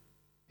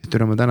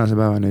 Türa ma tänase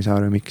päevani ei saa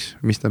aru,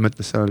 mis ta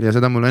mõtles seal ja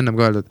seda mulle ennem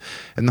ka öeldud.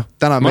 Et noh,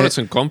 täna ma arvan, et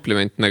see on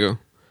kompliment nagu.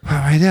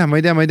 Ma ei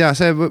tea,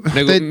 see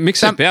nagu,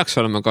 miks see peaks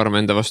olema karm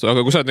enda vastu, aga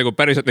kui sa oled nagu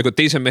päriselt nagu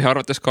teise mehe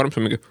arvates karm, see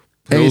on mingi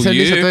ei, see on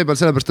lihtsalt võibolla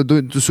sellepärast,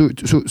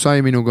 et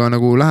sai minuga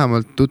nagu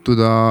lähemalt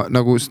tutvuda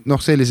nagu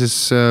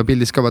sellises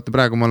pildis ka, vaata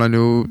praegu ma olen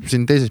ju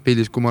siin teises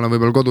pildis, kui ma olen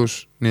võibolla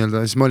kodus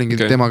nii-öelda, siis ma olingi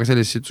temaga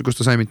sellises,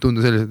 kus ta sai mind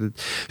tunda selliselt, et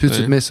sa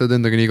ütlesid, et mees sa oled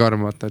endaga nii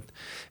karm, vaata,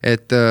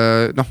 et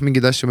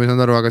mingid asju ma ei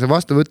saanud aru, aga see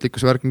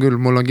vastuvõtlikkus värk on küll,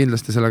 mul on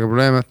kindlasti sellega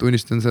probleeme,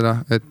 tunnistan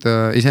seda, et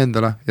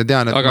iseendale ja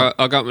tean, et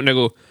aga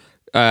nagu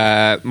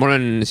ma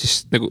olen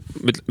siis nagu,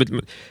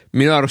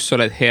 minu arust sa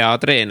oled hea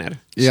treener.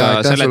 Sa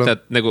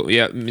seletad nagu,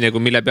 ja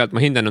nagu mille pealt ma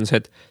hindan on see,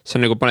 et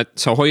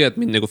sa hoiad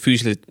mind nagu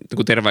füüsiliselt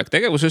nagu terve aeg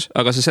tegevuses,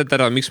 aga sa seletad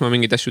ära, miks ma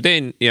mingid asju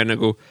teen ja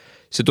nagu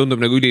see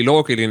tundub nagu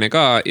üliloogiline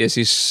ka ja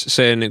siis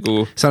see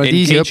nagu sa oled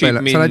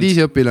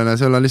easy õpilane,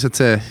 sul on lihtsalt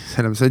see,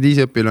 sa oled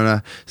easy õpilane,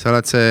 sa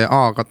oled see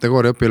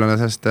A-kategooria õpilane,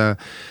 sest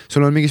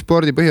sul on mingi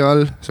spordi põhja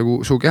all,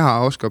 su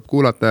keha oskab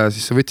kuulata ja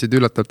siis sa võtsid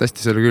üllatavalt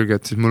hästi selle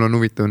külge, et siis mul on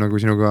huvitav nagu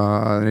sinuga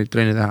neid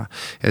treeni teha.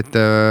 Et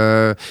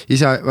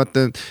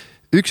vaata,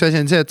 üks asi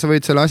on see, et sa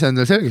võid selle asja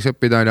endale selgeks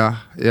õppida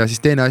ja siis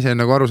teine asi on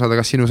nagu aru saada,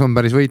 kas sinus on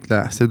päris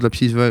võitleja. See tuleb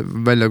siis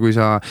välja, kui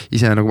sa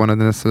ise nagu paned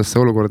ennast sellesse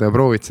olukorda ja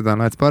proovid seda,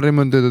 et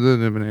sparrim on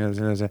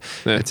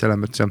et selle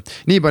mõttes.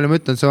 Nii palju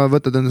ma ütlen, sa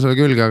võtad enda selle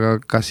külge, aga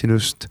kas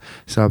sinust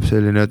saab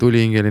selline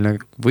tulihingeline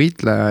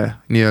võitleja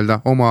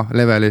nii-öelda oma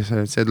levelis,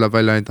 see tuleb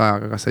välja ainult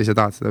ajaga, kas sa ise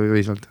tahad seda või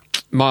võisvalt?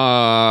 Ma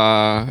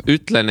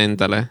ütlen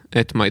endale,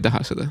 et ma ei taha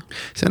seda.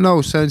 See on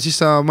aus, siis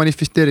sa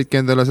manifesteeridki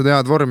endale seda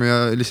head vormi ja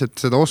lihtsalt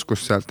seda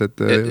oskust sealt, et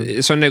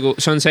see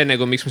on see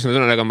nagu, miks ma seda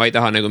tunnen, aga ma ei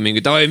taha nagu mingi,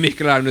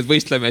 Mihkel läheb nüüd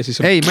võistlema ja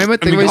siis ei, ma ei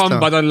mõtlegi võistlema.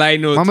 Hambad on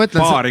läinud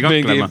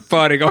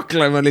paari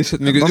kaklema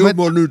lihtsalt mingi,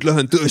 ma nüüd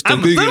lähen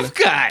tõestan kõigile.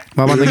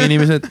 Vabandage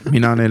inimesed,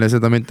 mina neile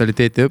seda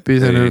mentaliteeti õpi,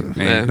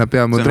 nad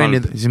peavad mu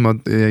trennid, siis ma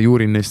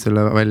juurin neist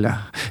selle välja.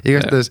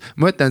 Igastahes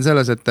mõtlen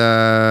selles, et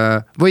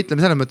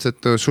võitleme selles mõttes,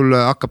 et sul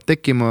hakkab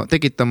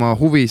tekitama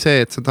huvi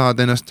see, et sa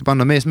tahad ennast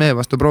panna mees-mehe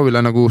vastu proovile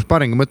nagu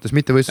sparingu mõttes,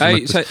 mitte võistluse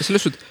mõttes. Ei,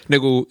 selles suhtes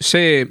nagu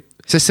see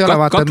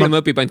kaklema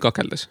õpib ainult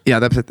kakeldes. Jaa,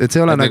 täpselt, et see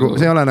ei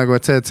ole nagu,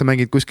 et sa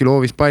mängid kuskil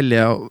hoovis palli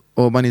ja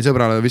panin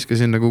sõbrale ja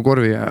viskasin nagu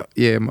korvi ja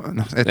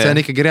et see on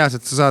ikkagi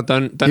reaalselt, sa saad... Ta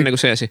on nagu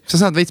see asi. Sa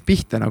saad veits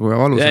pihta nagu ja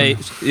valus.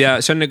 Ja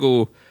see on nagu...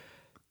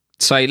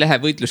 Sa ei lähe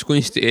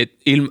võitluskunsti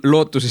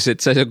lootuses, et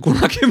sa ei saa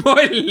kunagi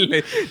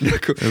malli.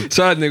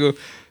 Sa oled nagu...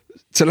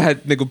 Sa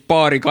lähed nagu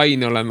paari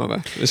kaine olema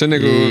või? See on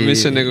nagu,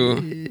 mis on nagu...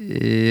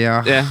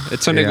 Jah, et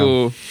see on nagu...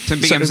 See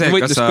on pigem see,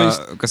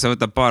 kas sa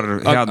võtab paar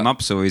head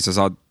napsu või sa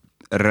saad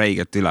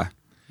räiget üle.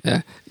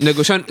 Jah,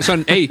 nagu see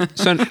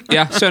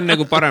on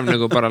nagu parem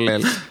nagu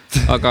paralleel.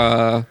 Aga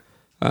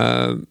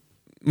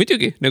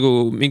muidugi nagu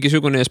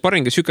mingisugune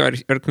sparring ja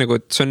sügavärk nagu,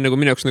 et see on nagu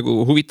minu jaoks nagu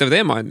huvitav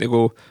teema, et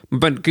nagu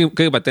ma pean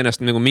kõigepealt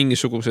ennast nagu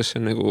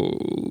mingisugusesse nagu...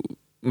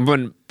 Ma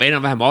pean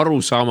enam-vähem aru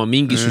saama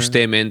mingi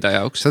süsteemi enda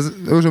jaoks.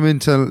 Usu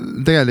mind seal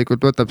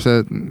tegelikult võtab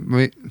see,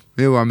 me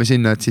jõuame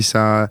sinna, et siis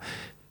sa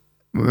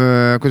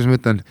kuidas ma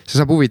ütlen, see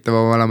saab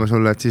huvitavam olema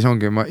sulle, et siis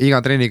ongi, ma iga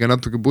treeniga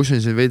natuke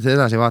pushin siin veits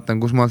edasi, vaatan,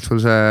 kus maalt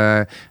sul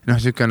see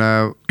sükene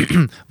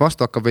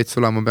vastu hakkab veits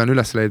tulema, ma pean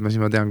üles leidma,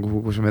 siis ma tean,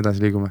 kus me edasi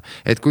liigume.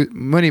 Et kui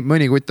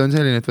mõni kutt on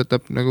selline, et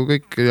võtab nagu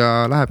kõik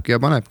ja lähebki ja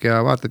panebki ja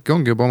vaatadki,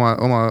 ongi juba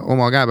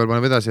oma käe peal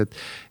paneb edasi,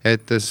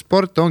 et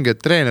sport ongi,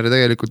 et treener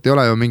tegelikult ei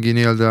ole ju mingi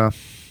nii-öelda,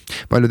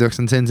 palju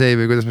teoks on sensei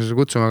või kuidas me seda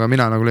kutsume, aga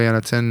mina nagu leian,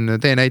 et see on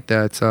tee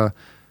näitaja, et sa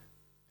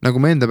nagu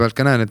ma enda pealt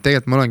ka näen, et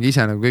tegelikult ma olengi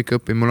ise nagu kõik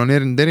õppin, mul on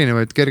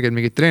erinevaid kergeid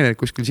mingid treenerid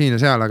kuskil siin ja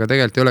seal, aga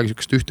tegelikult ei olegi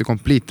sükest ühte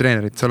kompliit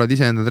treenerit, sa oled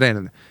ise enda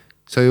treener.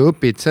 Sa ju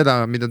õpid seda,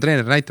 mida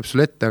treener näitab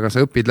sulle ette, aga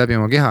sa õpid läbi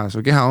oma keha, su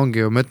keha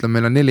ongi ju, ma ütlen,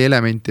 meil on 4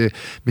 elementi,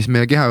 mis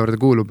meie keha juurde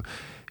kuulub.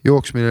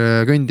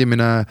 Jooksmine,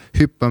 kõndimine,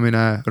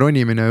 hüppamine,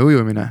 ronimine ja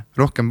ujumine.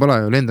 Rohkem pole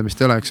ju, lendamist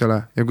ei ole, eks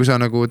ole. Ja kui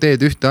sa nagu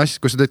teed ühte asja,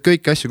 kui sa teed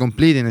kõiki asju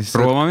kompliidina, siis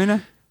proovamine?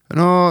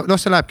 No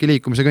see lähebki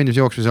liikumise,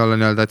 kõndimise, jooksmise alla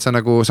nii-öelda, et sa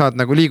nagu saad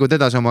nagu liigud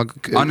edasi oma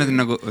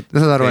nagu,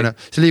 saad aru,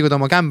 sa liigud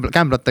oma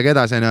kämblatega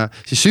edasi,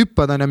 siis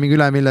hüppad mingi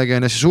üle millegi,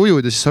 siis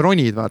ujud ja siis sa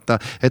ronid, vaata,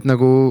 et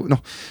nagu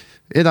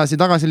edasi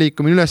tagasi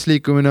liikumine, üles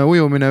liikumine,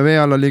 ujumine, vee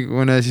alla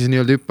liikumine, siis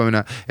nii-öelda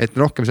hüppamine, et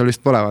rohkem seal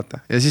vist pole,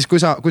 vaata. Ja siis kui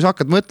sa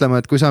hakkad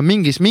mõtlema, et kui sa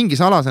mingis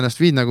alas ennast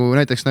viid nagu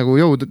näiteks nagu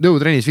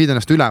jõutrenis viid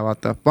ennast üle,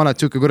 vaata,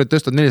 paned siuke kurat,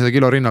 tõstad 400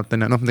 kilo rinnalt,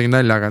 ma tegin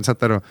nälja, aga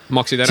saad aru.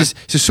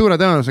 Siis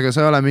suure tõenäosusega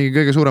sa ei ole mingi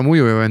kõige suurem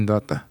ujuja vend,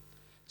 vaata.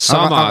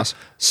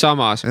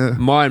 Samas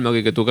maailma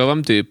kõige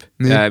tugevam tüüp,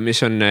 mis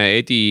on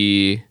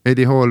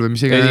Eddie Hall või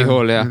mis iganes. Eddie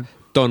Hall, jah.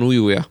 Ta on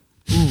ujuja.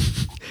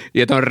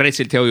 Ja ta on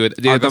retsilt hea ujuja.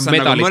 Aga kas on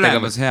nagu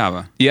mõlemas hea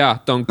või? Jaa,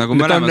 ta on nagu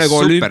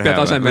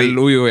olümpiatasemel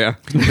ujuja.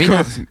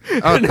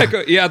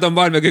 Ja ta on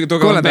maailma kõige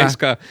tugevam mees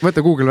ka. Võta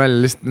Google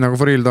välja lihtsalt nagu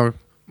for real dog.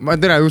 Ma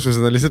tere ei usu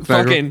seda lihtsalt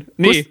praegu.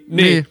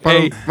 Nii.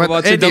 Ma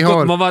vaatasin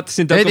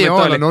dokumentaali. Eddie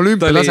Hall on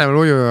olümpiatasemel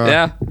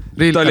ujuja.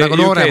 Nagu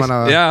nooremana.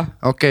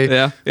 Okei.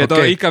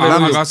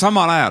 Aga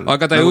samal ajal.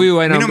 Aga ta ei uju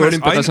enam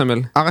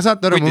olümpiatasemel. Aga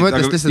saate aru, ma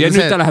mõtles lihtsalt. Ja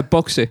nüüd ta läheb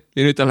poksi.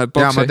 Ja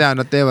ma tean,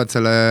 nad teevad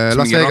selle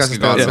Las Vegases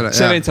teevad selle.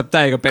 See vend saab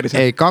täiega perse.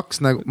 Ei,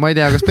 2 nagu, ma ei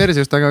tea, kas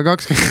perse just, aga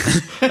 2.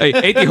 Ei,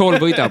 Eddie Hall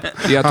võidab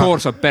ja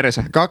Thor saab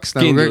perse. 2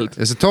 nagu kõik.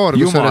 Ja see Thor,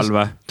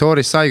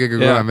 Thoris sai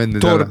kõige kõvem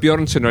vendid. Thor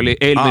Bjornsson oli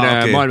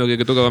eelmine maailma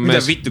kõige tugevam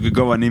mees. Kui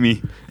kõva nimi.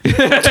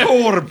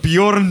 Thor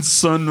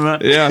Bjornsson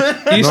või?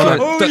 Sa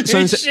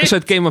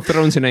oled Game of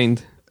Thronesi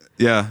näinud?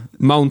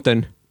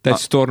 Mountain,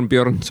 that's Thor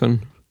Bjornsson.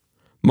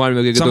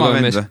 Maailma kõige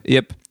tugevam mees.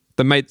 Jep.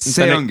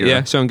 See ongi või?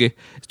 Jah, see ongi.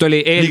 Ta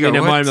oli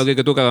eelmine maailma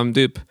kõige tugevam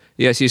tüüp.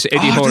 Ja siis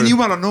Eddie Hall. Ta on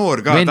jumala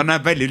noor ka, ta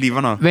näeb välja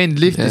ülivana.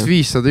 Vend liftis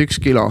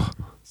 501 kilo.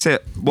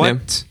 See,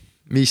 what?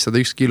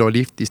 501 kilo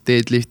liftis,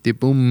 deadlifti,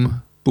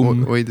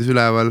 hoides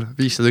üleval.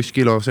 501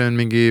 kilo, see on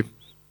mingi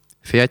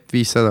Fiat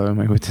 500 või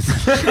ma ei kujuta.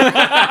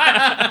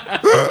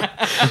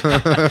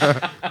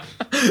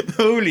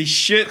 Holy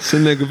shit. See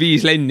on nagu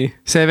 5 lenni.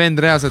 See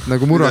vend reaalselt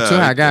nagu murraks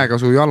ühe käega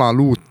su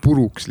jalaluud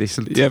puruks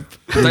lihtsalt. Jep.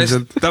 Ta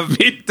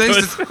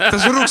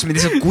suruks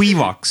mind lihtsalt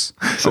kuivaks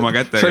oma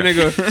kätega.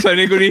 See on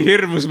nagu nii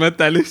hirmus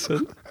mõte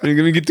lihtsalt.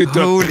 Mingi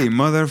tütra. Holy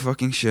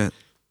motherfucking shit.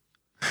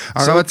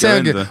 Aga võt see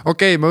ongi,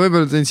 okei, ma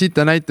võibolla teen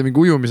sita näite mingi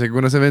ujumisega,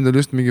 kuna see vend on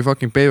just mingi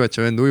fucking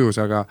peivatša vend ujus,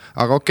 aga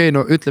okei,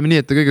 no ütleme nii,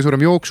 et ta kõige suurem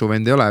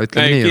jooksuvend ei ole,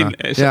 ütleme nii.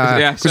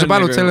 Kui sa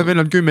palud selle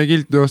vennal 10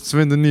 kilti joost, see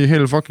vend on nii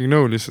hell fucking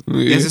no lihtsalt.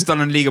 Ja sest tal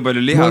on liiga palju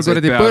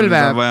lihaseid peal.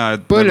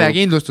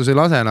 Põlvekindlustus ei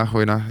lase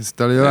nahvu, sest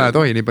tal ei ole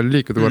tohi nii palju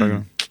liikuda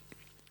korraga.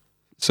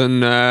 See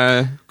on,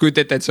 kui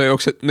teete, et sa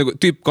jooksed, nagu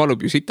tüüp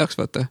kaalub ju sitaks,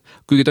 vaata.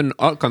 Kuigi ta on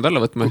hakanud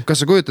alla võtma. Kas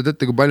sa kujutad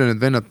ette, kui palju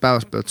need vennad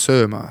päevas peavad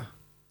sööma?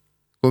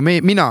 Kui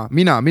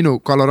minu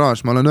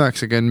kaloraaž, ma olen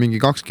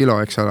 92 kilo,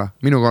 eks ole.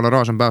 Minu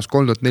kaloraaž on päevas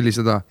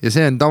 3400 ja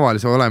see on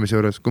tavalise olemise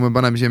juures. Kui me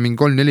paneme siia mingi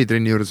 3-4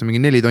 trenni juures,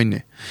 mingi 4 tonni.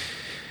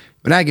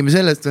 Me räägime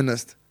sellest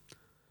vennast.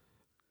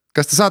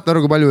 Kas te saate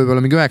aru, kui palju võib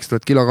olla mingi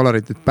 9000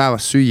 kilokalorit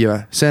päevas süüa?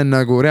 See on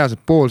nagu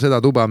reaalselt pool seda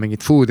tuba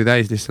mingit foodi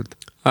täis lihtsalt.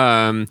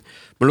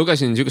 Ma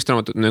lugesin sükest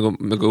raamatut nagu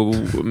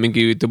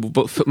mingi the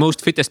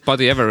most fittest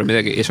body ever või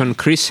midagi ja see on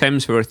Chris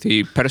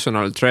Hemsworthi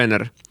personal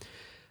trainer.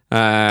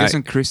 Kes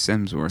on Chris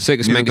Hemsworth? See,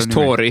 kes mängis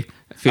Thori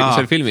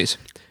seal filmis.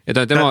 Ja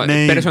ta on tema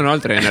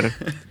personaaltreener.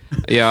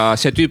 Ja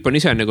see tüüp on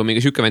ise nagu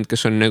mingi sükevend,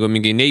 kes on nagu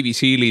mingi Navy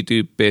Seali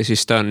tüüp ja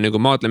siis ta on nagu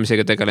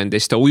maadlemisega tegelenud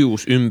ja siis ta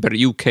ujus ümber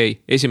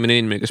UK.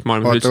 Esimene inimene, kes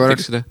maailmas üldse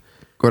tegi seda.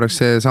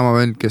 Korraks see sama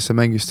vend, kes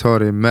mängis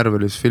Thori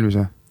Marvelis filmis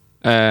või?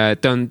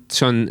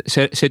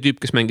 See tüüp,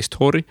 kes mängis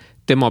Thori,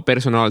 tema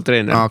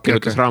personaaltreener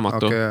kirjutas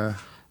raamatu.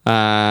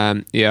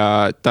 Ja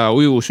ta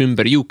ujus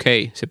ümber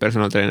UK, see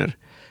personaaltreener.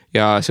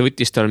 Ja see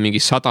võttis tal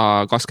mingi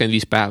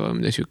 125 päeva või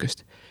mida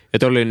sükest. Ja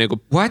ta oli nagu...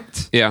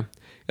 What? Ja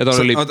ta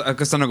oli...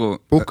 Kas ta nagu...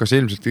 Puhkas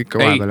ilmselt ikka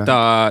vahepeal. Ei,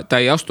 ta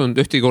ei astunud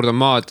ühti korda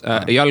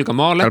jalga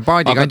maale,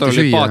 aga ta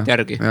oli paat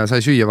järgi. Ja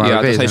sai süüa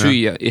vahel vees. Ja ta sai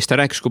süüa. Ja siis ta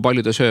rääkis, kui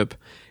palju ta sööb.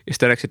 Ja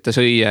siis ta rääkis, et ta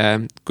sõi...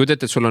 Kui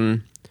teed, et sul on...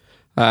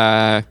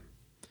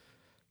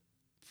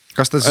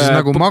 Kas ta siis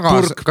nagu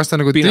magas, kas ta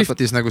nagu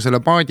driftis nagu selle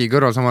paadi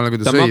kõrval samal kui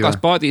ta sõi? Ta magas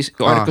paadis,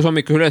 ärkas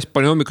hommikus üles,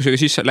 pani hommikusega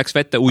sisse, läks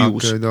vette,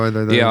 ujus.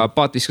 Ja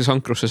paat viskas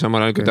ankrusse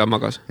samal ajal, kui ta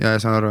magas. Ja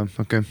saan aru,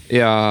 okei.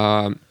 Ja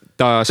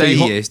ta sõi...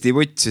 Täiesti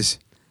võtsis.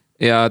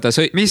 ja ta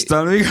sõi... Mis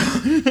ta on viga?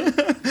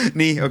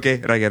 Nii,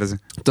 okei, räägi ära see.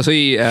 Ta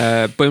sõi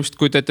põhimõtteliselt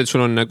kujuta ette, et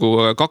sul on nagu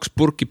 2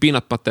 purki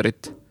peanut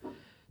butterit.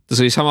 Ta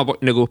sõi sama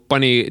nagu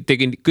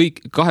tegin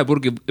kõik 2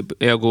 purgi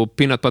nagu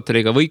peanut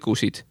butteriga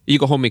võikusid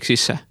iga hommik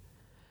sisse.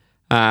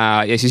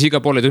 Ja siis iga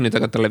poole tunni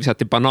tagant talle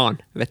visati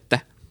banaan vette.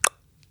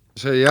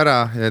 Sõi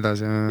ära ja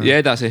edasi. Ja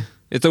edasi.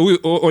 Ja ta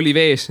oli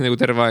vees nagu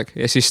terve aeg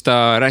ja siis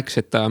ta rääkis,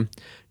 et ta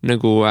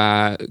nagu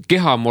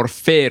keha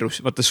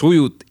morfeerus, vaata sa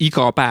ujud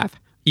iga päev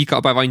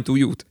ainult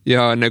ujud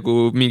ja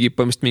nagu mingi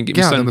põhimõtteliselt mingi...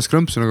 Keha tõmbas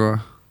krõmpsu nagu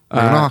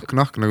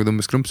nahk nagu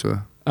tõmbas krõmpsu.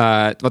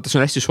 Vaata, see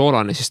on hästi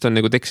soolane, siis ta on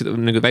nagu teksid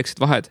nagu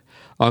väiksed vahed,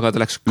 aga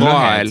ta läks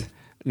kael,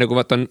 nagu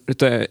vaata,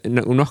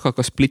 nagu nahk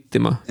hakkas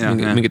splittima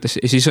mingites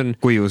ja siis on...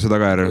 Kuivuse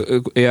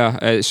tagajärg. Ja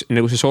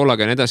nagu see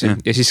soolaga ja nii edasi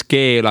ja siis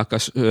keel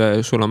hakkas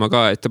sulama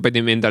ka, et ta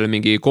pidi endale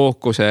mingi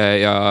kookuse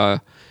ja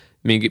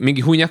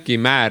mingi hunjaki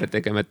määr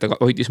tegema, et ta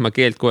hoidis oma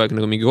keelt kogu aeg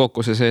nagu mingi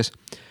kookuse sees.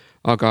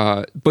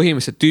 Aga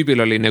põhimõtteliselt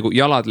tüübil oli nagu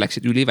jalad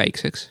läksid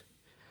üliväikseks,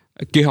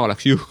 keha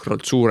läks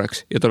jõhkralt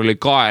suureks ja tal oli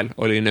kael,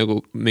 oli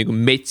nagu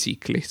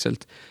metsik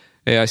lihtsalt.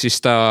 Ja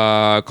siis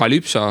ta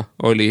kalüpso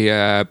oli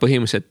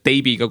põhimõtteliselt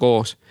teibiga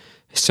koos,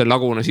 sest see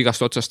lagunes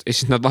igast otsast ja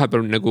siis nad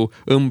vahepeal nagu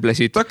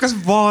õmblesid. Ta hakkas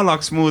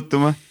vaalaks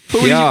muutuma.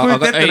 Jaa,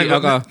 aga ta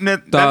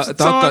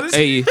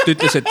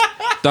ütles, et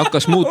ta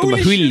hakkas muutuma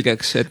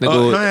hülgeks, et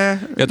nagu,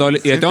 ja ta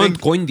oli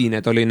ainult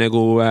kondine, tal oli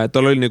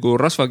nagu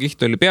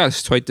rasvakiht oli peal,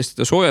 sest aitas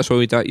teda soojas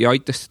hoida ja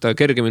aitas teda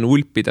kergemini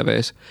ulpida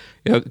vees.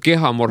 Ja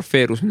keha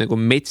morfeerus nagu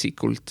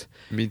metsikult.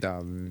 Mida?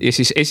 Ja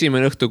siis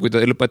esimene õhtu, kui ta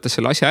lõpetas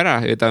selle asja ära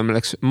ja ta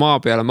läks maa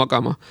peale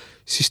magama,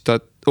 siis ta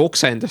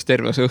oksendas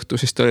terves õhtu,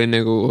 siis ta oli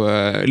nagu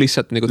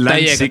lihtsalt nagu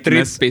täiega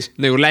trippis,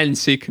 nagu land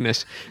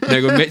sickness,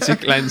 nagu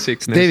metsik land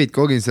sickness. David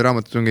Cogginsi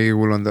raamatut on keegi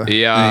kuulanud?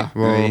 Jaa.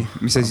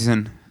 Mis see siis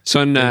on?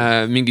 See on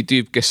mingi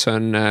tüüp, kes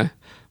on,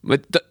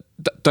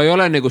 ta ei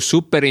ole nagu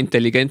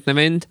superintelligentne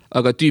vend,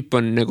 aga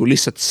tüüp on nagu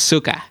lihtsalt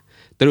sõge.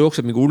 Ta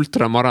jookseb mingi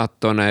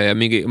ultramaratone ja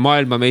mingi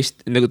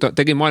nagu ta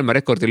tegi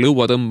maailmarekordi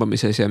lõua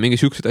tõmbamises ja mingi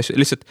süüksed asju,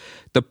 lihtsalt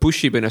ta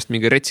pushib ennast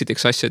mingi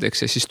retsideks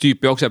asjadeks ja siis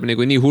tüüp jookseb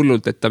nagu nii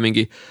hullult, et ta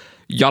mingi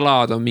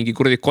jalad on mingi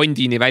kuradi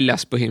kondini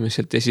väljas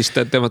põhimõtteliselt ja siis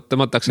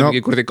tõmmatakse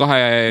mingi kuradi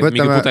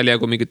mingi pudeli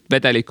jagu mingit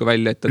vedelikku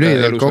välja, et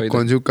lühidalt kokku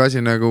on siuke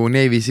asi nagu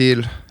Navy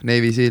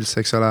Seals,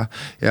 eks ole,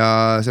 ja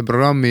see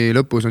programmi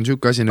lõpus on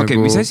siuke asi nagu...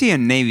 mis asi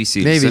on Navy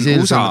Seals? Navy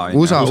Seals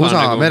on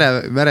USA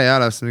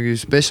merejäälas mingi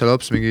special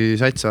ops, mingi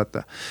sats,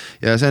 vaata.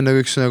 Ja see on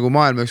nagu üks nagu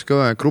maailma üks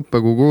kõve gruppe,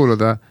 kuhu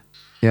kuuluda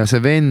ja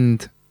see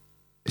vend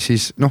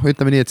siis,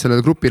 ütleme nii, et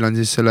sellel grupil on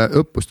siis selle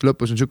õppust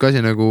lõpus on siuke asi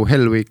nagu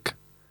Hell Week,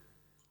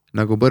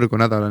 nagu põrgu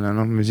nädalane,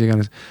 mis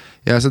iganes.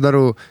 Ja saad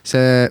aru,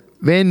 see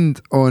vend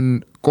on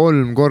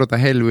 3 korda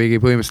Hell Weeki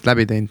põhimõtteliselt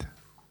läbi teinud.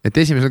 Et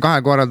esimesel 2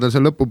 korral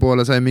see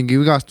lõpupoole sai mingi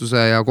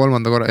vigastuse ja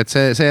 3. korra, et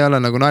see ei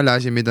ole nagu nalja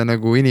asi, mida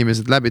nagu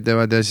inimesed läbi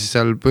teevad ja siis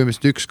seal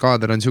põhimõtteliselt üks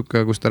kaader on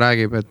siuke, kus ta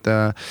räägib, et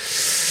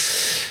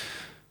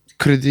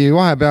kredi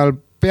vahepeal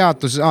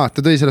peatus,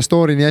 ta tõi selle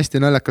story nii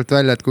hästi naljakalt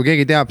välja, et kui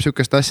keegi teab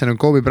siukest asja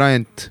nagu Kobe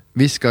Bryant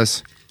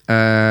viskas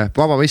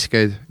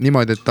vabaviskeid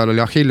niimoodi, et tal oli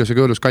Achilleuse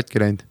kõõlus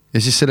katki läinud ja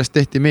siis sellest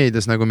tehti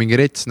meedias nagu mingi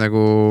rets nagu,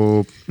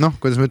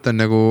 kuidas ma ütlen,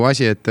 nagu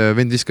asi, et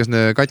vend viskas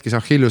katkis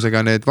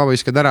Achillusega need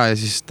vabavisked ära ja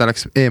siis ta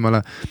läks eemale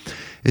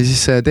ja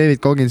siis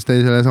David Coggins tõi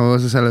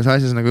selles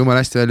asjas nagu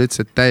jumal hästi välja,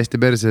 ütles, et täiesti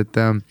perse,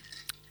 et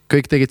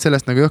kõik tegid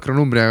sellest nagu jõhkra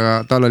numbri, aga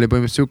tal oli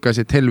põhimõtteliselt siuke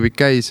asi, et Hell Week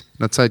käis,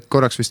 nad said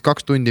korraks vist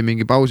 2 tundi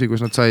mingi pausi,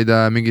 kus nad said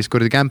mingis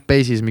kuradi camp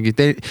base'is, mingi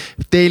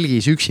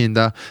telgis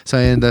üksinda,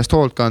 sai enda eest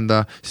hoolt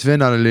kanda, siis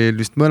vennal oli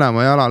vist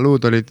mõlema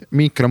jalaluud olid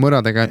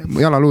mikromõradega,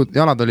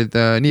 jalad olid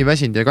nii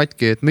väsinud ja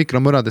katki, et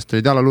mikromõradest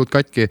olid jalaluud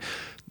katki,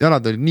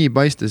 jalad olid nii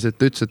paistes, et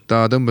ta ütles, et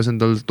ta tõmbas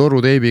endal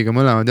toruteibiga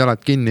mõlemad jalad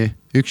kinni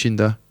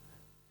üksinda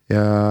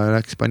ja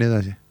läks pani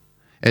edasi.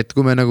 Et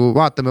kui me nagu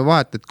vaatame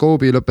vahet, et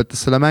Kobe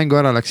lõpetas selle mängu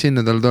ära, läks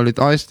sinna, tal olid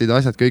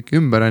asjad kõik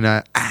ümber ja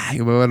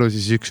juba võlu,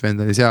 siis üks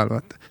vend oli seal,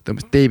 vaata.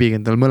 Tõmbas teibiga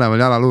endal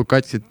mõlemal jalaluud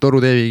katsid toru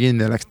teibiga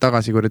kinni ja läks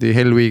tagasi kuradi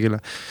Hell Weekile.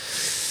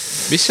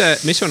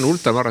 Mis on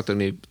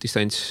ultramaratoni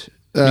distants?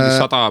 Mingi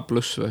 100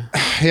 pluss või?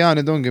 Jaa,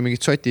 need ongi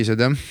mingid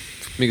sotised, jah.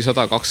 Mingi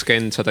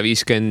 120,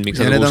 150,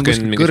 mingi 160. Ja need on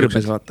kuskil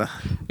kõrbes, vaata.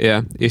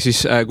 Ja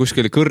siis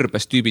kuskil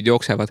kõrbes tüübid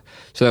jooksevad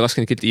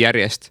 120 kilti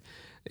järjest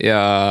ja...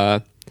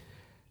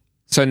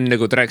 See on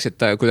nagu ta rääkis,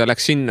 et kui ta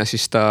läks sinna,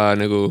 siis ta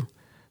nagu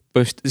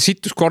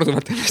sittus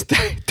korduvalt ennast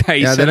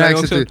täis. Ja ta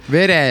rääkis, et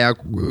vere ja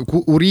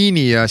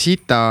uriini ja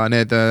sita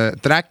need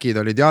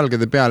trackid olid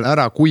jalgade peal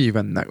ära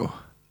kuivend nagu.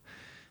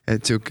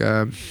 Et siuke...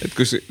 Et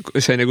kus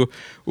see nagu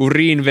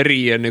uriin, veri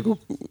ja nagu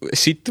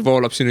sitt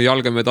voolab sinu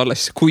jalgamööd alla,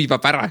 siis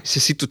kuivab ära,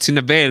 siis situd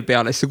sinna veel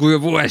peale, siis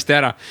kuivab uuesti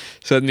ära.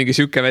 Sa oled mingi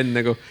siuke vend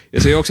nagu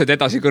ja sa jooksed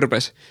edasi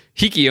kõrbes.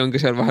 Higi on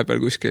ka seal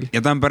vahepeal kuskil.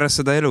 Ja ta on pärast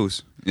seda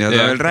elus ja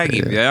ta veel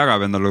räägib ja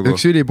jagab enda lugu.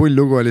 Üks ülipull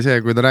lugu oli see,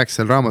 kui ta rääkis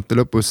seal raamatu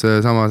lõpus,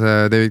 sama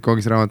see David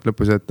Coggins raamatu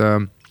lõpus, et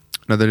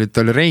nad olid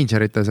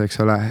Rangerites, eks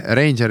ole.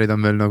 Rangerid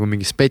on veel nagu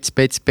mingi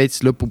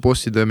spets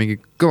lõpubossid või mingi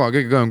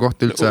kõige kõvem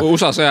koht üldse.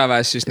 USA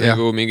sõjaväes siis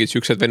nagu mingid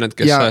siuksed vennad,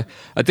 kes...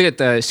 Aga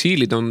tegelikult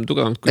siilid on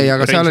tugevamad kui ei,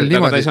 aga seal oli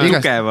niimoodi...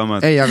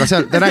 Ei, aga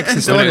seal... Te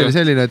rääkisite story oli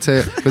selline, et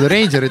see... Kui ta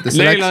Rangerites...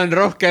 Neil on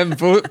rohkem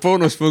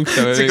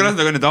boonuspunkte. See kõlas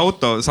nagu need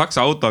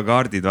saksa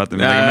autokaardid, vaata,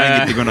 midagi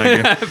mängiti kunagi.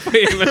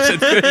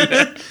 Põhimõtteliselt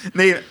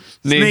küll.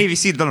 Navy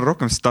Seal on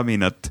rohkem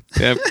staminat.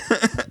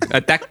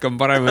 Attack on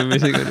parem või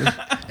mis iganes.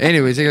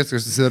 Anyway, see kas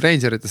seda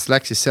Rangeritest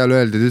läks, siis seal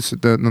öeldi,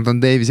 et nad on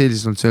Navy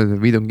Sealsis olnud, see öeldi,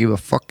 we don't give a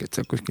fuck, et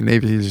see kuskil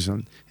Navy Sealsis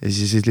on. Ja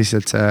siis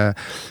lihtsalt see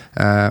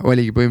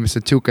oligi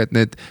põhimõtteliselt siuke, et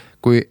need,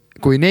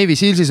 kui Navy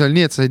Sealsis oli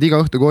nii, et sa said iga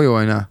õhtu koju,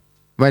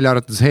 välja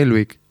arvates Hell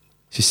Week,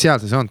 siis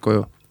seal sa ei saanud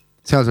koju.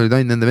 Seal sa olid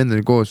ainult nende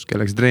vendadega koos,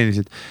 kellega sa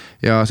treenisid.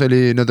 Ja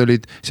nad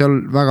olid seal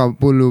väga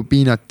pullu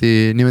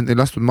piinati, niimoodi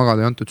lastud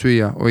magada ja antud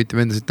süüa, hoiti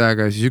vendasid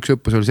täiega ja siis üks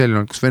õppus oli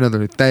selline, kus vennad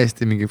olid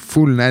täiesti mingi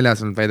full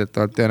näljas olnud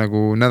väidetavalt ja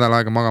nagu nädal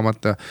aega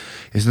magamata.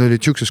 Ja siis nad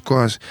olid siukses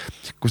kohas,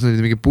 kus nad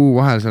olid mingi puu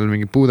vahel seal,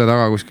 mingi puude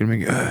taga kuskil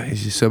mingi ja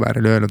siis sõber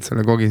oli öelnud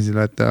selle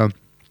koginsile, et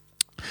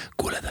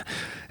kuulete,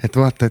 et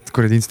vaata, et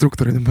kuradi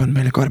instruktorid on pannud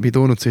meile karbi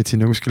toonutseid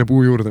sinna kuskile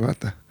puu juurde,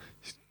 vaata.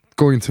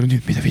 Kogin sulle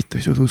nüüd, mida vittu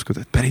ei suuda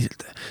uskuda, et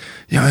päriselt.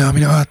 Ja,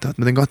 mine vaata,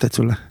 ma teen katet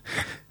sulle.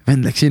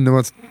 Vend läks sinna,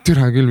 vaatas,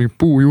 türa küll mingi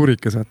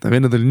puujuurikas, vaata.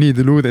 Vennad oli nii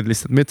deluded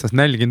lihtsalt metsast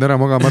nälginud ära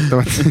magamata,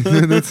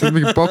 vaata.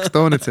 Mingi boks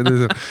tooned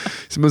seda.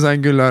 Siis ma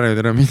sain küll aru,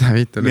 mida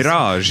vittu.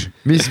 Mirage.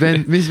 Mis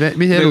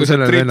elu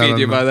sellel vennal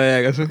on? Juba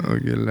täiega.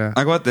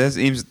 Aga vaata,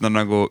 ilmselt on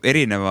nagu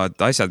erinevad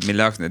asjad,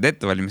 mille jaoks need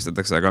ette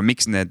valmistatakse, aga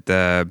miks need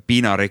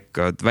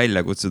piinarikkad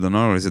väljakutsud on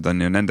olulised,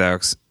 on ju nende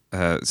jaoks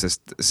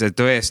sest see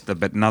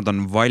tõestab, et nad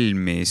on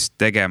valmis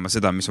tegema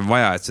seda, mis on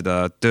vaja, et seda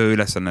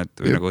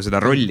tööülesannet või nagu seda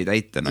rolli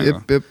täita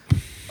nagu.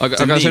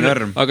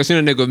 Aga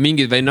siin on nagu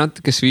mingid vennad,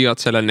 kes viivad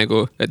selle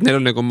nagu, et neil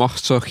on nagu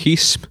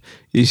masohism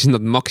ja siis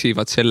nad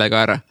maksivad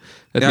sellega ära.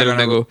 Et neil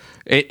on nagu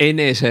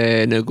enese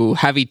nagu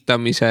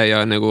hävitamise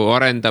ja nagu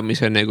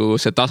arendamise nagu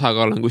see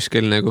tasakaal on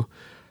kuskil nagu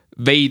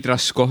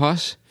veidras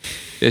kohas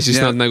ja siis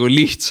nad nagu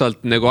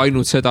lihtsalt nagu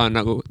ainult seda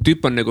nagu,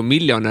 tüüp on nagu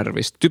miljonär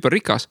vist, tüüp on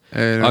rikas,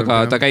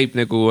 aga ta käib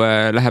nagu,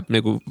 läheb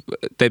nagu,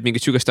 teeb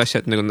mingit sügest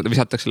asja, et nagu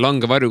visatakse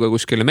langevarjuga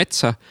kuskile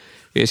metsa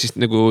ja siis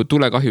nagu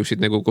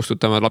tulekahjusid nagu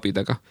kustutama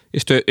labidaga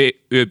ja siis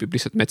ööbib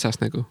lihtsalt metsas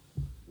nagu.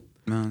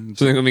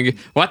 See on nagu mingi,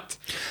 what?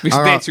 Miks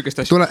sa teed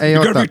sügest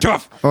asja?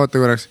 Oota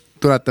korraks,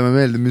 tuletame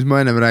meelde, mis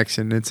ma ennem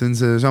rääkisin, et see on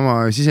see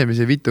sama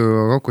sisemise vitu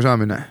kokku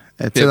saamine.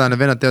 Et seda need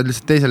vennad teevad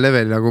lihtsalt teisel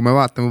levelil, aga kui me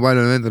vaatame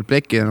palju vendal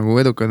pleki ja nagu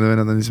edukad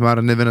vennad on, siis ma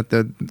arvan, need vennad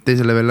teevad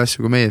teisel levelil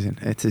asju kui meie siin.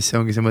 Et siis see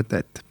ongi see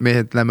mõte, et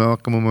mehed lähme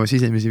hakkama oma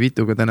sisemisi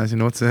vituga täna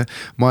siin otse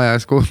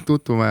majas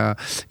tutvuma ja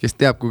kes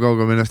teab, kui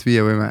kaugel me ennast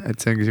viia võime.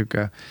 Et see ongi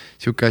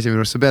siuke asi,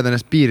 minu arust sa pead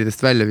ennast piiridest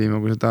välja viima,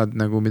 kui sa tahad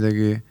nagu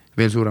midagi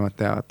veel suuremat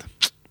teha.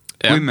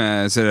 Kui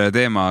me selle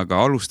teemaga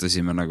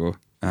alustasime nagu,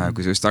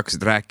 kui sa just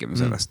hakkasid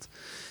rääkima sellest,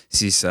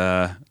 siis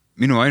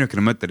minu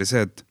ainukene mõte oli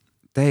see, et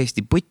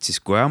täiesti putsis,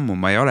 kui ammu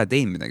ma ei ole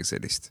teinud midagi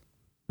sellist.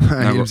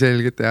 Nagu,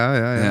 ilmselgelt,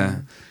 ja.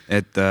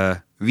 Et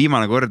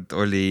viimane kord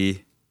oli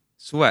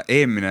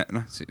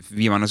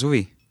viimane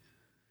suvi.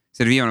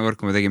 See oli viimane kord,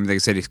 kui ma tegin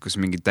midagi sellist, kus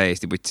mingi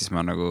täiesti putsis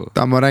ma nagu...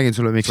 Ma räägin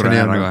sulle, miks see nii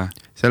on.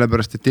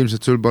 Sellepärast, et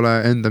ilmselt sul pole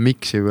enda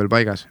miksi veel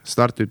paigas.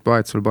 Startid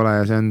poed sul pole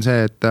ja see on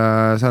see, et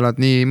sa oled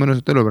nii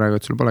mõnusat elu praegu,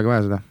 et sul polegi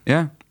vaja seda.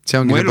 Jah.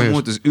 Mu elu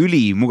muutus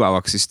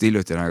ülimugavaks just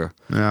hiljuti nagu.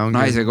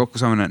 Naisega kokku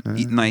saamine,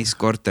 nice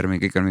korter,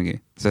 kõik on mingi,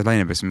 see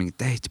laine peal mingi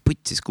täiesti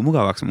putsis, kui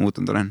mugavaks ma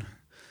muutunud olen.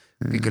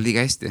 Kõik on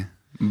liiga hästi.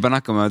 Ma pean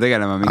hakkama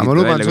tegelema mingit... Aga ma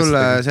luban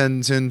sulle,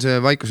 see on see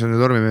vaikusele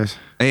tormimees.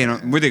 Ei, no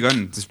muidugi on,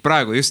 sest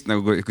praegu just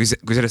nagu,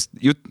 kui sellest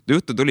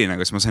juttu tuli,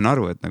 nagu, siis ma sain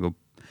aru, et nagu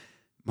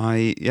ma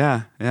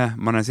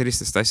olen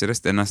sellistest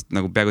asjadest ennast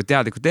nagu peaaegu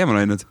teadlikult teema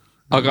löinud.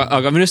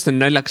 Aga minust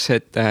on näljaks,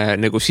 et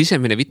nagu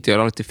sisemine vitt ei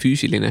ole alati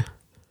füüsiline.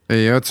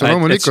 Ei,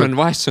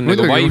 vahest see on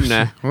nagu vaimne.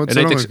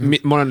 Näiteks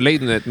ma olen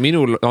leidnud, et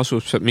minul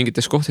asub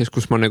mingites kohtades,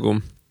 kus ma nagu,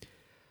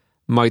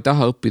 ma ei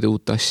taha õppida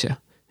uut asja,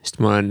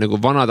 sest ma olen nagu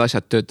vanad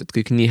asjad töötad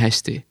kõik nii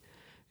hästi.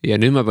 Ja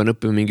nüüd ma pean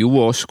õppima mingi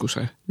uue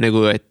oskuse.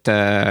 Nagu, et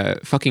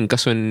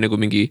kas on nagu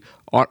mingi,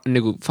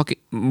 nagu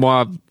ma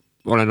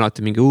olen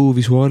alati mingi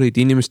visuaalid,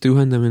 inimeste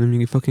juhendamine,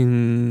 mingi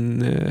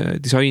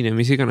disain ja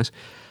mis iganes.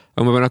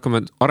 Aga ma pean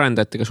hakkama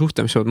arendajatega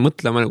suhtlema, sa pead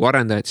mõtlema nagu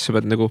arendajad, siis sa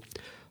pead nagu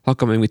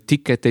hakkama mingi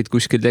tiketeid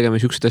kuskil tegema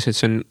siuksed asjad,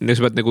 sa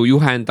pead nagu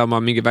juhendama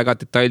mingi väga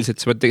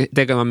detailselt, sa pead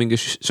tegema mingi,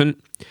 see on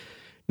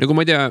nagu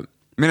ma ei tea...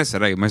 Millest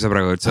sa räägid? Ma ei saa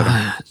praegu üldse ära.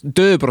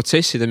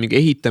 Tööprotsesside mingi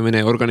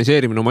ehitamine ja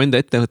organiseerimine oma enda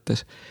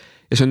ettevõttes.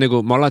 Ja see on nagu,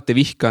 ma alati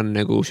vihkan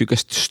nagu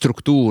sükest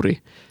struktuuri,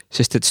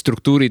 sest et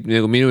struktuurid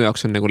nagu minu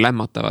jaoks on nagu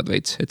lämmatavad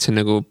veits, et see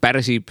nagu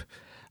pärsib,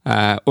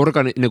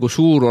 nagu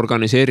suur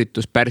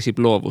organiseeritus pärsib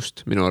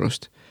loovust minu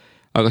arust.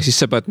 Aga siis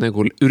sa pead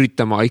nagu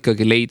üritama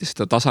ikkagi leida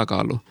seda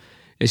tasakaalu.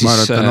 Siis, ma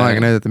arvan, et on aeg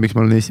näidata, miks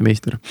ma olen Eesti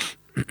meister.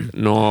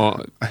 No,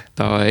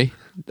 ta ei.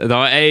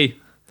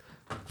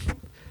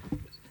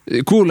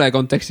 Kuulaja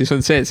kontekstis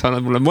on see, et sa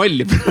annad mulle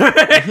molli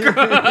praegu.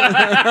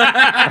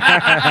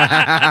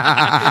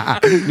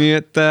 Nii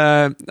et,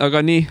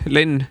 aga nii,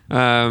 Len,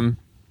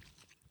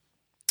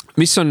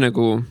 mis on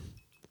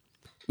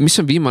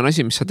viimane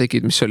asi, mis sa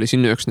tegid, mis oli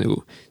sinu jaoks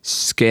nagu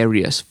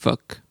scary as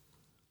fuck?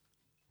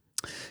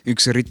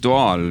 Üks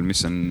rituaal,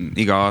 mis on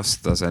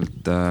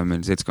iga-aastaselt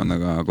meil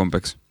seltskonnaga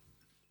kombeks.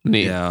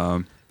 Nii. Ja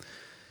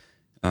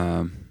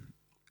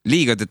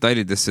liiga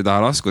detailidesse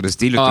taha laskuda,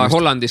 sest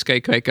Hollandis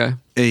käik väike?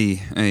 Ei.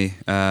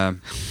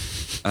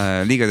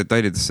 Liiga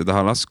detailidesse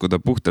taha laskuda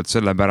puhtalt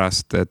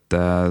sellepärast, et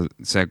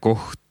see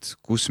koht,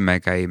 kus me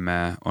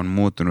käime, on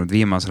muutunud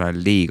viimasel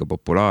ajal liiga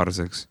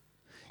populaarseks.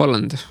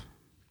 Holland.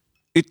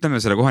 Ütleme,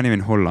 selle koha nimi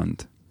on Holland.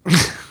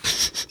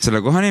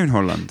 Selle koha nimi on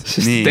Holland.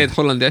 Sest teed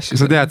Hollandi asju.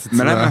 Sa tead,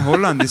 me lähme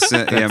Hollandisse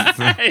ja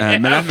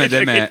me lähme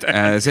teeme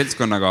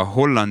seltskonnaga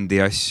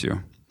Hollandi asju,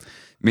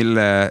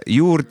 mille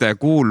juurde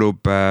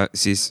kuulub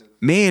siis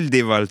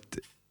meeldivalt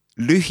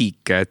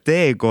lühike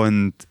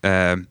teekond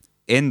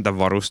enda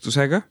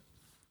varustusega,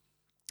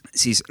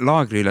 siis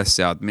laagri üles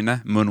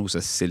seadmine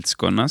mõnusas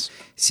seltskonnas,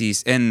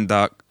 siis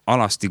enda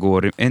alasti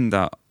koorimine.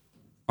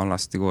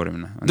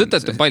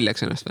 Tõtate paljaks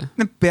ennast või?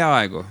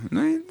 Peaaegu.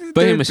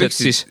 Põhimõtteliselt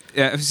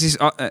siis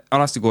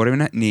alasti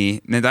koorimine,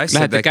 nii, need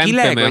asjade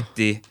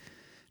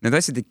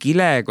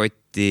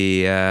kilekotti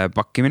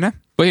pakkimine.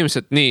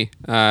 Põhimõtteliselt nii,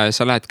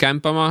 sa lähed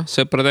kämpama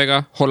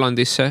sõpradega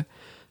Hollandisse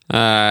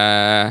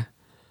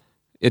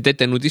ja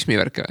teete nudismi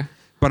värke või?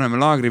 Paneme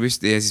laagri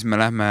püsti ja siis me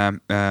lähme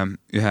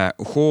ühe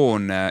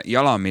hoone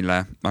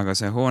jalamile, aga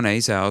see hoone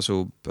ise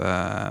asub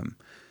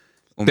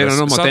Teil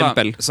on oma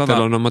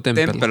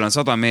tempel. Tempel on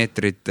 100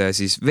 meetrit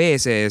siis vee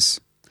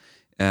sees.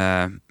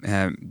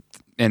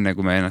 Enne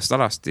kui me ennast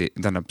alasti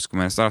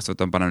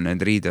võtame, paneme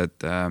need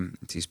riided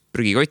siis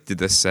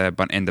prügikottidesse,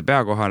 enda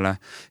pea kohale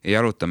ja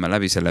jalutame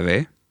läbi selle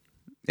vee,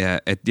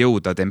 et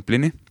jõuda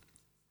templini.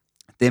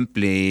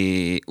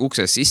 Templi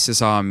ukses sisse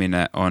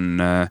saamine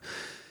on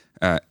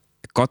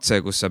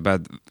katse, kus sa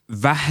pead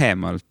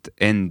vähemalt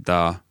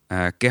enda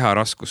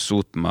keharaskust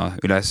suutma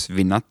üles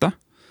vinnata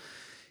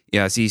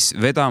ja siis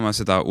vedama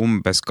seda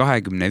umbes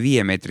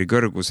 25 meetri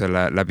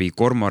kõrgusele läbi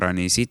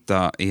kormorani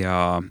sita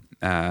ja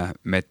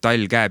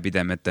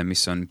metallkäepidemete,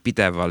 mis on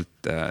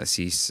pidevalt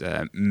siis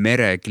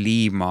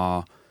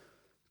merekliima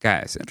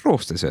käes,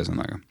 roostes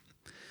ühesõnaga.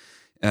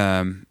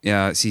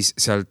 Ja siis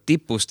sealt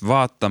tipust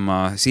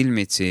vaatama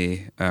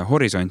silmitsi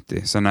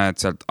horisonti, sa näed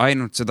sealt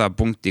ainult seda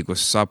punkti,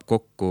 kus saab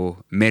kokku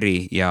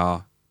meri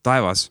ja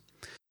taevas.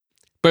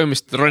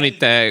 Põhimõtteliselt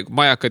ronite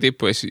majaka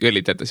tippu ja siis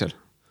jõlitate seal?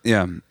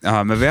 Ja,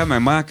 me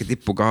veame majaka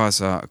tippu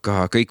kaasa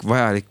ka kõik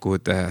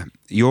vajalikud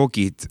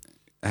joogid,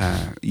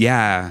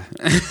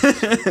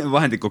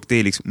 vahendid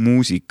kokteiliks,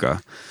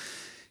 muusika.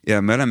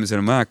 Ja me oleme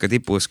selle majaka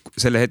tipus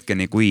selle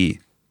hetkeni, kui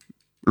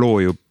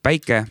loojub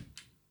päike.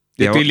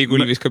 Ja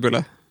tillikull viskab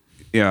üle.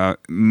 Ja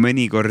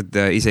mõnikord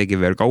isegi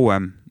veel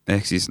kauem,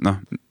 ehk siis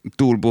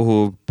tuul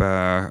puhub.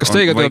 Kas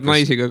teiega tuleb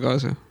naisiga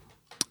kaasa?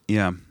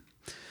 Ja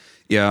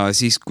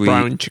siis kui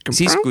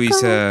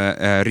see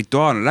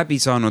rituaal on läbi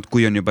saanud,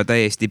 kui on juba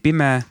täiesti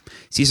pime,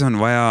 siis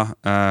on vaja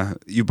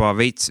juba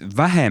veits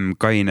vähem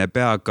kaine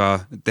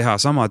peaga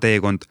teha sama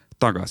teekond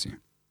tagasi.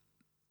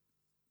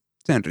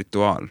 See on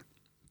rituaal.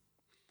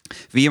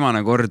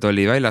 Viimane kord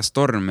oli väljas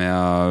torm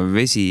ja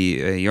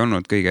vesi ei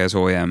olnud kõige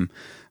soojem,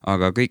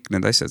 aga kõik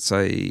need asjad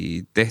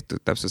sai tehtud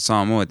täpselt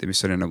samamoodi,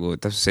 mis oli nagu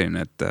täpselt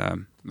selline, et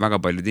väga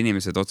paljud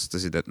inimesed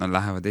otsustasid, et nad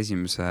lähevad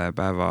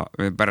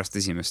pärast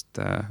esimest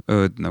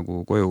ööd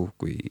nagu koju,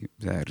 kui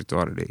see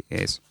rituaal oli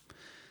ees.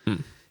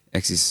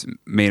 Ehk siis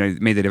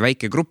meid oli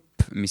väike grupp,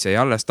 mis jäi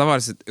alles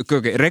tavaliselt,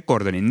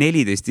 rekord oli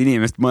 14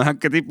 inimest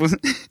majaka tipus.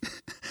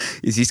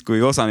 Ja siis,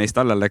 kui osa neist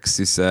alla läks,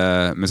 siis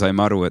me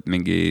saime aru, et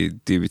mingi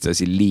tüübid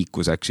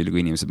liikus actually, kui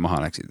inimesed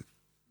maha läksid.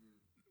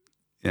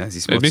 Ja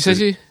siis mis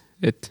asi?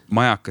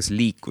 Majakas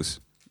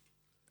liikus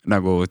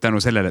nagu tänu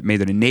sellele, et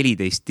meid oli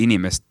 14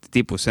 inimest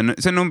tipus.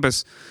 See on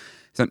umbes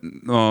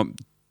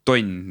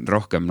tonn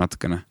rohkem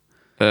natukene.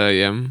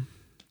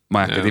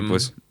 Majaka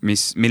tipus,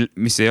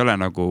 mis ei ole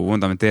nagu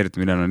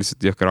fundamenteeritud, millel on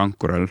lihtsalt jõhker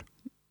ankur all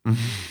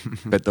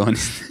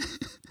betoonist.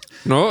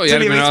 No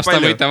järgmine aasta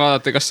võite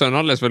vaadata, kas see on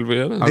alles veel või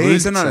ei ole. Ei,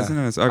 see on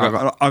alles.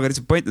 Aga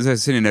lihtsalt point on see,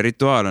 et selline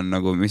rituaal on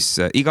nagu, mis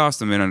iga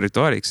aasta meil on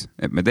rituaaliks,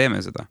 et me teeme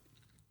seda.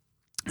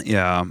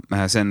 Ja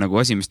see on nagu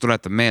asi, mis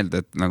tuletab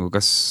meelde, et nagu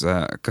kas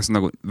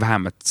nagu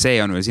vähemalt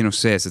see on veel sinust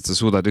sees, et sa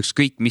suudad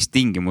ükskõik mis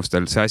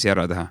tingimustel see asi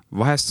ära teha.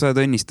 Vahest sa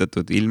oled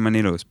õnnistatud, ilm on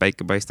ilus,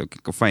 päike paistab,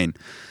 ikka fine.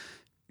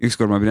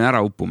 Ükskord ma pidin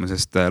ära uppuma,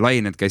 sest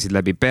lained käisid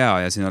läbi pea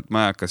ja sinult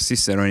majakas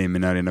sisse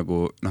ronimine oli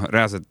nagu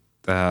reaalselt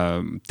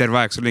terve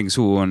aeg sul lingi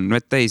suu on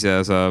vett täis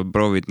ja sa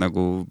proovid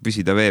nagu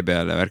püsida vee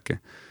peale värki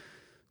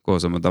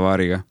koos oma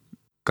tavaariga.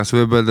 Kas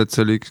võib öelda, et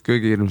see oli üks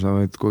kõige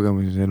hirmsamaid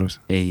kogemusi elus?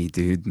 Ei,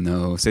 dude,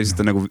 no. See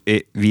on nagu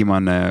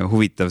viimane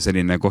huvitav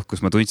selline koht,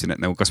 kus ma tundsin, et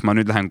nagu, kas ma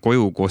nüüd lähen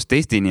koju koos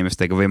teiste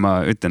inimestega või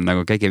ma ütlen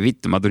nagu käige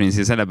vittu, ma tulin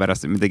siia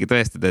sellepärast, et midagi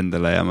tõestada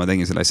endale ja ma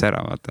tegin selle asja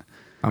ära, vaata.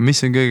 Aga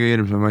mis on kõige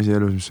hirmsam asi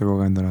elus, mis sa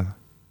kogenud oled?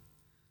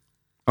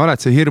 Oled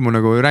see hirmu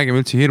nagu, räägime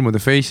üldse hirmude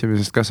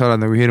face'imisest, kas sa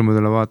oled nagu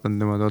hirmudele vaatanud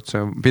niimoodi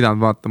otsa,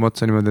 pidanud vaatama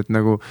otsa niimoodi, et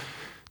nagu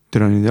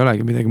türanid ei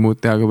olegi midagi muud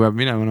teha, kui peab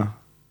minema, no.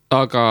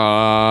 Aga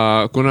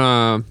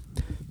kuna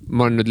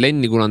ma olen nüüd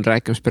Lenni kuulanud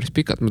rääkimas päris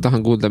pikalt, ma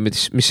tahan kuulda,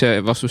 mis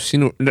see vastus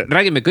sinu,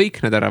 räägime kõik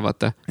need ära,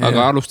 vaata,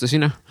 aga alusta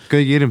sina.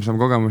 Kõige hirmsam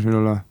kogemus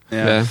minule.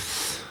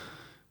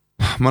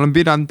 Ma olen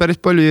pidanud päris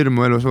palju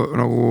hirmu elus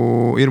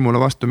nagu hirmule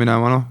vastu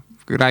minema,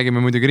 räägime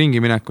muidugi ringi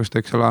minekust,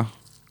 eks ole.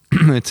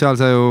 Et seal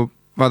sa ju,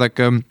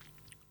 vaadake,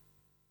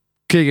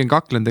 keegi on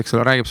kaklenud, eks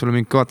ole, räägib sulle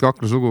mingi kõvat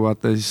kakluslugu,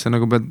 vaata, ja siis sa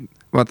nagu pead,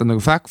 vaatad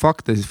nagu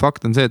fakte, siis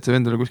fakt on see, et see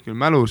vendale kuskil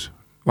mälus,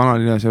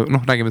 vanalinnas ja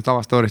räägime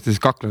tavastoorist ja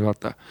siis kakles,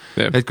 vaata.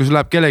 Et kui sul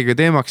läheb kellegi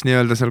teemaks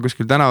nii-öelda seal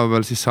kuskil tänava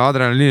peal, siis sa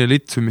adrenaliini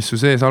litsu, mis su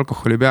sees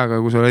alkoholi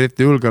peaga, kui sa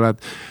eriti julge oled,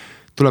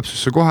 tuleb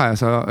susse kohe ja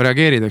sa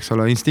reageerid, eks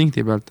ole,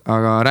 instinkti pealt,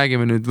 aga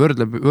räägime nüüd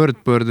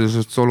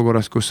võrdpöördelisest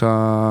olukorrast, kus sa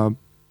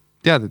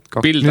tead,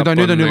 et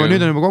nüüd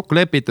on juba kokku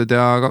lepitud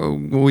ja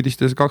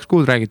uudistes 2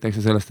 kuud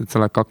räägitakse sellest, et sa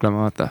lähed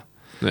kaklema, vaata.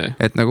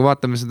 Et nagu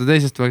vaatame seda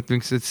teisest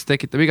võitlust, et see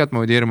tekitab igat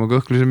moodi hirmu,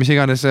 kõhkluse, mis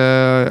iganes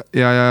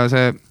ja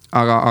see,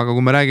 aga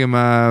kui me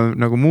räägime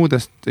nagu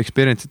muudest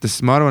experience'itest,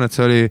 siis ma arvan, et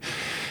see oli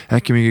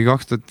äkki mingi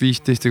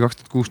 2015 või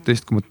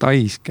 2016, kui ma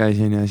Tais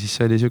käisin ja siis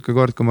see oli siuke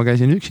kord, kui ma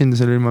käisin üksinda,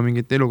 see oli ilma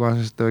mingit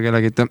elukaasast või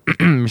kellegita,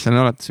 mis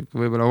on alati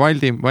siuke võib-olla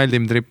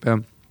valdim trip ja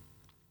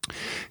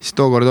siis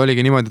tookord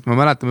oligi niimoodi, et ma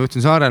mäletan, ma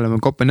jõudsin saarele, ma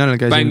Kopenhaagenil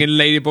käisin. Banging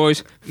lady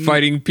boys,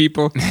 fighting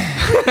people.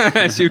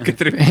 Siuke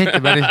trip.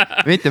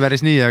 Mitte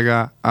päris nii,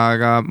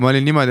 aga ma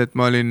olin niimoodi, et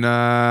ma olin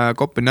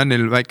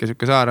Kopenhaagenil, väike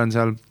siuke saar on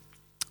seal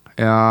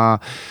ja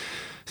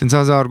see on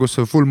saar, kus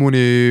full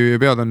moon'i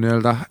peod on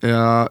nii-öelda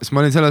ja siis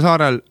ma olin selle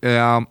saarel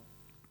ja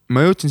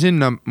ma jõudsin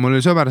sinna, mul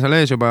oli sõber seal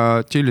ees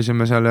juba,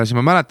 chillisime seal ja siis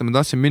ma mäletan, ma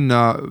tahtsin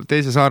minna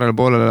teise saarele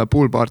poolele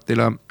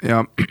poolpartile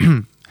ja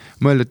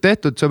mõeldud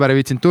tehtud, sõber ei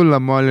viitsinud tulla,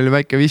 mul oli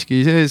väike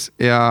viski sees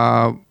ja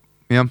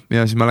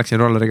siis ma läksin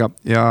rolleriga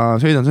ja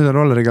sõidan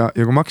rolleriga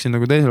ja kui ma hakkasin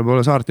nagu teisele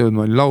poole saart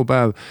jõudma, oli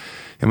laupäev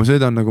ja ma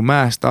sõidan nagu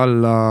mäest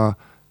alla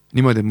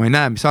niimoodi, et ma ei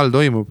näe, mis all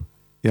toimub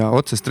ja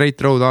otse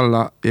straight road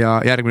alla ja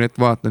järgmine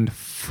hetk vaatan,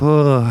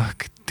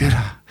 fuck,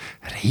 tere,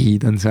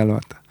 reid on seal,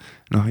 vaata.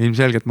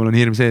 Ilmselgelt mul on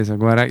hirm sees,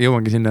 aga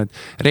jõuangi sinna,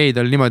 et reid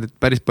oli niimoodi, et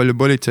päris palju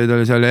politseid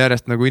oli seal ja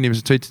järjest nagu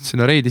inimesed sõitsid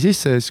sinna reidi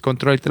sisse ja siis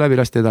kontrolliti läbi,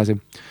 lasti edasi.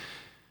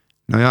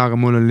 No jaa, aga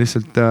mul oli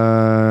lihtsalt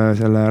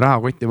selle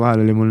rahakoti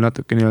vahel oli mul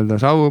natuke nii-öelda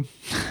savu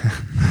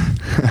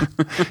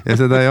ja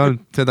seda ei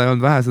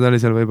olnud vähe, seda oli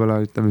seal võib-olla,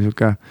 ütleme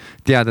siuke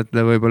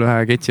teadete võib-olla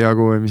ühe ketsi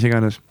jagu või mis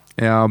iganes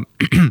ja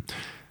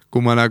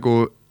kui ma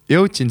nagu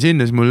jõudsin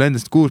sinna, siis mul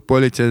endast 6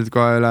 politseid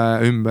ka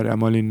ümber ja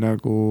ma olin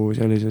nagu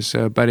sellises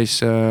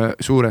päris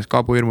suures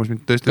kaabuhirmus.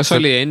 Kas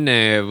oli enne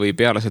või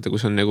peale seda,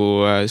 kus on nagu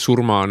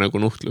surma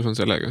nagu nuhtlus on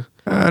sellega?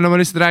 No ma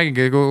lihtsalt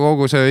räägingi,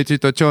 kogu see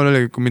situatsioon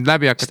oli, kui mind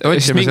läbi hakati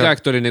otsima. Mingi aeg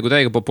tuli nagu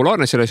täiega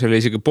populaarne, selle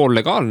oli isegi pool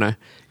legaalne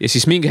ja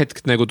siis mingi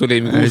hetk nagu tuli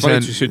uus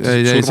valitsus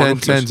ütles surma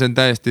nuhtlus. See on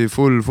täiesti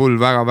full,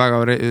 väga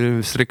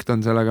strikt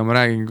on sellega, ma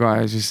räägin ka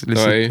ja siis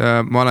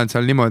lihtsalt ma olen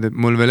seal niimoodi, et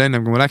mul veel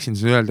ennem, kui ma läksin,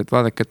 siis öeldi, et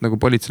vaadake, et nagu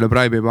politseile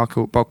praibi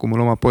paku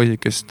mul oma poisid,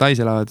 kes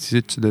Tais elavad, siis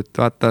ütlesid, et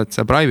vaata, et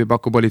sa praibi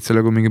paku politseile,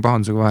 kui mingi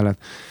pahandusega vahele.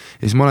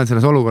 Ja siis ma olen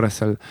selles olukorras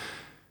seal,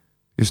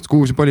 just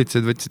 6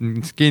 politseid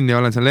võtsid kinni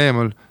ja olen seal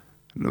eemal.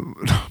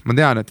 Ma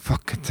tean, et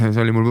fuck, et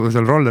see oli mul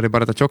seal rolleri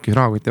pardatšokis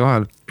rahakoti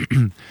vahel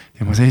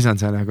ja ma seisan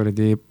seal ja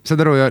kuradi,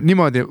 saad aru ja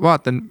niimoodi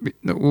vaatan,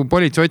 nagu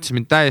politsei otsis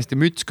mind täiesti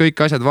müts,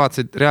 kõik asjad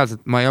vaatasid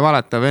reaalselt, ma ei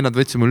valeta, vennad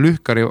võtsid mul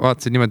lühkari,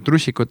 vaatasid niimoodi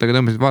trussikutega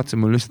tõmbasid,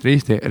 vaatasid mul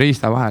lihtsalt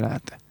riista vahele,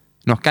 et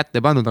kätte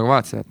ei pandud, aga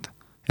vaatasid,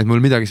 et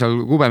mul midagi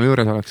seal kubemi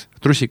juures oleks,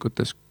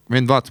 trussikutes,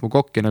 vend vaatas mu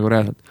kokki nagu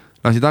reaalselt,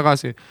 lasi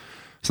tagasi,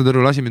 saad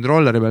aru, lasi mind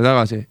rolleri peale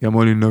tagasi ja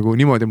ma olin nagu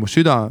niimoodi, mu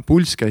süda,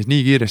 pulss käis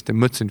nii kiiresti ja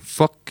mõtlesin,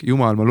 fuck,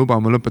 jumal, ma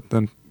luban, ma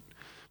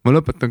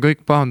lõpetan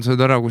kõik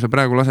pahandused ära, kui sa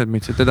praegu lased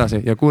mind siit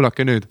edasi ja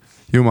kuulake nüüd,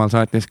 jumal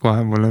saatis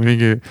kohe mulle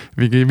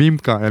mingi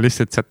vimka ja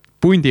lihtsalt sealt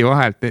pundi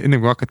vahelt, enne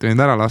kui hakati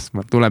mind ära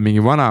laskma, tuleb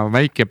mingi vana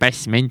väike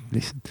pässment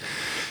lihtsalt.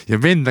 Ja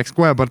vend läks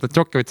kohe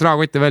partatšokke, võttis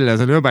rahakotti välja ja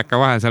see oli õbeka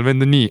vahel, seal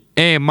vend on nii,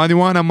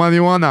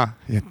 marihuana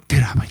ja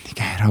tere pandi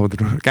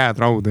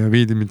käed rauda ja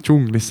viidi mind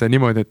džunglisse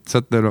niimoodi, et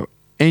saate aru,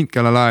 ain't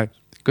gonna lie,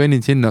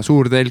 kõnnin sinna,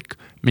 suur telk,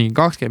 mingi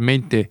 20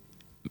 menti,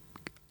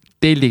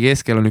 telli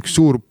keskel on üks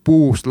suur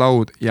puust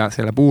laud ja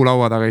selle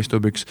puulaua taga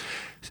istub üks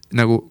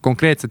nagu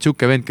konkreetselt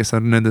siuke vend, kes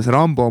on nendes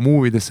Rambo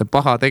movidesse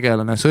paha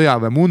tegelane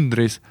sõjaväe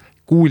mundris,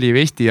 kuuli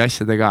vesti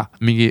asjadega,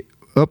 mingi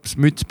õps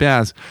müts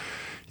peas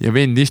ja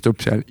vend istub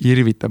seal,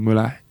 irvitab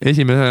mulle.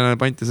 Esimesena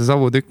pandi see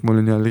savutükk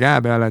mulle nii-öelda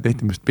käe peale,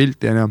 tehti must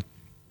pilti ja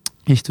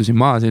istusin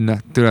maa sinna,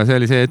 see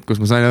oli see hetk, kus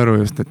ma sain aru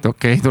just, et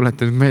okei,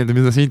 tulete nüüd meelde,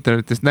 mida sa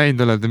internetist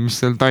näinud oled ja mis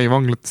seal Tai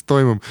vanglates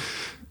toimub.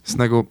 Sest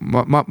nagu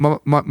ma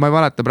ei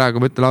valeta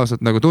praegu, ma ütlen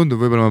ausalt, nagu tundub,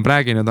 võib-olla ma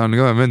räägin ja ta on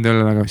kõvem vend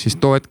jälle, aga siis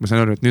too hetk ma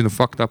sain aru, et nüüd on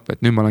fucked up,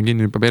 et nüüd ma olen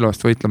kinni, nüüd peab elu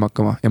eest võitlema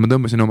hakkama ja ma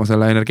tõmbasin oma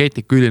selle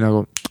energeetiku üli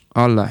nagu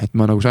alla, et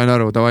ma nagu sain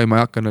aru, davai, ma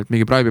ei hakka nüüd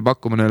mingi praibi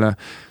pakkuma neile,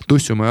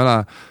 tussuma ei ole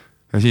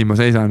ja siin ma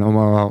seisan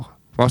oma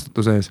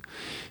vastutuse ees.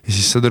 Ja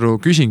siis saad aru,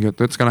 küsingi,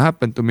 et what's gonna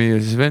happen to me ja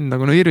siis vend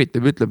nagu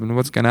irvitab, ütleb,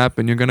 what's gonna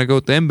happen, you're gonna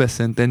go to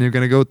embassy and then you're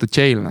gonna go to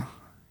jail.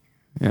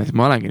 Ja siis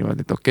ma olengi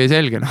niimoodi, et okei,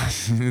 selge.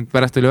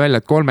 Pärast oli välja,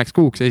 et 3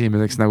 kuuks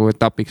esimeseks nagu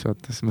etapiks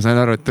vaata. Ma sain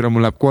aru, et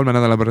mul läheb 3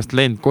 nädala pärast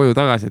lend koju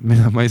tagasi, et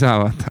mida ma ei saa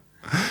vaata.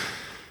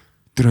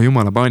 türa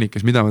jumala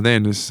paanikas, mida ma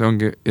teen,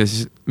 ja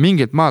siis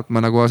mingilt maalt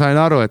ma nagu sain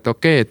aru, et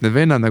okei, et need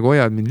vennad nagu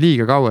hoiavad mind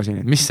liiga kaua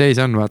siin, et mis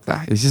seis on,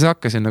 vaata. Ja siis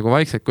hakkasin nagu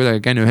vaikselt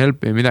kuidagi can you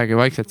help ja midagi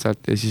vaikselt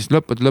sealt ja siis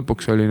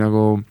lõpuks oli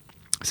nagu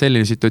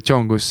selline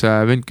situatsioon, kus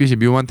vend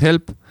küsib you want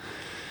help,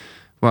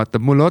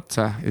 vaatab mulle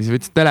otsa ja siis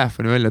võttis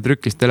telefoni välja,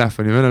 trükkis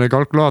telefoni, meil oli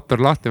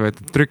kalkulaator lahti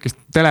võetud, trükkis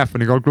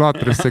telefoni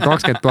kalkulaatorisse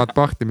 20 000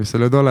 pahti, mis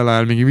oli tollel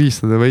ajal mingi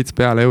 500 võits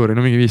peale euri,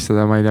 no mingi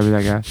 500, ma ei tea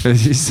midagi. Ja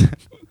siis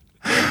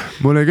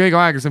mul oli kõige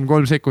aeglasem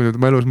 3 sekundit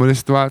ma elus, ma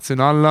lihtsalt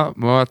vaatasin alla,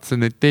 ma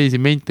vaatasin neid teisi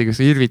mente,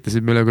 kes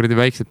irvitasid meile kuradi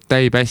väiksed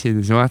täipässid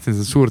ja siis vaatasin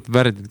seda suurt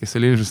värdit, kes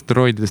oli ilmselt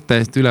steroididest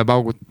täiesti üle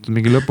paugutatud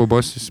mingi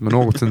lõpuboss, siis ma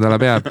noogutasin talle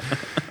pead.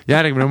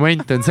 Järgmine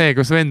moment on see,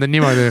 kus vend on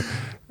niimoodi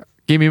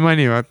Kimi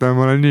mani, vaata,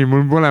 ma olen nii,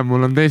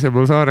 mul on teisel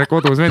pool saare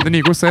kodus, vend on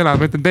nii, kus sa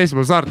elad, ma ütlen teisel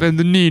pool saart, vend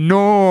on nii,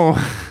 no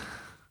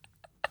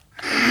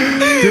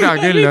türa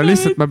küll ja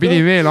lihtsalt ma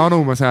pidin veel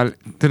anuma seal,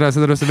 türa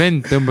see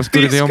vend tõmbas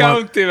kuradi oma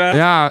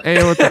jaa,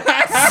 ei oota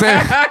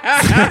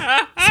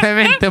see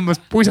vend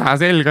tõmbas pusa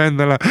selga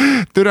endale,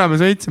 türa me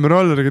sõitsime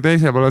rolleriga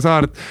teisel poole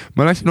saart,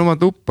 ma läksin oma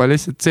tuppa,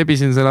 lihtsalt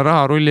sebisin selle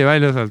raharulli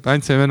välja sealt,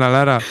 andsin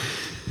vennale ära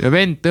ja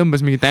vend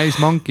tõmbas mingi täis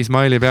monkey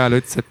smile'i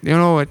peale, ütles, et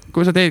et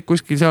kui sa teed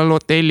kuskil seal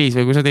hotellis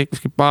või kui sa teed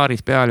kuskil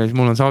baaris peale, siis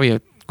mul on savi,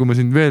 et kui ma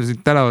sind veel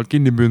siit tänavalt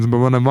kinni püüan, siis ma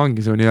panen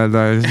vangi su nii-öelda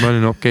ja siis ma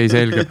olin okei,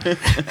 selge.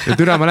 Ja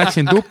türa ma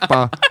läksin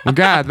tuppa, mu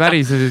käed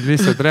värisesid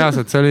lihtsalt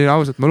reaalselt, see oli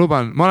ausalt, ma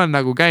luban, ma olen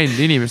nagu käinud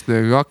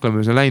inimestega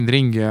kaklemise, läinud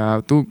ringi ja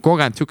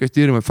kogenud sihukest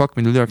hirmu, et fuck,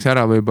 mind lüüakse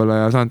ära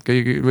võib-olla ja saanud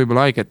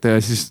võib-olla haiget ja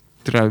siis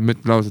türa, ma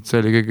ütlen ausalt,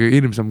 see oli kõige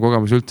hirmsam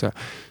kogemus üldse,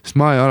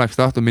 sest ma ei oleks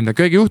tahtnud minna.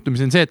 Kõige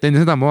juhtumis on see, et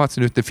enne seda ma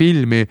vaatasin ühte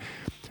filmi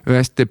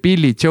ühest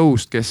Billy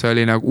Joe'st, kes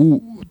oli nagu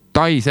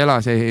Tais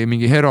elas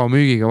mingi hero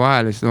müügiga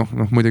vahel, siis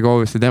muidugi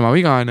obviously tema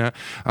viga on,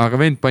 aga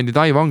vend pandi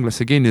Tai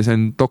vanglasse kinni, see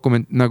on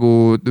nagu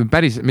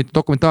päris, mitte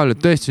dokumentaalne,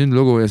 tõesti sünd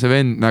lugu ja see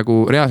vend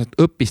nagu reaalselt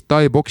õppis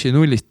Tai boksi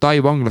nullist Tai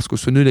vanglas,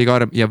 kus on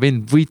ülikarm ja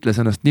vend võitles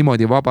ennast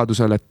niimoodi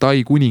vabadusele, et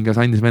Tai kuningas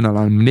andis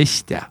vennale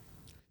amnestia.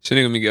 See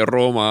on nagu mingi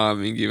Rooma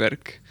mingi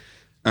värk.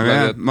 Aga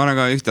jah, ma olen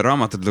ka ühte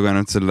raamatut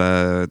lugenud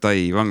selle Tai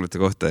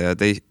vanglate kohta ja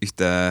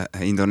ühte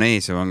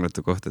Indoneesia vanglate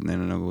kohta, et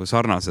neil on nagu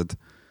sarnased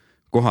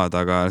kohad,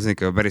 aga see on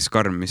ikka päris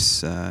karm, mis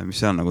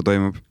seal nagu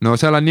toimub. No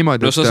seal on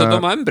niimoodi, no sa saad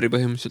oma ämbri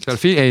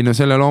põhimõtteliselt. Ei, no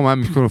sellel oma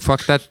ämbri kuulub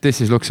fuck that, this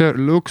is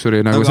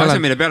luksuri. Nagu asja,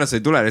 mille peale sa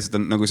ei tule, lihtsalt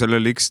on nagu seal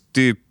oli üks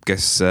tüüp,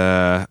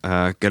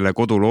 kelle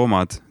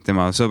koduloomad,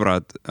 tema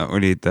sõbrad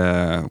olid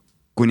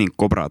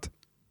kuningkobrad.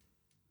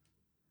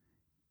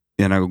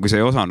 Ja nagu kui sa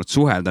ei osanud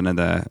suhelda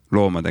nende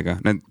loomadega,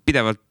 need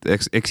pidevalt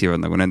eksivad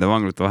nagu nende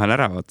vanglate vahel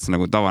ära, vaat see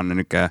nagu tavaline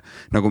nüke,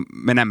 nagu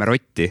me näeme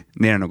rotti,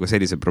 neil on nagu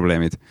sellised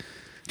probleemid.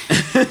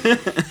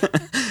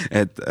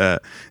 et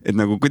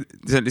nagu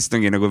see lihtsalt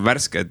ongi nagu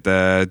värsked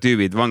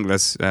tüübid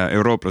vanglas,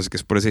 eurooplased,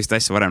 kes pole sellist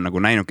asja varem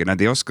nagu näinudki,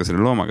 nad ei oska selle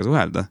loomaga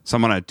suhelda.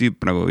 Samal ajal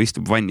tüüp nagu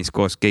istub vannis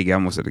koos, keegi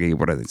ammusel, keegi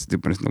pole, see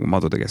tüüp on lihtsalt nagu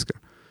madude keskel.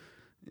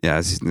 Ja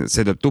siis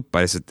see tuleb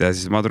tuppa lihtsalt ja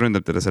siis madu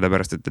ründab teda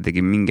sellepärast, et ta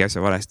tegi mingi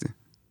asja valesti.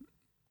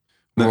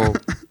 Wow.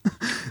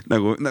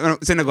 nagu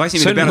see on nagu asi,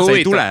 mille peale sa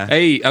ei tule.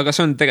 Ei, aga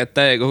see on tegelikult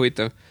täiega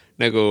huvitav.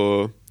 Nagu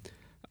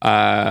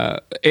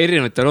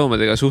erinevate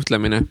loomadega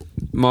suhtlemine.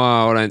 Ma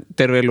olen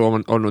terve elu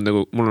olnud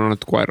nagu, mul on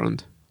olnud koer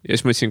olnud. Ja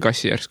siis ma ütlesin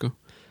kassi järsku.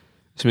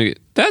 Siis mingi,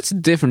 that's a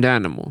different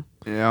animal.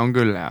 Ja on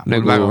küll, jah.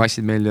 Mul väga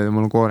kassid meeldivad ja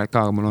mul on koored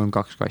ka, aga mul on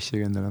 2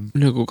 kassi endale.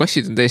 Nagu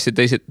kassid on täiesti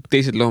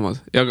teised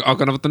loomad. Ja,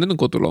 aga need on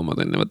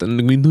koduloomad enne.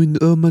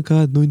 Oh my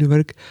god, nunnu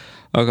värk.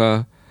 Aga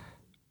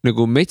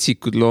nagu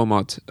metsikud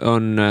loomad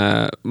on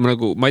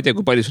nagu, ma ei tea,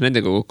 kui palju sa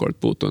nendega kokku oled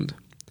puutunud,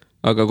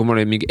 aga kui ma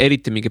olin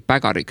eriti mingi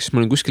pägariks,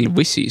 ma olin kuskil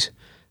võssis,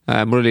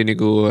 mul oli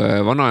nagu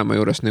vanaema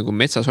juures nagu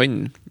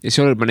metsasonn ja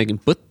seal ma nägin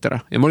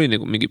põtra ja ma olin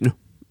nagu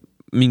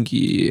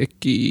mingi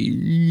äkki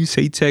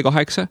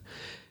 7-8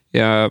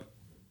 ja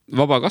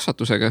vaba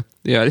kasvatusega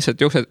ja lihtsalt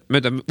jooksed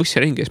mööda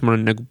võssi ringi ja ma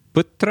olin nagu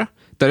põtra,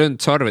 ta ei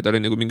olnud sarve, ta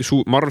oli nagu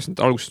mingi ma arvasin,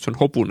 et alguses see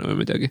on hobune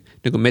või midagi,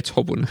 nagu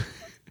metshobune.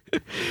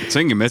 See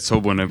ongi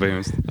metshobune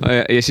põhimõtteliselt.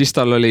 Ja siis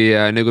tal oli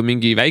nagu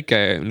mingi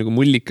väike nagu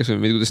mullikas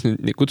või kuidas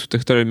neid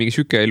kutsutakse, tal oli mingi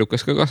süke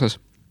elukas ka kasas.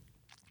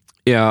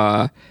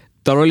 Ja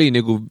tal oli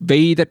nagu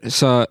veider,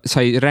 sa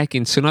ei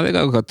rääkinud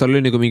sõnadega, aga tal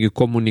oli nagu mingi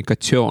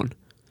kommunikatsioon.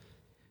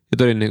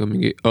 Ja ta oli nagu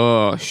mingi,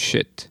 oh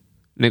shit.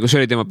 Nagu see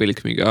oli tema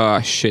pilk, mingi, oh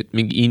shit,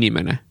 mingi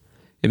inimene.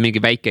 Ja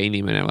mingi väike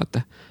inimene,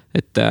 vaata.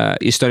 Et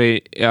just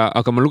oli,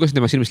 aga ma lugesin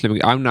tema silmist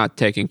mingi, I'm not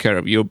taking care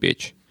of you,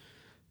 bitch.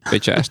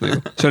 Bitch ass nagu.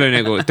 See oli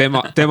nagu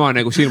tema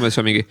nagu silmades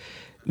on mingi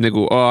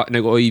nagu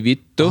oi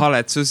vittu.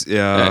 Haletsus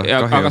ja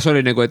kahju. Aga see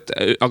oli nagu, et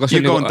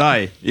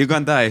you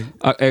can't die.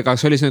 Aga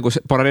see oli nagu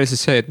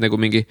paralleelselt see, et nagu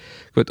mingi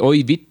et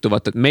oi vittu,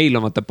 vaata, et meil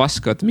on vaata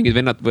paska, et mingid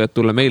vennad võivad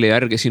tulla meile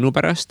järgi sinu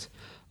pärast,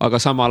 aga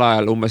samal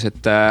ajal umbes,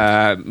 et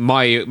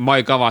ma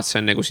ei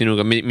kavatsen nagu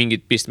sinuga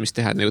mingit pistmist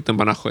teha, et nagu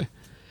tõmba nahhu.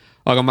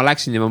 Aga ma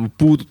läksin ja ma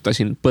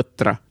puudutasin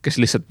põtra,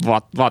 kes lihtsalt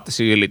vaatas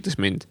ja kõllitas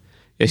mind.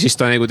 Ja siis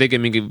ta nagu tegi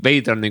mingi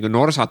veidran nagu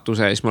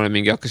norsatuse ja siis ma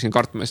hakkasin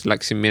kartma ja siis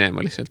läksin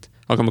minema lihtsalt.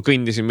 Aga ma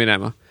kõndisin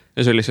minema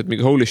ja see oli lihtsalt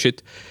mingi holy shit.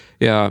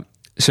 Ja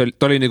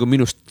ta oli nagu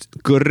minust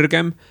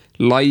kõrgem,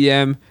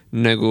 laiem,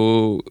 nagu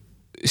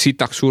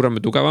sitaks suurem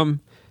ja tugevam,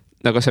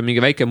 aga see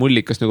mingi väike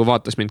mullikas nagu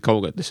vaatas mind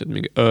kaugelt lihtsalt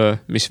mingi,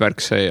 mis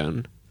värk see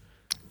on.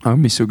 Aga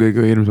mis su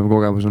kõige hirmsam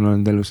kogemus on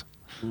olnud elus?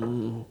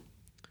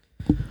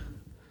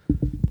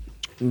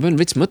 Ma pean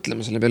veits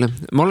mõtlema selle peale.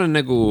 Ma olen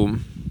nagu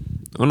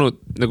olnud,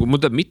 nagu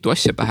mul tuleb mitu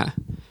asja pähe.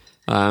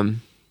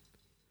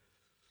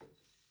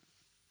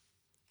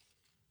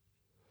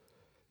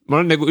 Ma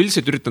olen nagu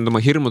üldiselt üritanud oma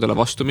hirmudele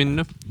vastu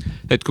minna,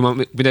 et kui ma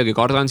midagi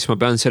kardan, siis ma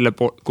pean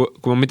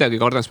kui ma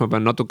midagi kardan, siis ma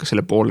pean natuke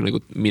selle poole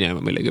nagu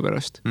minema millegi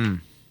pärast.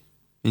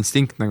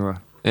 Instinkt nagu?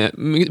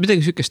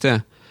 Midagi sükest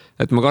teha.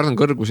 Et ma kardan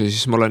kõrguse,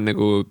 siis ma olen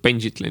nagu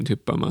benjit läinud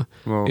hüppama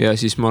ja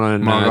siis ma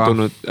olen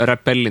tulnud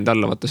räppellinud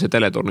alla, vaata see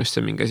teletornist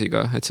see mingi asi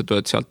ka, et sa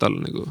tuled sealt all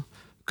nagu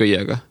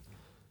köiega.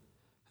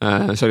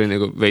 See oli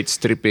nagu veits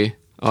tripi,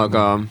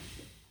 aga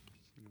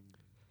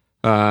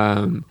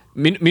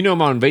minu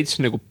oma on veits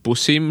nagu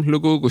bussim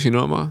lugu kui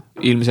sinu oma,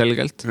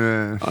 ilmselgelt.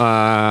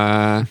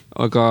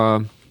 Aga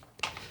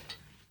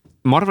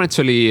ma arvan, et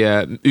see oli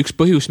üks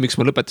põhjus, miks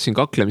ma lõpetasin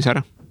kaklemise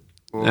ära.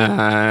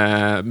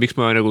 Miks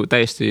ma nagu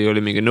täiesti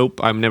oli mingi nope,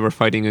 I'm never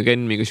fighting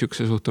again mingi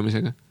sükse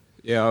suhtumisega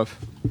ja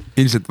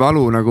ilmselt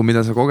valu nagu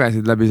mida sa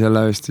kogesid läbi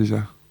selle just siis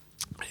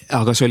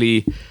aga see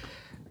oli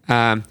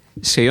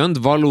see ei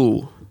olnud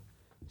valu,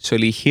 see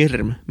oli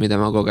hirm, mida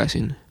ma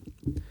kogesin.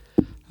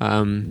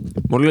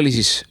 Mul oli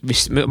siis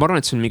vist, ma arvan,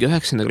 et see on mingi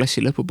 9.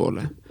 klassi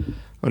lõpupoole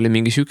oli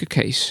mingi süüke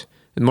case,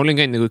 et ma olin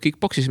käinud nagu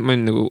kickboksis, ma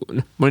olin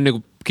nagu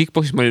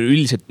kickboksis, ma olin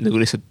üldiselt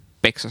nagu lihtsalt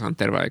peksa saanud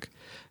terve aeg.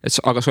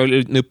 Aga sa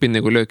olid õppinud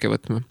nagu lööke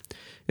võtma.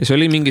 Ja see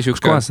oli mingi sükka...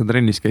 Kus kohas sa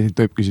trennis käisid,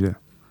 tohib küsida?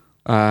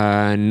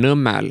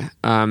 Nõmmel.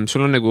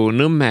 Sul on nagu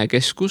Nõmme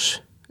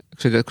keskus.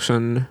 Kas sa tead, kus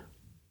on...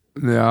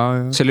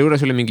 Ja. Selle juures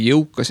oli mingi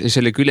jõukas ja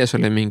selle küljes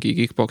oli mingi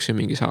kickboks ja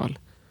mingi saal.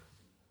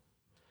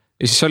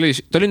 Ja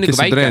siis ta oli nagu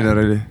kes väike... Kes treener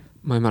oli?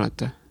 Ma ei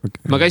mäleta.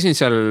 Okay. Ma käisin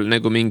seal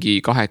nagu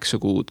mingi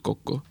 8 kuud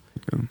kokku.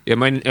 Okay. Ja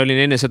ma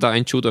olin enne seda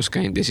ainult judos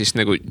käinud ja siis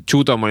nagu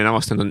judo ma olin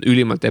avastanud on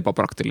ülimalt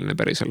ebapraktiline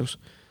päris elus.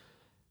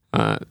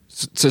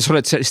 Sa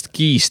oled sellist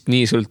kiist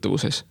nii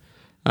sõltuvuses.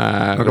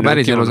 Aga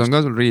päris elus on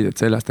ka sul riided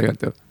seljas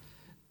tegelikult ju.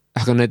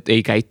 Aga need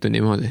ei käitu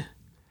niimoodi.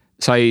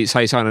 Sa ei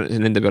saa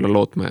nende peale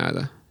lootma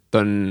jääda.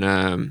 Ta on,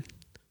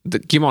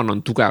 kimon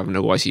on tugev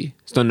nagu asi.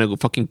 Ta on nagu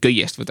fucking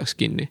köiest võtaks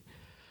kinni.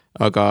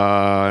 Aga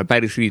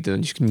päris riided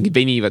on mingi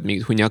venivad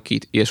mingid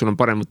hunjakid ja sul on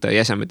parem võtta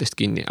jäsemetest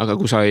kinni. Aga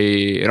kui sa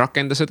ei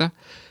rakenda seda,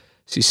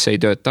 siis see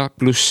ei tööta.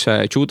 Plus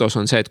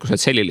judos on see, et kui sa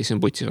oled sellilisem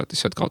putsis, vaata,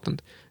 siis sa oled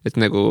kaotanud. Et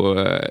nagu...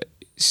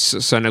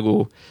 sa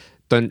nagu,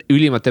 ta on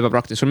ülimalt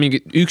ebapraktiline, sul on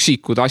mingid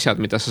üksikud asjad,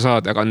 mida sa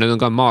saad, aga need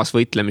on ka maas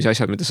võitlemise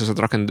asjad, mida sa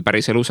saad rakendada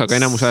päris elus, aga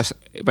enamus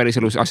päris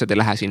elus asjad ei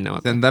lähe sinna.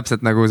 See on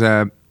täpselt nagu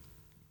see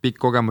pikk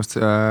kogemus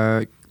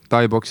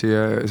tai-boksi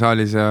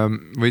saalis ja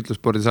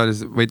võitlusspordi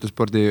saalis,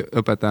 võitlusspordi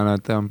õpetajana,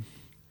 et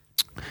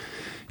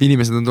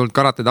inimesed on tulnud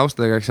karate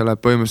taustadega, eks ole,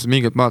 põhimõtteliselt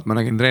mingilt maalt ma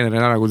nägin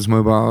treenerina ära, kuidas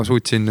ma juba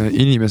suutsin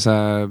inimese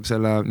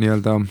selle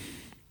nii-öelda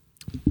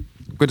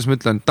kuidas ma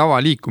ütlen,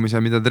 tavaliikumise,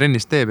 mida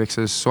trennis teeb, eks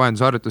see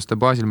soojendusharjutuste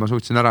baasil ma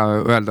suutsin ära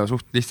öelda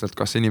suht lihtsalt,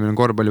 kas inimene on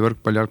korvpalli,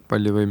 võrkpalli,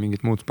 jalgpalli või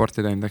mingit muud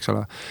sporti teinud, eks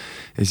ole.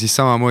 Ja siis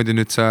samamoodi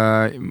nüüd see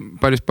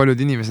paljud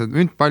inimesed,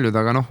 paljud,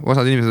 aga noh,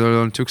 osad inimesed oli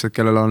olnud siuksed,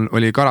 kellel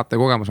oli karate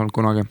kogemus olnud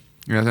kunagi.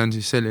 Ja see on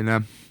siis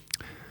selline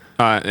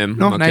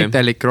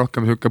näitelik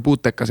rohkem siuke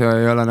puutekas ja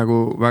ei ole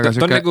nagu väga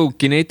ta on nagu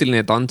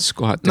geneetiline tants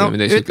kohati. No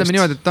ütleme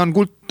niimoodi, et ta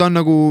on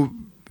nagu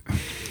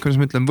kuidas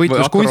ma ütlen,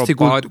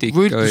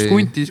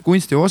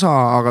 võitluskunsti osa,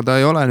 aga ta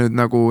ei ole nüüd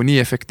nagu nii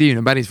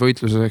efektiivne päris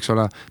võitluses, eks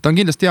ole. Ta on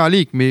kindlasti hea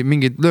liik,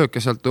 mingid lööke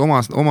sealt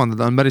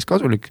omandada on päris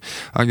kasulik,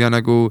 aga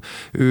nagu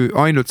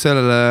ainult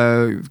sellele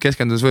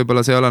keskendudes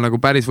võib-olla see ei ole nagu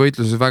päris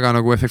võitluses väga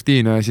nagu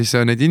efektiivne ja siis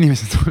need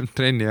inimesed tuleb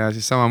trenni ja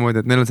siis samamoodi,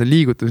 et neil on see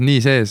liigutus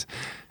nii sees,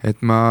 et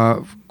ma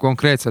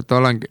konkreetselt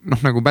olen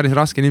nagu päris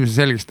raske inimese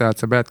selgeks teha, et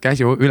sa pead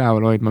käsi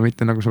üleval hoidma,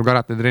 mitte nagu sul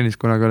karate trennis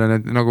kunagi ole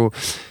need nagu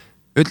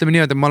ütleme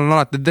nii, et ma olen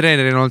alati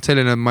treenerina olnud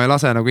selline, et ma ei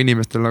lase nagu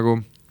inimestel nagu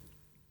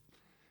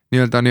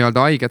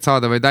nii-öelda haiget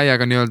saada või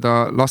täiega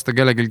nii-öelda lasta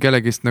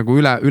kellegist nagu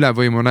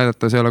ülevõimu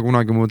näidata, see ei ole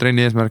kunagi mu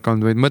trenni eesmärk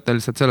olnud, vaid mõte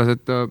lihtsalt selles,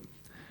 et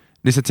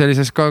lihtsalt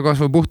sellises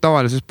kasvu puht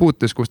tavalises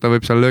puutes, kus ta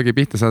võib seal löögi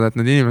pihta saada, et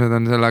need inimesed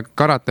on selle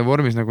karate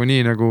vormis nagu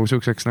nii nagu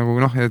sukseks nagu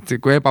et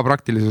kui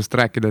ebapraktilisusest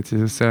rääkida, et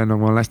siis see on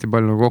nagu hästi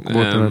palju nagu kokku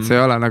puutunud, et see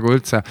ei ole nagu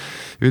üldse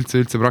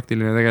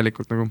praktiline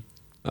tegelikult nagu.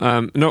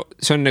 No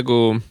see on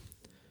nagu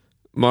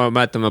ma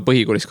mäletan, ma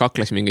põhikoolis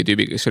kakles mingi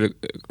tüübi, kes oli...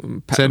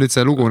 See on nüüd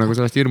see lugu nagu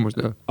sellest hirmust.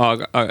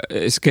 Aga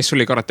kes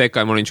oli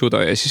karateka ja ma olin judo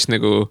ja siis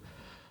nagu...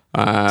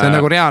 See on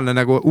nagu reaalne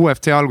nagu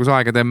UFC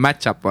algusaegade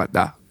match-up,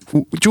 vaata.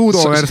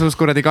 Judo versus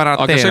kuradi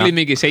karate. Aga see oli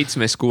mingi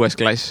 7.-6.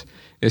 klass.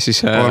 Ja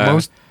siis...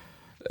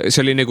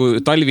 See oli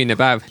nagu talvine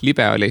päev,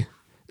 libe oli.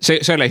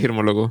 See oli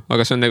hirmu lugu,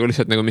 aga see on nagu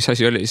lihtsalt nagu mis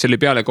asi oli. See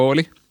oli peale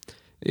kooli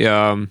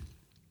ja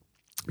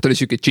ta oli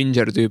siuke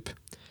ginger tüüp.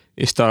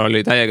 ja siis ta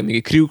oli täiega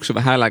mingi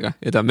kriuksuva häälega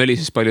ja ta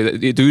mölises palju,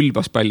 ta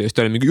ülbas palju ja siis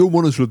ta oli mingi,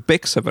 ma olen sulle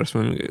peksa pärast.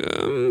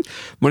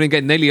 Ma olin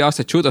käinud 4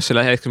 aastat judos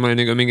selle hetkel, ma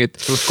olin nagu mingid...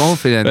 Suht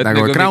confident,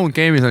 nagu ground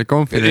game'is olid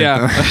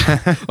confident.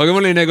 Aga ma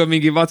olin nagu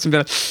mingi, vaatasin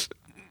peale,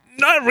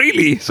 not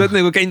really, sa oled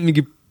nagu käinud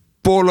mingi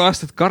pool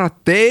aastat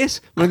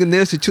karatees, ma olen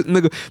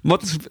nagu, ma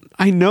vaatan,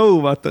 I know,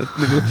 vaata, et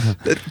nagu,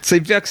 et sa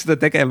ei peaks seda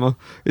tegema.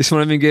 Ja siis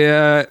ma olen mingi,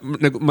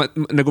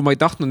 nagu ma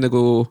ei tahtnud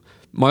nagu,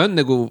 ma olen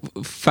nagu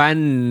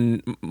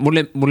fänn,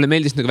 mulle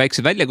meeldis nagu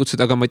väiksed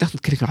väljakutsed, aga ma ei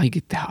tahtnud kellegi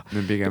haigit teha.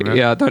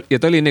 Ja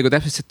ta oli nagu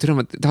täpselt see, et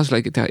ma tahan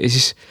sulle haigit teha. Ja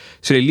siis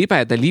see oli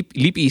libe, ta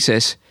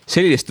libises,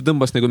 sellist ta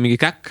tõmbas nagu mingi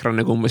käkra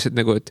nagu umbes, et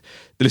nagu, et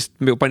ta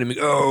lihtsalt pani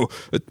mingi,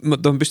 et ma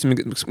tahan püsti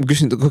mingi, ma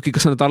küsin,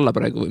 kas sa nüüd alla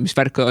praegu või mis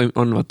värk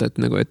on, vaata, et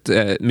nagu, et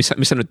mis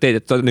sa nüüd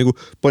teed, et ta nagu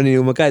pani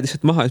oma käed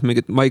lihtsalt maha, et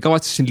mingi, et ma ei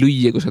kavatse siin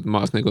lüüa, kui sa oled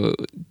maas, nagu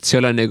see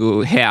ei ole nagu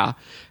hea,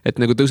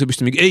 et nagu tõuseb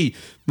püsti mingi, ei,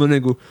 ma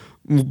nagu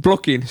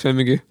blokin, see on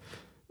mingi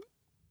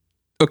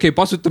okei,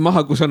 pasuta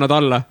maha, kui sa annad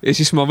alla ja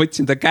siis ma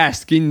võtsin ta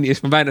käest kinni ja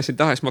siis ma väänasin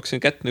taha ja siis ma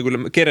hakkasin kätt nagu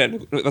kere,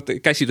 nagu, vaata,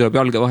 käsi tuleb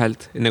jalga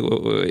vahelt nagu,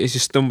 ja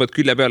siis tõmbad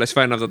külje peale, siis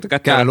väänad ta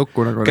kätt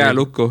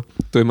käelukku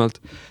tuimalt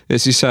ja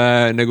siis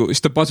nagu,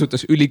 siis ta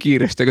pasutas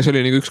ülikiiresti, aga see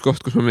oli nagu üks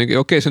koht, kus ma mingi,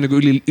 okei, see on nagu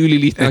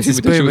ülilihtne asi.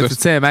 Siis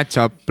põhimõtteliselt see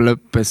match-up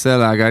lõppes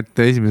sellega,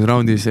 et esimeses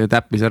raundis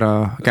täppis ära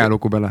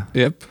käelukku peale.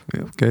 Jep.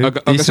 Okay.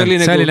 Aga see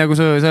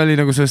oli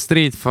nagu see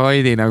street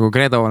fighti nagu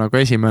credo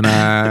nagu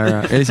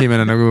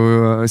esimene nagu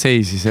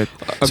seisis,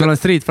 et sul on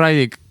street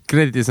fighti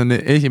kreditis on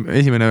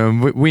esimene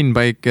win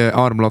by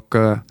armlock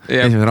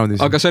esimeses raundis.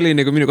 Aga see oli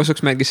nagu minu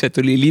kasuks mängis see, et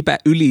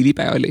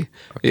ülilibe oli.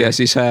 Okay. Ja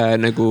siis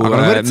nagu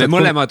me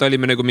mõlemad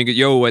olime nagu mingi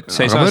jõu, et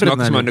see ei saa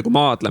hakkama nagu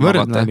maadlema.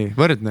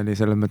 Võrdne oli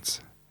selles mõttes.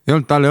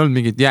 Tal ei olnud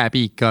mingit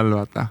jääpiike all,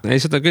 vaata. Ei,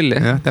 seda küll,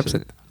 jah. Jah,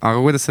 täpselt.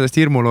 Aga kuidas sellest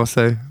hirmuloost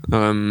sai?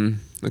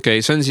 Okei,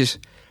 see on siis,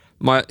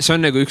 see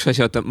on nagu üks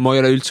asi, vaata, ma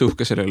ei ole üldse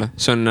uhke sellele.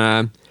 See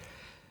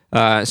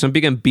on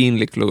pigem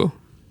piinlik lugu.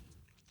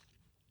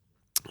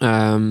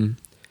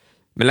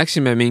 Me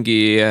läksime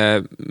mingi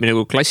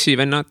nagu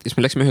klassivennad, siis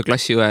me läksime ühe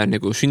klassiõe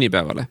nagu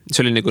sünnipäevale.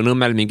 See oli nagu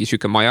Nõmmel mingi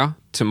süke maja,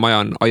 see maja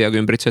on aiaga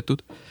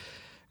ümbritsetud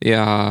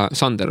ja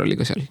Sander oli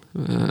ka seal.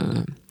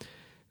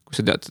 Kui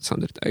sa tead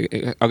Sanderit,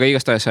 aga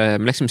igastahes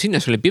me läksime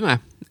sinna, see oli pime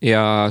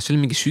ja see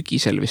oli mingi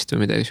sügisel vist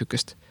või midagi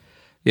sükest.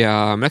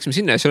 Ja me läksime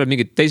sinna ja seal oli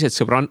mingid teised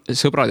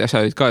sõbrad ja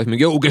asja olid ka,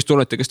 mingi, kes te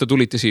olete, kes te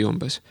tulite siia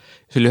umbes.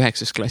 See oli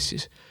 9.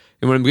 klassis.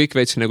 Ja me olime kõik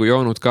veits nagu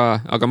joonud ka,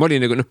 aga ma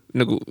olin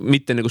nagu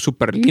mitte nagu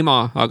super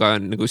lima, aga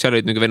nagu seal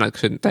olid nagu vennad,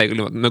 kes olid täiega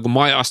limad, nagu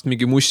majast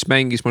mingi muss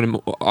mängis, ma olin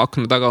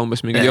akna taga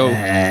umbes mingi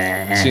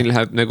siin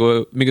läheb nagu,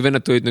 mingi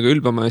vennad tulid nagu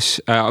ülbamas,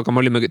 aga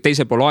me olime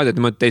teise pool aeda,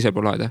 ma olin teise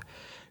pool aeda.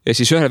 Ja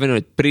siis ühel vennal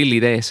olid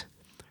prillid ees.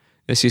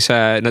 Ja siis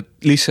nad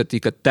lihtsalt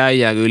ikka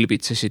täiega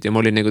ülbitsesid ja ma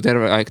olin nagu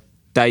terve aeg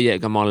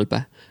täiega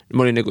malbe.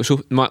 Ma olin nagu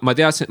ma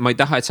teadsin, ma ei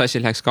taha, et see asi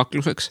läheks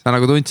kakluseks. Sa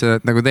nagu tundsid,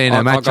 et nagu teine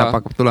match-up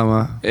hakkab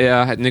tulema.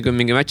 Jah, et nagu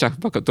mingi match-up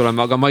hakkab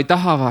tulema, aga ma ei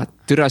taha vaat,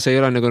 türa see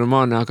ei ole nagu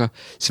normaalne, aga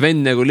see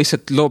vend nagu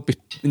lihtsalt loopis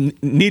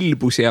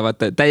nilbus ja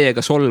vaata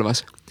täiega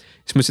solvas.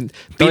 Siis ma ütlesin,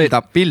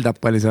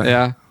 build-up oli see.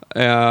 Ja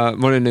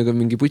ma olin nagu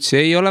mingi putsi,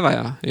 ei ole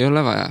vaja.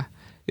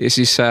 Ja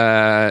siis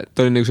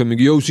ta oli nagu see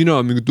mingi, sina,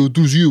 mingi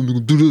tuu siia,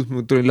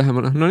 ma tulin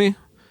lähemale, no nii.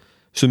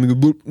 See on mingi,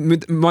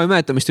 ma ei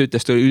mäleta, mis ta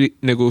ütles, ta oli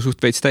nagu suht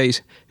veits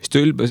täis. Siis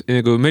ta ülbas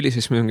nagu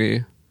melises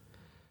mingi,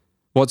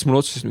 vaatas mulle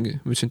otsusest mingi,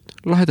 ma ütlesin,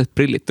 lahedad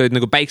prillid, ta olid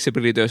nagu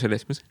päikseprillid öösel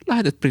ees, ma ütlesin,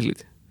 lahedad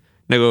prillid.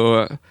 Nagu,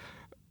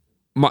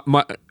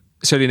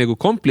 see oli nagu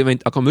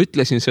kompliment, aga ma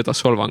ütlesin seda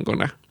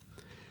solvanguna.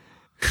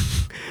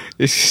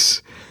 Ja siis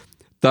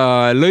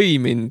ta lõi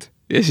mind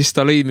ja siis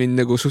ta lõi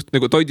mind nagu suht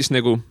nagu toidis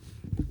nagu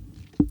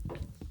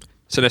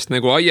sellest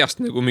nagu aiast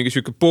nagu mingi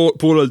süke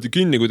pooleldi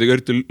kinni, kui ta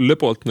kerti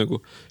lõbolt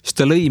nagu, siis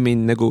ta lõi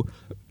mind nagu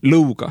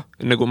lõuga,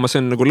 nagu ma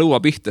sain nagu lõua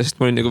pihta, sest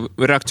ma olin nagu,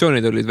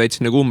 reaktsioonid olid veits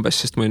nagu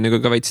umbes, sest ma olin nagu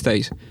ka veits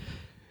täis.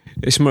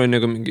 Ja siis ma olin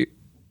nagu mingi,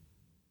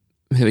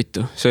 mida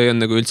vittu, see on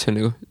nagu üldse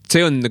nagu,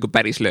 see on nagu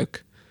päris löök.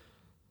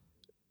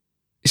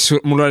 Siis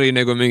mul oli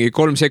nagu mingi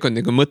 3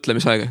 sekundit nagu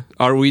mõtlemisaega,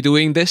 are we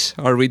doing this?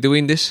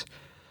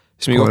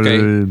 Siis mingi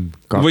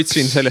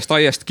võtsin sellest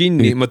aiast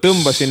kinni, ma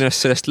tõmbasin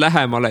ennast sellest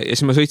lähemale ja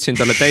siis ma sõitsin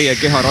talle täie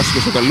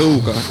keharaskusega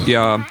lõuga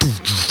ja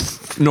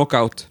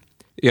knockout.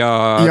 Ja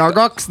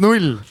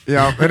 2-0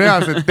 ja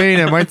reaalselt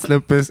teine matš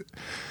lõppes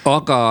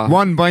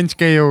one punch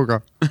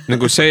KO-ga.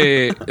 Nagu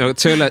see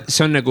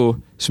on nagu,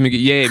 see on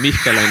mingi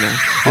Mihkel on.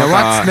 Ja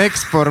what's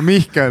next for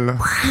Mihkel?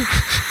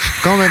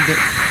 Comment,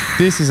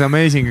 this is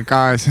amazing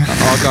guys.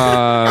 Aga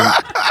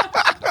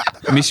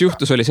mis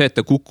juhtus oli see, et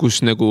ta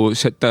kukkus nagu,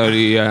 ta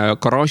oli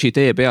garaaži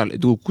tee peal,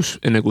 et kukkus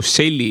nagu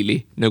sellili,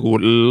 nagu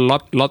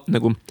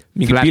nagu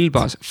mingi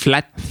pilbas,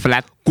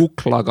 flat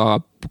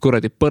kuklaga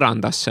kuradi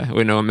põrandasse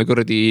või no me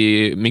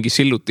kuradi mingi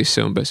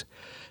sillutisse umbes.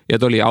 Ja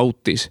ta oli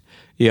autis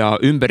ja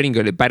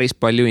ümberringi oli päris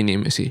palju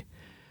inimesi.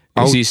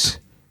 Ja siis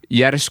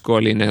järsku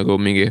oli nagu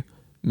mingi,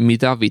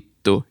 mida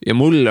vittu. Ja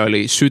mulle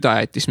oli süda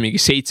jättis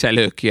mingi 7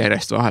 lööki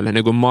järjest vahele,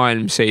 nagu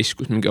maailm seis,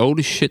 kus mingi,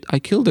 holy shit, I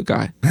killed a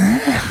guy.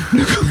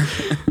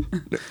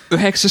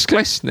 9.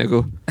 klass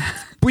nagu.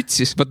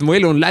 putsis, vaata mu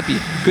elu on läbi,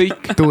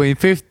 kõik. Doing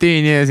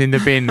 15 years in the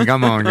bin,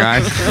 come on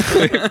guys.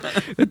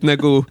 Et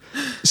nagu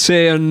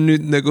see on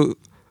nüüd nagu,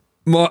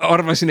 ma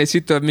arvasin, et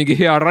siit tuleb mingi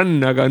hea run,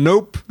 aga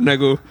nope,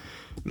 nagu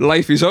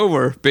life is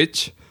over,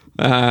 bitch.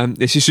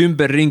 Ja siis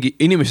ümberringi,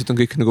 inimesed on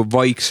kõik nagu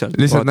vaikselt.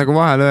 Lihtsalt nagu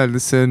vahel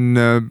öeldes, see on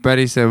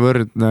päris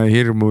võrdne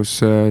hirmus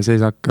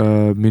seisak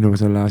minu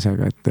selle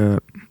asjaga, et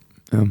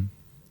jah.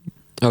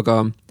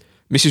 Aga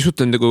mis siis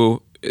jutt on nagu,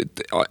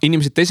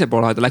 inimesed teise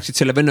poole aeda läksid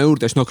selle venna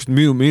juurde ja siis hakkasid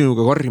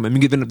minuga karjima,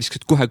 mingid vennad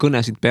viskasid kohe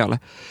kõnesid peale.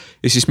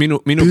 Ja siis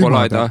minu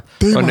poole aeda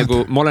on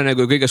nagu, ma olen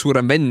nagu kõige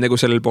suurem vend nagu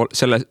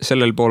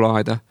sellel poole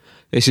aeda.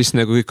 Ja siis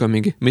nagu kõik on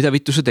mingi, mida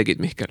vittu sa tegid,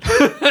 Mihkel?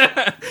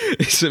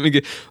 Ja siis on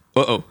mingi,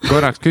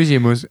 Korraks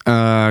küsimus,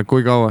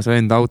 kui kaua see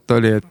enda auto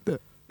oli, et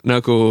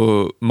nagu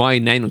ma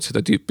ei näinud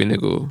seda tüüpi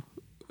nagu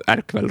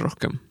ärkvel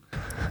rohkem.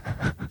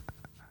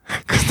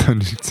 Kas ta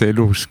on üldse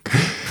elus?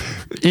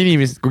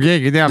 Inimesed, kui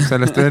keegi teab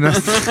sellest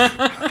ennast.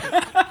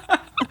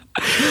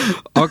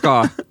 Aga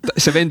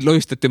see vend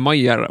lohistati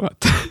mai ära,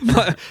 vaata.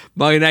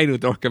 Ma ei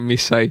näinud rohkem,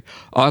 mis sai.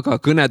 Aga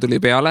kõne tuli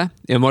peale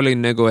ja ma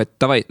olin nagu, et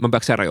davai, ma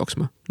peaks ära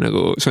jooksma.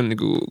 Nagu, see on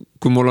nagu,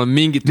 kui mul on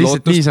mingit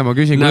lihtsalt lootust. Niisama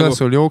küsin, nagu,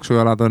 kuidas sul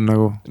jooksujalad on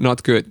nagu?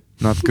 Not good.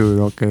 Not good,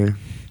 okei.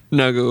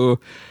 Nagu,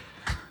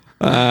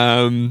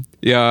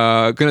 ja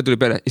kõne tuli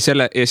peale ja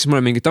siis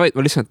mul on mingi, davai,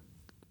 ma lihtsalt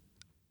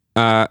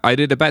I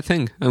did a bad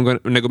thing.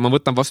 Nagu ma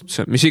võtan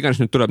vastutuse. Mis iganes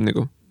nüüd tuleb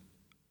nagu.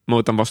 Ma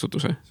võtan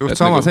vastutuse. Suht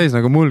sama nagu seis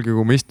nagu mulgi,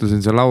 kui ma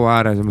istusin seal laua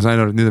ääres ja ma sain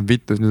aru, et nüüd on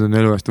vittus, nüüd on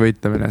elu eest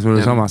võitlemine. Sul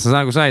oli sama. Sa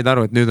nagu said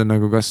aru, et nüüd on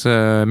nagu kas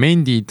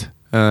mendid,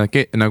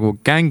 nagu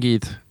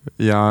gängid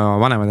ja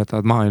vanemad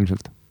jätavad maha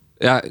ilmselt.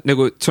 Ja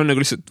nagu, see on nagu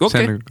lihtsalt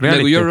okay.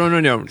 Nagu you're on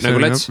your, nagu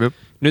let's.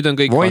 Nüüd on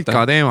kõik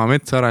Voitka teema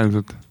mets ära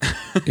ilmselt.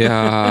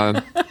 Ja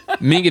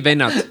mingid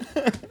vennad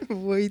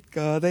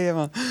Voitka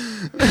teema.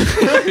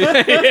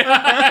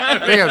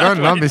 Tegelikult on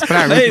lambist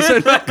praegu. Ei, see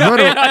on väga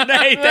hea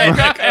näide.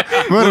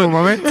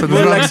 Võrumaa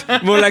metsades.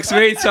 Mul läks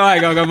veits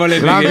aega, aga ma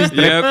olin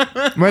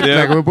mõtle,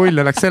 kui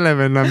pull oleks selle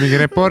venna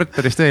mingi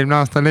reporterist eelmine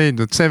aasta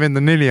leidnud. See vend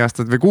on 4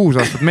 aastat või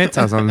 6 aastat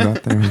metsas olnud.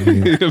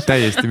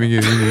 Täiesti mingi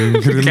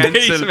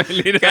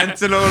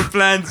cancel all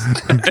plans.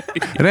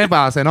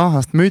 Rebase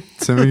nahast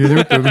mütse mingi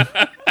jutud.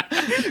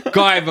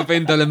 Kaebab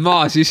endale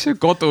maa sisse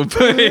kodu.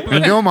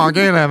 Mingi oma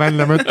keele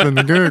välja mõtlen,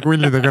 mingi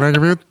öökullidega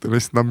räägib juttu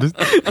lihtsalt lambist.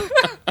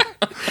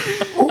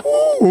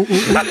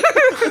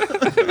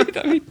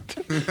 Mida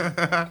vittu?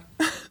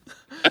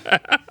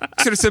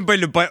 See on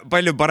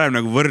palju parem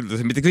nagu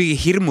võrdlus, mitte kõige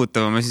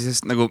hirmutavam,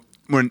 sest nagu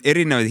mul on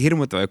erinevaid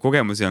hirmutavaid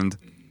kogemusi olnud.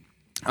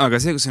 Aga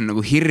see, kus on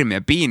nagu hirm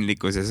ja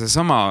piinlikkus ja see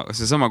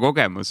sama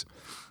kogemus,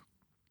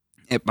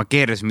 et ma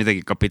keerasin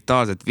midagi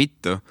kapitaalset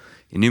vittu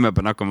ja nüüd ma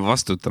pean hakkama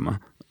vastutama.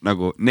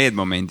 Nagu need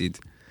momendid,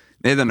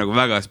 need on nagu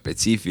väga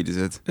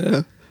spetsiifilised.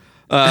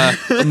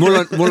 Mul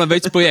on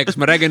veits põje, kas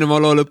ma räägin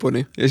oma loo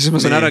lõpuni ja siis ma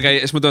saan ära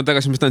käia, siis ma tulen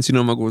tagasi, ma tahan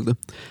sinu oma kuulda.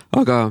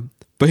 Aga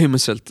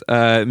põhimõtteliselt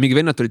mingi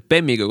vennad tulid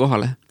Bemmiga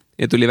kohale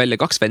ja tuli välja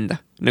 2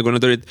 venda. Nagu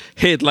nad olid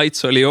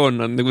headlights oli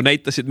joon, nad nagu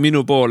näitasid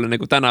minu poole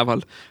nagu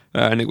tänaval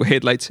nagu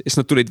headlights ja siis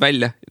nad tulid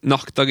välja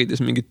nahktagides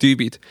mingid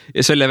tüübid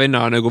ja selle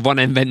venna nagu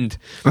vanem vend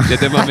ja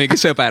tema mingi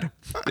sõber.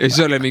 Ja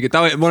siis oli mingi,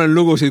 ma olen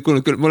lugusid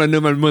kuulnud küll, ma olen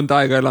nõmel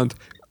mõnda aega elanud.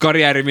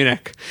 Karjääri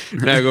minek,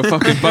 nagu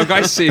fucking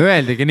pagassi.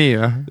 Öeldigi nii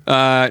või?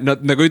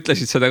 Nad nagu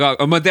ütlesid seda ka,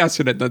 ma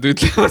teadsin, et nad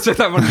ütlevad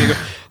seda, ma nagu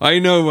I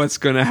know what's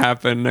gonna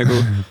happen,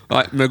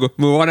 nagu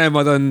mu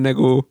vanemad on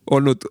nagu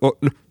olnud,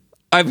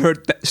 I've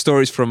heard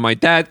stories from my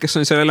dad, kes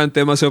on seal elanud,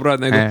 tema sõbrad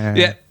nagu,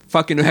 yeah,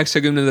 fucking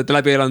 90-ndate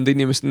läbi elanud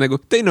inimesed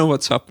nagu, they know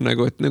what's up,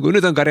 nagu, et nagu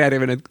nüüd on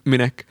karjääri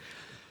minek.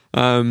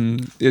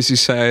 Ja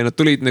siis nad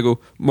tulid nagu,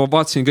 ma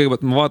vaatasin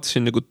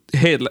nagu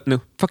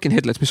fucking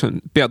headlights, mis on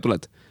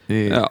peatuled.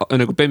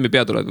 Nagu Bemmi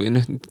peatuled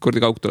või kordi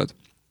kaugtuled.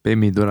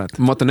 Bemmi tuled.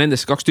 Ma vaatan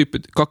nendest 2 tüüpi,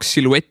 2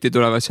 siluetti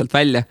tulevad sealt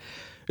välja.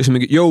 Ja siis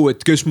mingi,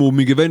 et kes mu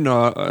mingi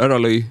venna ära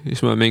lõi. Ja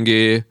siis ma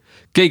mingi,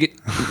 keegi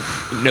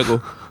nagu,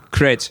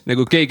 creds,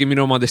 nagu keegi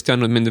minu omadest ei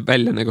andnud mind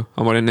välja nagu.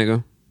 Aga ma olin nagu,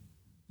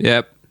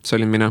 see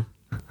olin mina.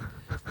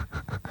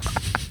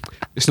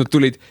 Ja siis nad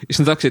tulid, ja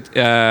siis nad hakkasid,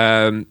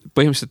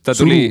 põhimõtteliselt ta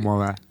tuli. Suruma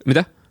või?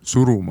 Mida?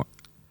 Suruma.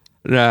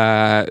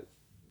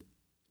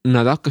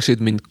 Nad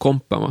hakkasid mind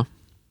kompama.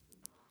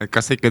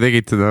 Kas sa ikka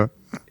tegid seda?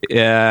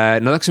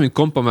 Nad hakkasid mind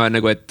kompama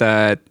nagu, et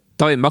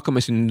tavim me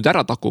hakkame siin nüüd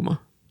ära takuma.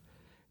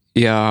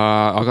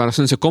 Aga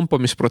see on see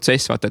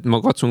kompamisprotsess, vaata, et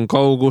ma katsun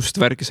kaugust,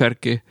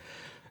 värki.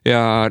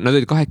 Ja nad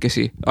olid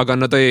 2, aga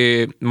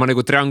ma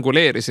nagu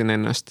trianguleerisin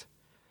ennast.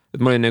 Et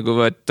ma olin nagu,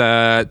 et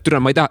türa,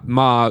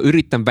 ma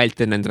üritan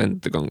vältida nende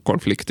vendadega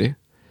konflikti.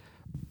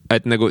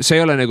 Et nagu, see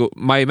ei ole nagu,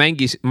 ma ei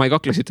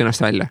kakle siit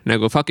ennast välja.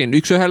 Nagu fucking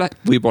 1-1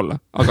 võib olla,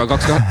 aga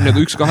 2,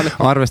 nagu 1-2.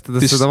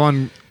 Arvestades seda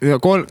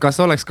kas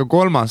oleks ka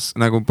 3,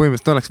 nagu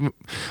põhimõtteliselt oleks,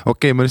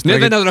 okei, ma lihtsalt...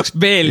 Need vennad oleks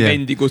veel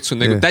vendi kutsun,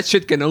 nagu that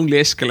shit can only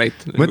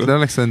escalate. Nagu. Mõtle,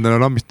 oleks endale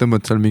lambist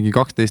tõmbad seal mingi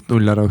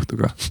 12-0 ära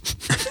õhtuga.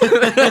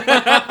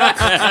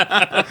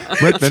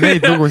 Mõtle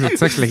neid lugusid,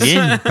 see oleks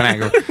legend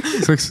praegu.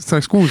 See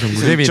oleks kuulsam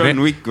kui Kevin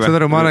Renno. Saad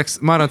aru, ma arvan,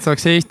 et see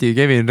oleks Eesti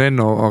Kevin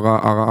Renno,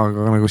 aga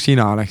nagu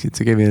sina oleksid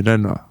see Kevin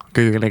Renno.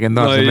 kõige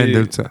legendaarsem vend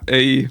üldse.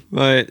 Ei,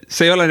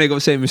 see ei ole nagu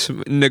see,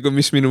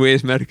 mis minu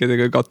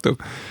eesmärkidega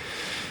kattub.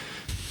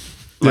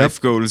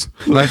 Life goals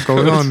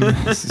on,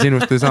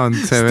 sinust ei saanud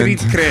see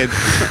Street vend. cred.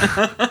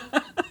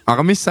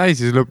 Aga mis sai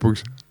siis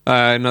lõpuks?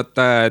 Nad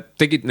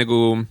tegid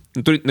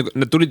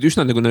nad tulid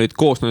üsna nad olid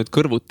koos, nad olid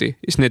kõrvuti,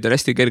 siis need oli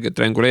hästi kerge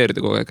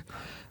trianguleerida kogu aeg.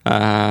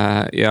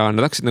 Ja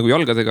nad hakkasid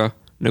jalgadega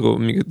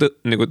mingi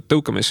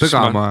tõukamis.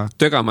 Tögama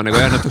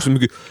ja nad hakkasid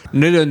mingi,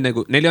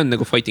 neil on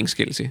fighting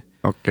skillsi.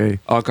 Okay.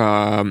 Aga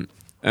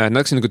nad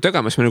hakkasid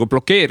tögama, siis ma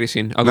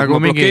blokeerisin, aga kui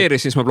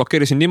ma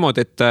blokeerisin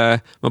niimoodi, et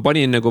ma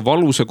panin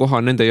valusa koha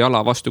nende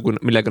jala vastu,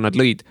 millega nad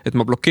lõid, et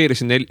ma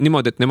blokeerisin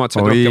niimoodi, et nemad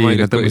said rohkem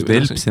aiget. Nad tõmbasid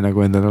elpsi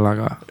enda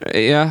jalaga.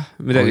 Jah,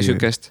 midagi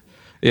sükest.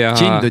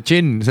 Chin to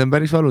chin, see on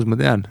päris valus, ma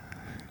tean.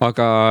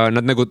 Aga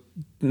nad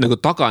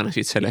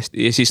taganesid sellest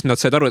ja siis nad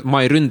said aru, et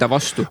ma ei ründa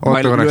vastu.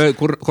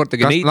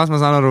 Las ma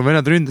saan aru,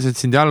 vennad ründasid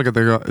sind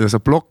jalgadega ja sa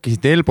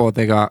blokkisid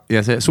elbodega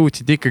ja sa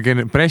suutsid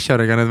ikkagi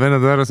pressure'iga need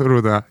vennad ära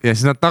suruda ja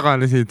siis nad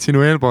taganesid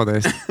sinu elbode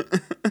eest.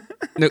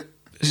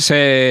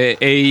 See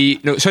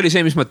oli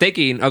see, mis ma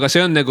tegin, aga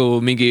see on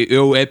mingi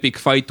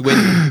epic fight win,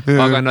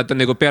 aga nad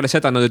on peale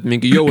seda nad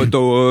mingi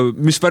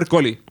mis värk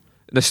oli?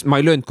 Ma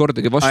ei löönud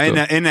kordagi vastu.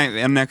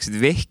 Enne hakkasid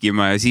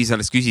vehkima ja siis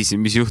alles küsisin,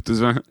 mis juhtus.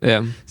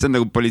 See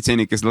on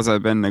politseinik, kes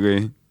laseb enne,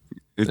 kui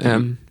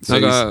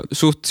aga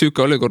suht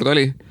süüke olukord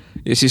oli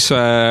ja siis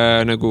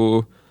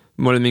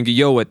ma olin mingi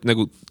et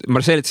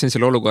ma seletasin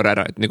selle olukorra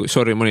ära, et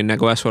sorry, ma olin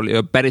asshole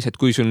ja päris, et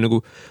kui su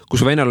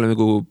vennal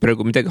on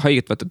praegu midagi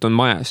haiget vaata, et on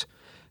majas,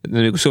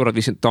 sõbrad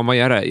viisid ta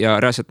maja ära ja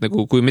reaalselt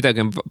kui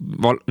midagi on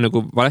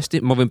valesti,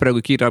 ma võin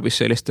praegu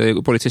kiirabisse selliste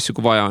politseisse,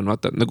 kui vaja on,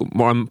 vaata,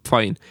 ma olen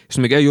fine. Siis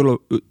mingi, ei ole,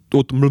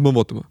 oota, ma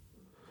vaatama.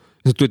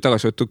 Siis tulid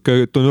tagasi, et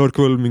okei, et on värk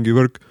mingi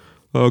värk,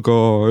 aga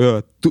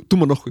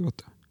tõmba nahku,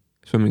 vaata.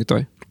 See on mingi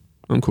toi,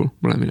 on cool,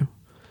 ma lähen minema.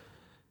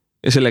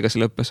 Ja sellega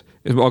see lõppes.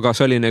 Aga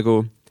see oli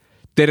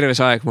terve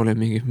see aeg, ma olin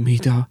mingi,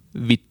 mida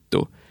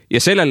vittu. Ja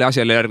sellele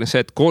asjale järgnes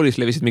see, et koolis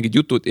levisid mingid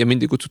jutud ja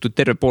mind ei kutsutud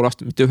terve pool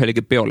aastat mitte ühelegi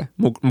peole.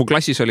 Mu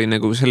klassis oli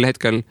sel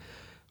hetkel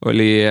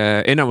oli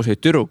enamus olid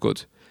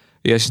tüdrukud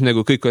ja siis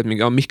kõik olid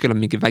mingi, Mihkel on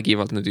mingi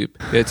vägivaldne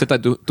tüüp ja et seda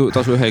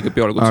tasu ühelegi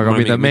peole kutsuda. Aga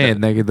mida mehed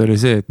nägid oli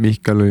see, et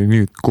Mihkel oli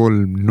nüüd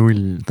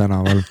 3-0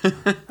 tänaval.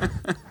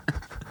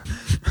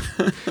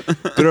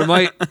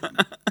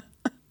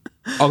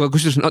 Aga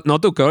kusjuures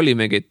natuke oli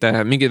mingid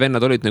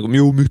vennad olid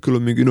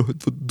Mihkel on mingi,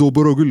 toob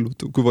ära küll,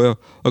 kui vaja,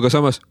 aga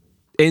samas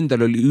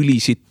endal oli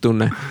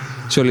ülisittunne,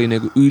 see oli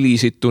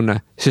ülisittunne,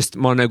 sest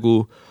ma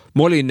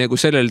olin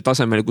sellel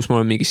tasemel, kus ma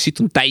olen mingi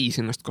situn täis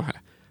ennast kohe.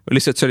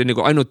 Lihtsalt see oli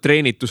ainult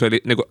treenitus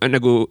oli,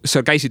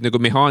 sa käisid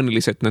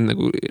mehaaniliselt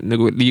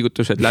need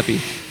liigutused läbi,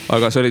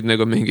 aga sa olid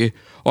mingi,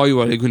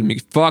 aju oli küll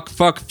mingi fuck.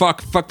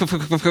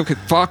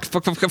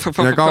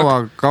 Ja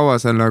kaua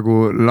see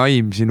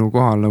laim sinu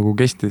kohal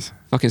kestis?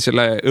 Hakkin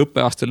selle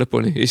õppeaasta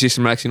lõpuni ja siis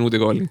ma läksin uude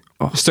kooli.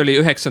 Sest oli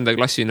 9.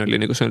 klassina oli,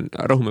 see on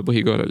Rahumäe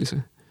põhikool oli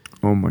see.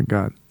 Oh my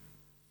god.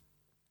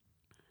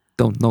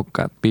 Don't knock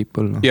at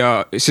people. No.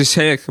 Ja siis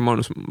see hetkel ma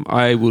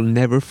I will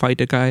never fight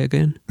a guy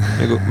again.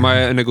 Ma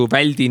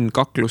väldin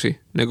kaklusi.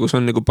 See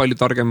on palju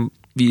targem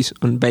viis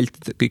on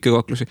vältida kõike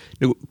kaklusi.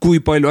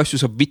 Kui palju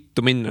asju saab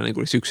vittu minna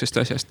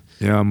üksest asjast.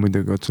 Ja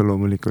muidugi otsa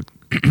loomulikult.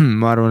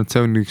 Ma arvan, et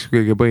see on üks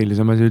kõige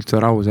põhilisem asi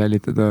üldse rahu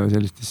säilitada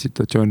sellistes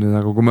situatsioonides.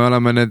 Aga kui me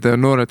oleme need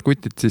noored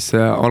kutid, siis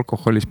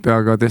alkoholis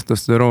peaga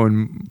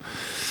testosteroon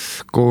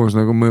koos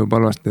mõjub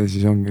halvasti ja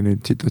siis ongi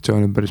neid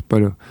situatsioone päris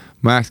palju.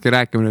 Ma jääkski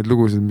rääkima neid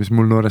lugusid, mis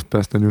mul noorest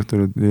peast on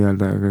juhtunud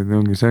nii-öelda,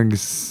 aga see ongi,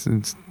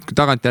 kui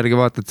tagantjärgi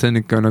vaatad, see on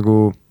ikka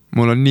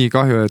mul on nii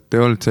kahju, et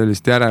ei olnud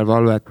sellist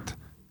järelevalvet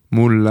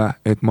mulle,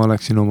 et ma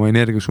oleksin oma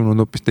energia suunud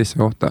hoopis teisse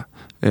kohta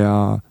ja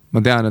ma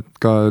tean, et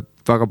ka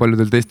väga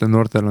paljudel teistel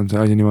noortel on see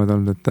asi niimoodi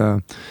olnud, et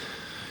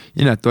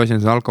inetu asi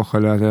on see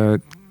alkohol ja see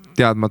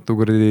teadmatu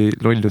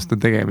lolluste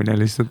tegemine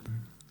lihtsalt.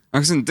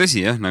 Aga see on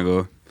tõsi jah,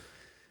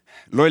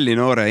 lolli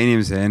noore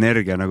inimese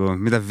energia,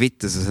 mida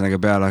vittu sa sellega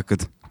peale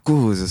hakkad?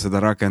 Kuhu sa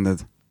seda rakendad?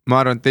 Ma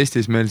arvan, et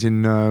Eestis meil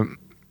siin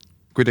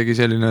kuidagi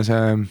selline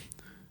see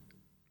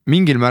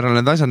mingil määral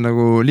need asjad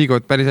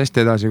liiguvad päris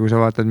hästi edasi, kui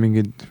sa vaatad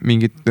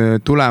mingid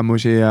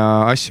tulemusi ja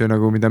asju,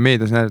 mida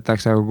meedias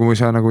näidatakse, aga kui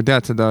sa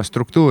tead seda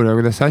struktuuri ja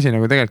kuidas see asi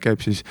tegelikult käib,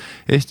 siis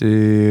Eesti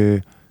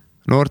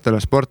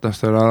noortele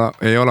sportlastele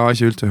ei ole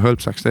asi üldse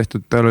hõlpsaks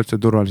tehtud, ta ei ole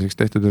üldse turvaliseks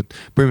tehtud, et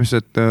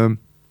põhimõtteliselt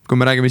kui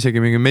me räägime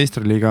isegi mingi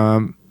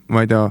meistriliiga,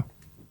 ma ei tea,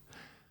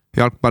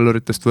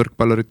 jalgpalluritest,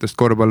 võrkpalluritest,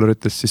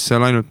 korvpalluritest, siis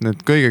seal ainult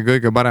need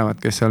kõige paremad,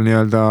 kes seal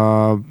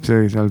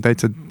seal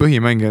täitsa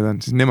põhimängijad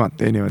on, siis nemad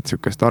teenivad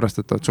siukest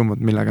arvestatavat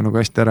summat, millega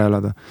hästi ära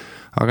elada.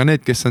 Aga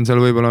need, kes on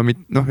seal võib-olla,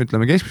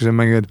 ütleme keskmise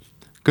mängijad,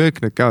 kõik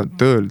need käivad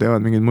tööl,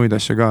 teevad mingeid muid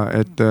asju ka,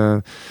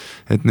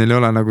 et neil ei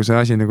ole see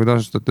asi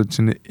tasustatud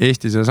siin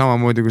Eestis ja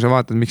samamoodi, kui sa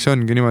vaatad, miks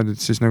ongi niimoodi,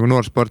 et siis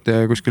noorsporti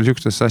ja kuskil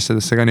siukestesse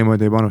asjadesse ka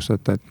niimoodi ei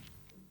panustata, et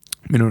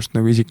minust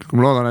isiklikult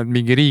ma loodan, et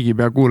mingi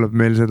riigipea kuulab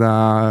meil seda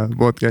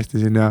podcasti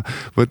siin ja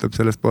võtab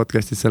sellest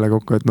podcastist selle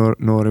kokku, et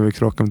noori võiks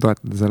rohkem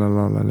toetada sellel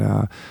alal ja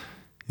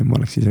ma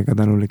oleks ise ka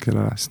tänulik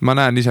sellele, sest ma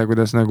näen ise,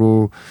 kuidas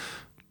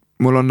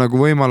mul on nagu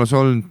võimalus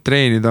olnud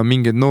treenida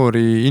mingeid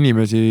noori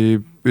inimesi,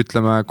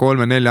 ütleme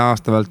 3-4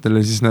 aasta vältel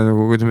ja siis nagu,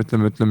 kuidas me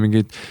ütleme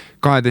mingid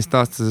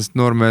 12-aastasest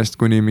noormeest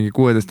kuni mingi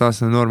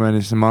 16-aastase noormeni,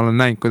 siis ma olen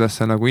näinud, kuidas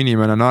see nagu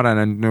inimene on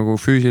arenenud nagu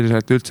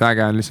füüsiliselt üldse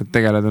äge on lihtsalt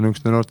tegeleda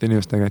nõuste noorte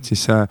inimestega, et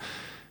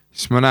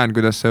siis ma näen,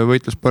 kuidas see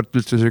võitlusport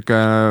üldse siuke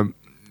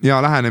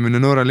hea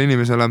lähenemine noorele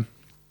inimesele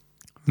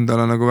on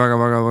talle nagu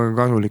väga-väga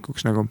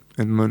kasulikuks nagu,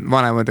 et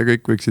vanemad ja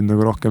kõik võiksid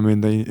nagu rohkem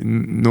enda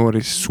noori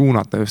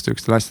suunata just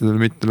ükstele asjadele,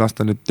 mitte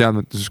lasta nüüd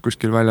teadmatuses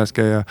kuskil väljas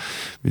käia,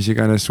 mis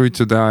iganes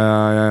suitsu teha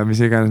ja mis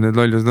iganes need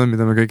lollused on,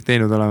 mida me kõik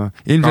teinud oleme.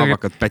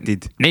 Kaabakad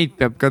pätid. Neid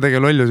peab ka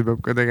tegema, lollusi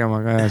peab ka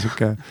tegema ka ja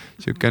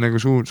siuke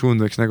nagu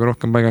suund võiks nagu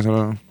rohkem paigas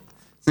olla.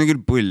 See on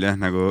küll pull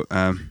jah, nagu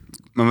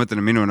ma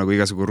mõtlen minu nagu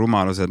igasugu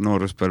rumalused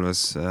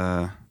nooruspõlves,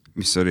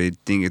 mis oli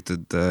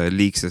tingitud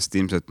liigsest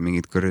ilmselt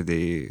mingid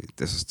kõrdi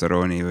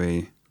testosterooni või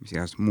mis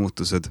iganes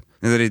muutused.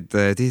 Need olid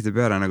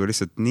tihtipeale nagu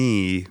lihtsalt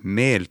nii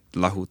meelt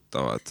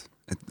lahutavad,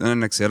 et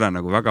õnneks ei ole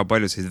nagu väga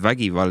palju selliseid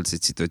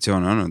vägivaldseid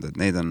situatsioone olnud,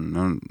 et neid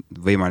on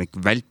võimalik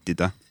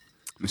vältida,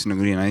 mis on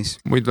nagu nii nice.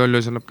 Muid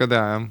lollusi annab ka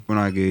teha, jah.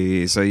 Kunagi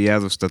sai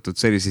jäädustatud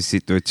selliseid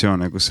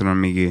situatsioone, kus sul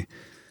on mingi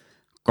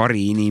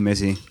kari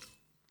inimesi.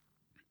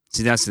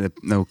 Sa teadsid,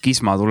 et nagu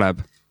kisma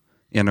tuleb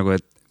ja nagu,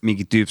 et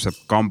mingi tüüp saab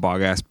kamba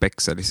käest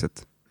peksa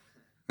lihtsalt.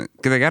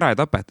 Kedagi ära ei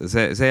tapeta,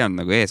 see on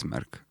nagu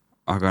eesmärk.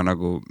 Aga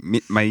nagu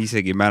ma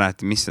isegi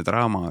mäleta, mis see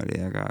draama oli,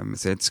 aga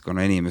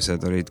seltskonna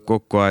inimesed olid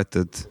kokku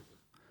aetud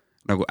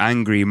nagu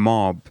angry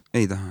mob.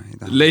 Ei taha.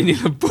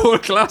 Leinil on pool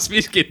klaas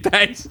viskit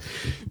täis.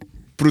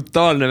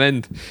 Brutaalne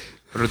vend.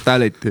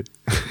 Brutality.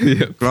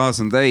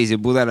 Klaas on täis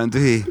ja pudel on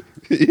tühi.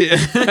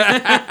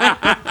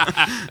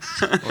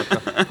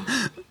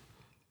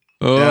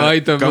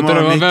 Aita, ma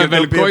pean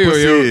veel koju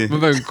ju. Ma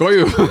pean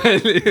koju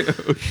veel.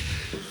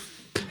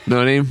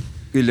 No nii.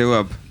 Küll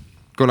jõuab.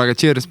 Kuule, aga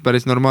cheers,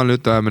 päris normaalne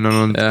jutuajamine on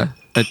olnud.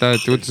 Aitäh,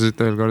 et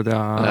kutsusite veel kord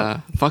ja...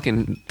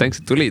 Fucking, thanks,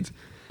 et tulid.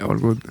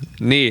 All good.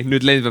 Nii,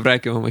 nüüd Lein peab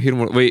rääkima oma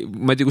hirmu... Või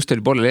ma ei tea, kus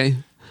teil poolel jäi?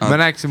 Me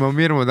rääkisime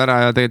oma hirmud ära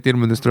ja tegelikult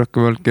hirmudest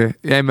rohkem olnudki.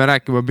 Jäime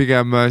rääkima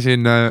pigem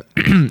siin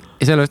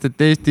sellest,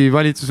 et Eesti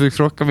valitsus võiks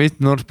rohkem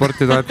Eesti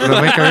noorsporti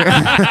toetada.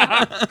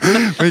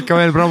 Ma ikka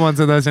veel promon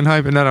seda, see on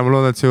haibin ära, ma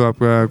loodan, et see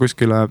jõuab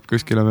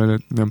kuskile veel.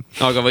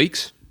 Aga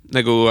võiks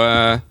nagu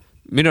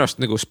minu arust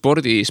nagu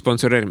spordi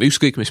sponsoreerima,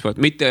 ükskõik mis sport,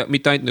 mitte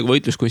ainult nagu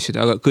võitluskunstid,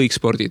 aga kõik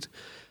spordid.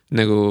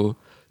 Nagu,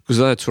 kui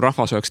sa tahad, et su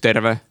rahvas oleks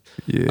terve,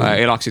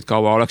 elaksid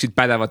kaua, oleksid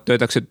pädevad,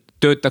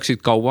 töötaksid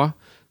kaua,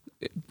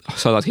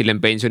 saadad hiljem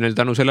pensionil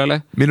tänu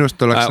sellele.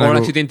 Minust oleks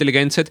oleksid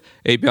intelligentsed,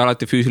 ei pea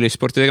alati füüsilist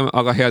sporti tegema,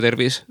 aga hea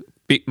tervis,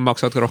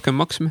 maksavad ka rohkem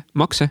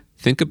makse.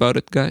 Think about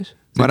it, guys.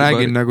 Ma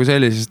räägin nagu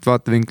sellisest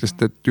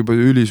vaatevinklist, et juba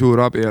ülisuur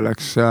abi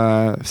oleks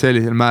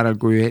sellisel määral,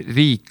 kui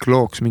riik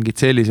looks mingid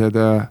sellised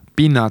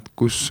pinnad,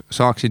 kus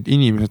saaksid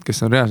inimesed,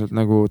 kes on reaalselt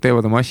nagu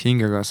teevad oma asja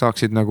hingega,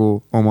 saaksid nagu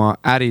oma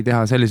äri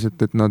teha selliselt,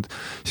 et nad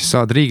siis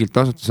saavad riigilt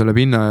tasuta selle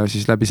pinna ja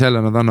siis läbi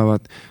selle nad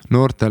annavad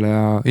noortele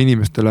ja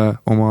inimestele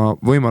oma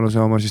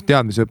võimaluse oma siis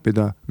teadmisi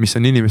õppida, mis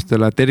on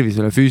inimestele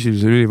tervisele,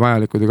 füüsilisele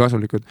ülivajalikud ja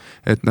kasulikud.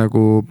 Et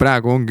nagu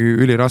praegu ongi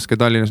üliraske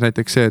Tallinnas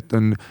näiteks see, et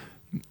on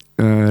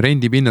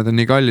rendipinnad on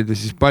nii kallid ja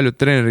siis paljud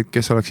treenerid,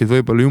 kes oleksid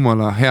võib-olla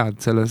jumala head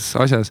selles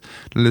asjas,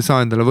 neil ei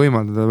saa endale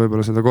võimaldada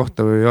võib-olla seda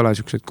kohta või ei ole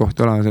siukseid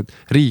kohti olemas,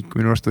 et riik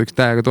minu arust võiks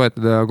täiega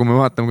toetada ja kui me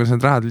vaatame, kuidas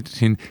need rahad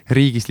siin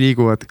riigis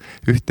liiguvad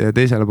ühte ja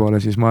teisele poole,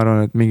 siis ma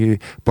arvan, et mingi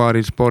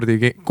paaril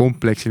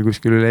spordikompleksil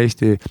kuskil üle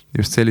Eesti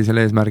just sellisel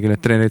eesmärgil,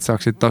 et treenerid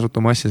saaksid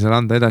tasuta oma asja seal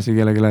anda edasi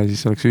kellegile,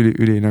 siis oleks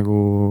üli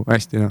nagu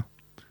hästi, noh.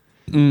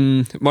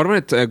 Ma arvan,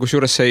 et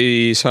kusjuures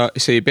see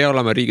ei pea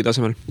olema riigi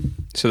tasemel.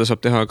 Seda saab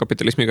teha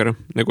kapitalismiga,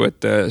 nagu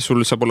et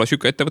sul saab olla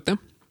süke ettevõte,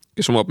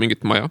 kes omab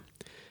mingit maja.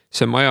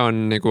 See maja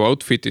on nagu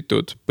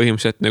outfititud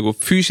põhimõtteliselt nagu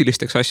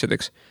füüsilisteks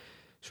asjadeks.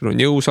 Sul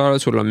on jõusaal,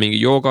 sul on mingi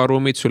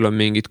joogaruumid, sul on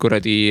mingid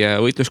kuradi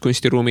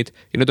võitluskunstiruumid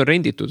ja need on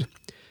renditud.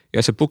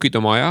 Ja sa bookid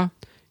oma aja,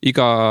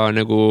 iga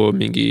nagu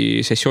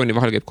mingi sessiooni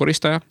vahel käib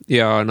koristaja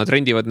ja nad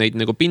rendivad neid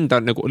nagu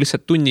pinda nagu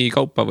lihtsalt tunni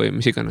kaupa või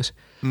mis iganes.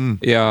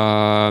 Ja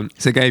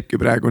see käibki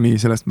praegu nii,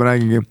 sellest ma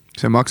räägingi,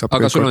 see maksab.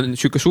 Aga sul on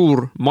süke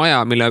suur maja,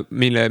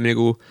 mille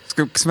nagu...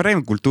 Kas me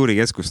räägime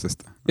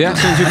kultuurikeskustest? Jah,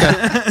 see on süke...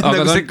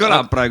 nagu see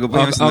kõlab praegu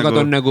põhimõtteliselt aga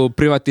ta on nagu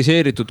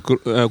privatiseeritud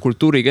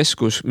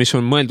kultuurikeskus, mis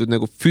on mõeldud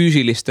nagu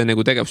füüsiliste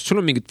nagu tegevust.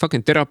 Sul on mingid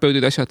fucking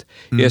terapeudid asjad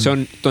ja see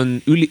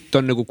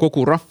on nagu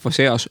kogu rahva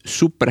seas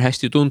super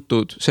hästi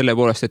tuntud selle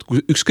poolest, et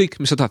kui ükskõik,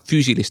 mis sa tahad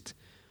füüsilist,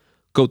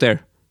 go there,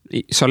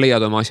 sa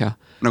leiad oma asja.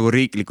 Nagu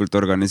riiklikult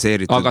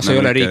organiseeritud. Aga see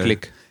ei ole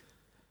riiklik.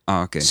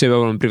 Okay. See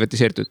peab olema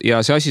privatiseeritud ja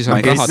see asi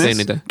saab raha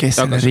teenida. Kes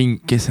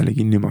selle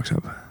kinni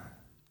maksab?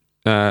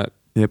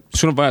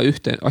 Sul on vaja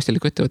ühte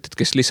asjalikku ettevõtet,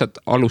 kes lihtsalt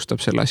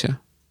alustab selle asja.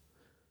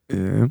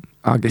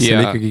 Aga kes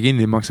selle ikkagi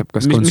kinni maksab?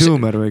 Kas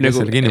consumer või kes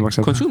selle kinni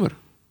maksab? Consumer.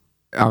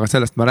 Aga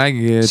sellest ma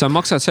räägin... Sa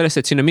maksad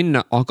sellest, et sinna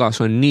minna, aga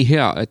see on nii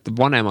hea, et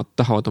vanemad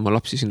tahavad oma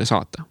lapsi sinna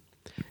saata.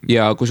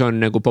 Ja kui see on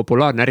nagu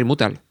populaarne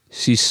ärimudel,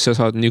 siis sa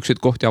saad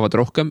niisuguseid kohti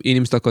avada rohkem,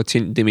 inimesed hakkavad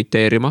sind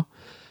imiteerima.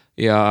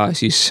 ja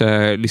siis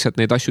lihtsalt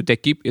neid asju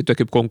tekib ja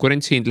tekib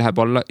konkurents, hind läheb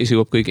alla ja see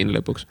jõuab kõigini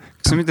lõpuks.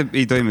 Kas see mitte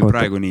ei toimi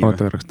praegu nii?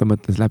 Oota, ta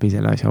mõtles läbi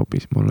selle asja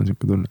hoopis, mul on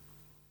siuke tunne.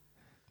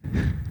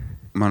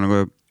 Ma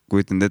nagu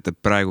kujutanud ette, et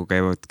praegu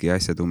käivadki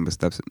asjad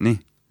umbes täpselt nii.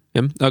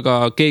 Jah, aga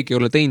keegi ei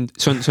ole teinud,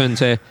 see on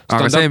see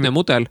standardne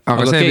mudel,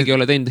 aga keegi ei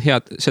ole teinud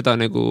head seda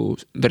nagu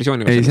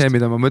versiooni. Ei, see,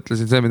 mida ma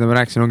mõtlesin, see, mida ma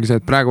rääkisin, ongi see,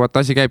 et praegu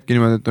vaata asi käibki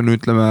niimoodi, et on,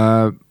 ütleme,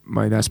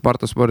 ma ei tea,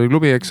 Sparta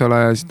spordiklubi, eks ole,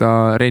 ja siis ta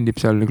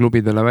rendib seal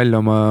klubidele välja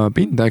oma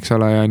pinda, eks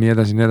ole, ja nii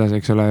edasi,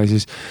 eks ole, ja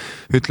siis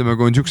ütleme,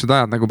 kui on siuksed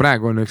ajad nagu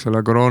praegu on, eks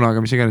ole,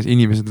 koroonaga, mis iganes,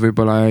 inimesed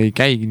võib-olla ei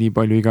käigi nii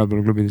palju igal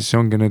pool klubides, siis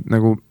ongi need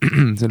nagu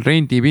seal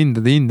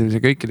rendipindade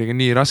hindamise kõikidega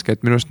nii raske,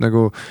 et minust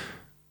nagu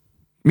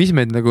mis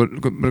meid nagu,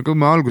 kui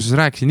ma alguses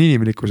rääkisin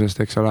inimlikkusest,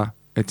 eks ole,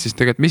 et siis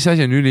tegelikult mis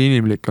asi on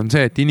üliinimlik, on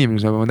see, et inimene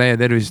saab oma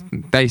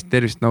täis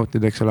tervist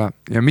nautida, eks ole,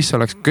 ja mis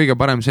oleks kõige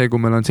parem see, kui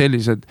meil on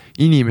sellised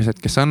inimesed,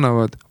 kes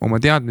annavad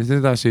oma teadmised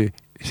edasi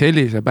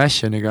sellise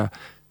passioniga,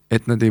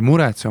 et nad ei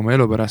muretse oma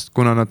elu pärast,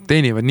 kuna nad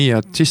teenivad nii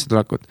head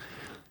sissetulekut.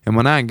 Ja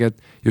ma näengi,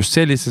 et just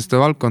sellisest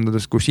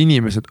valdkondades, kus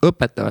inimesed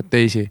õpetavad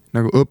teisi,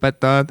 nagu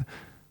õpetajad,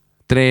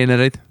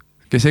 treenerid,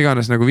 kes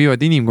iganes nagu viivad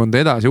inimkonda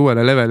edasi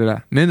uuele levelile,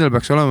 nendel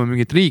peaks olema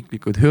mingid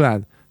riiklikud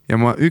hüved. Ja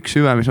üks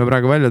hüve, mis ma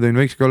praegu välja tõin,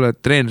 võikski olla, et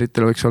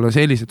treeneritel võiks olla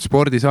sellised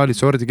spordisaalid,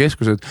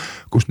 spordikeskused,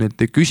 kus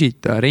need ei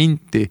küsita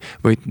renti,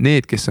 vaid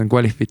need, kes on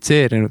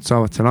kvalifitseerinud,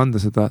 saavad seal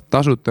anda seda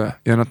tasuta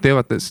ja nad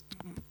teevad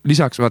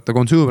lisaks vaata,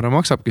 konsumer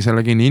maksabki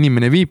selle kinni,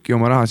 inimene viibki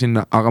oma raha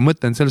sinna, aga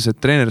mõtlen selles, et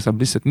treener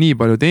saab lihtsalt nii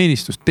palju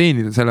teenistust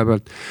teenida selle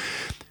pealt.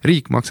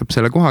 Riik maksab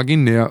selle koha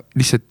kinni ja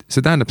lihtsalt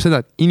see tähendab seda,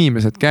 et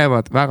inimesed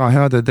käivad väga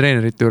heade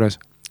treenerite juures.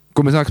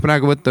 Kui me saaks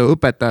praegu võtta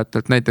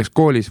õpetajatelt näiteks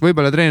koolis,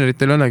 võib-olla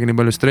treeneritel ei olegi nii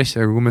palju stressi,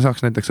 aga kui me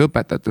saaks näiteks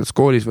õpetajatelt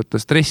koolis võtta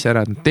stressi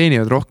ära, et nad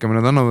teenivad rohkem ja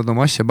nad annavad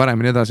oma asja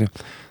paremini edasi.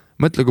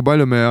 Mõtle, kui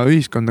palju meie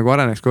ühiskond nagu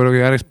areneks, kui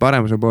järjest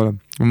paremuse poole.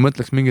 Ma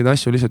mõtleks mingeid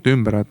asju lihtsalt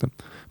ümber.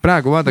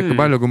 Praegu vaadake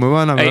palju, kui me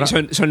vaname... Ei,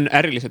 see on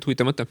äriliselt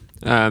huvitav mõte.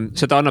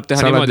 Seda annab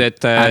teha niimoodi,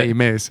 et...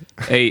 ärimees.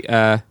 Ei,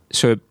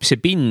 see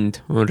pind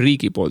on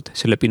riigi poolt,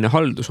 selle pinna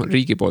haldus on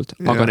riigi poolt,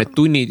 aga need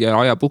tunnid ja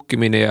aja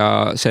pukkimine ja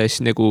see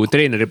nagu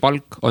treeneri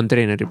palk on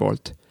treeneri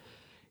poolt.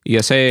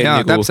 Ja see ja,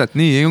 nagu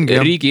nii,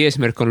 riigi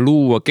eesmärk on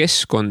luua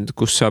keskkond,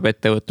 kus saab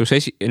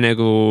ettevõtlus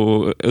nagu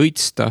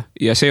õitsta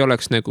ja see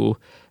oleks nagu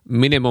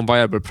minimum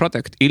viable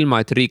product, ilma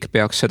et riik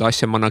peaks seda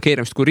asja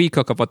manageerimist. Kui riik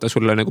hakkab vaata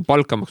sulle nagu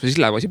palkamaks, siis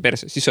läheb asi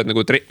perse, siis sa oled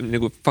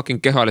nagu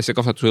fucking kehalise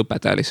kasvatuse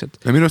õpetaja lihtsalt.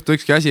 Ja minust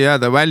võikski asi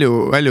jääda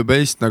value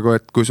based, nagu,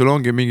 et kui sul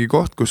ongi mingi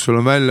koht, kus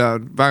sul on välja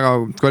väga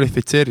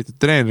kvalifitseeritud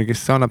treener,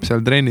 kes annab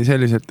seal trenni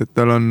selliselt, et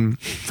tal on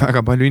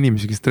väga palju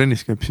inimesi, kes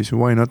trennis käib, siis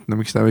why not, no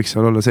miks ta võiks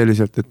seal olla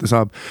selliselt, et ta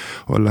saab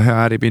olla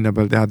hea äripinna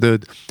peal, teha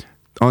tööd,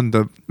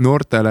 anda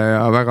noortele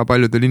ja väga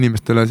paljudele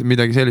inimestele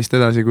midagi sellist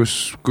edasi, kus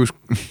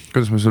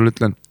kuidas ma sulle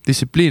ütlen,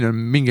 distsipliin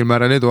on mingil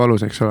määral edu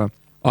alus, eks ole.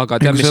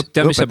 Aga tead,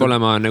 mis saab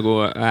olema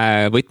nagu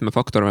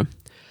võtmefaktor või?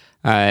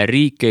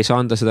 Riik ei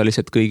saa anda seda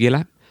lihtsalt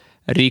kõigile.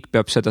 Riik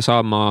peab seda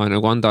saama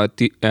nagu anda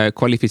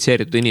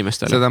kvalifitseeritud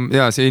inimestele.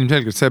 Ja see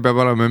ilmselgelt, see peab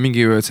olema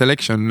mingi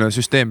selection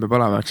süsteem peab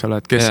olema, eks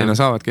ole, et kes sinna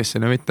saavad, kes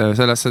sinna mitte.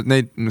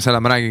 Selle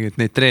ma räägin, et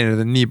neid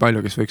treenerid on nii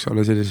palju, kes võiks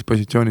olla sellises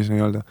positsioonis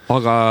nii-öelda.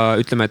 Aga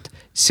ütleme, et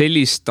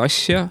sellist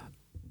asja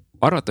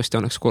arvatavasti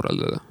annaks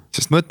korraldada.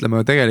 Sest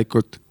mõtleme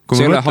tegelikult,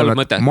 see ei ole halb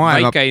mõte,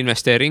 väike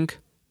investeering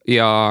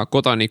ja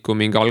kodaniku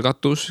mingi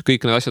algatus,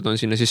 kõik need asjad on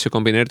sinna sisse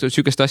kombineeritud.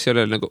 Sükest asja ei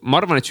ole, nagu, ma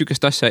arvan, et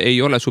sükest asja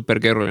ei ole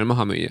superkeeruline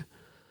maha müüa.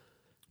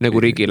 Nagu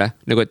riigile,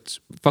 nagu et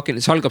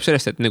see algab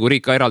sellest, et nagu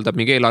riik eraldab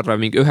mingi eelarve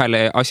mingi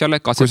ühele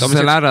asjale kui sa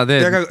selle ära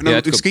teed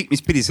ükskõik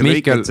mis pidi sa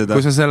lõikad seda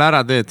kui sa selle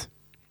ära teed,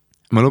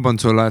 ma luban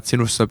sulle, et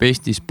sinust saab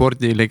Eesti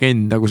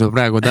spordilegend, nagu sa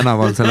praegu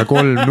tänaval selle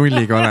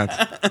 3-0-ga oled,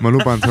 ma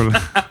luban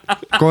sulle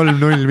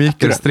 3-0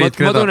 Mihkel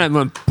Street ma tunnen, et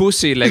mul on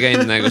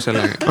bussilegend nagu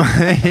sellega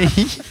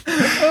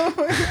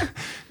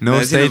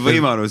siin on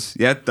võimalus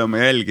jätta oma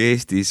jälgi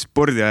Eesti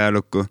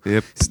spordiajalukku.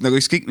 Sest nagu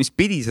ükskõik mis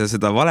pidi sa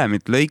seda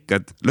valemit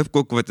lõikad,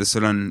 lõppkokkuvõttes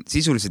sul on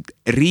sisuliselt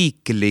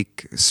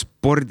riiklik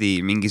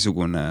spordi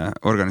mingisugune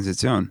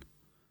organisatsioon.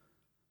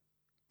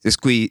 Sest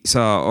kui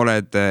sa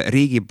oled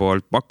riigi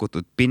poolt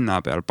pakutud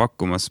pinna peal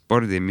pakkumas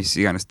spordi, mis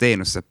iganes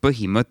teenus, sa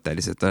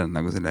põhimõtteliselt oled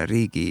nagu selle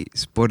riigi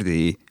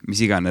spordi,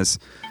 mis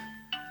iganes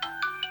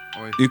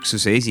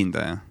üksuse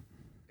esindaja.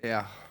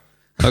 Jah.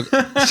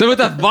 Sa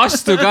võtad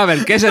vastu ka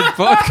veel keset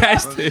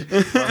podcasti.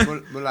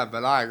 Mul läheb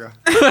veel aega.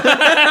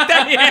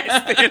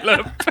 Täiesti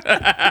lõpp.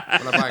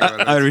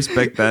 I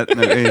respect that.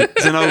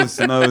 See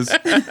on aus.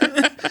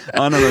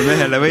 Anname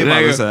mehele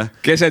võimaluse.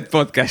 Keset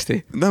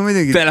podcasti. No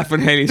muidugi.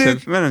 Telefon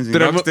heliseb. Me oleme siin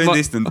 2 tundi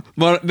istunud.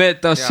 Me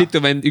taas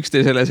situme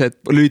üksteisele see, et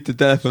lüütid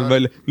telefon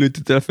välja.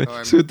 Lüütid telefon.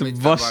 See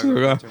võtab vastu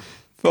ka.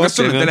 Kas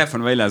sul on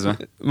telefon väljas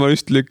või? Ma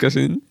just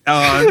lükkasin.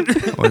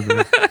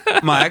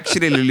 Ma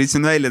actually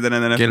lülitsin välja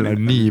täna. Kell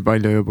on nii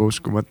palju juba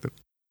uskumatu.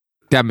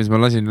 Tead, mis ma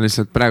lasin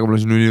lihtsalt, praegu ma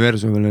lasin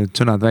universumile need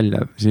sõnad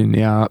välja siin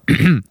ja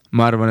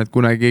ma arvan, et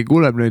kunagi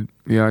kuuleb neid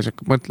ja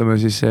mõtleme,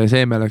 siis see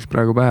seeme läks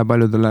praegu pähe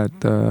paljudele,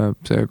 et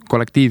see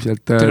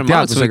kollektiivselt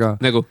teadusega.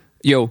 Nagu,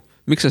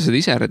 miks sa seda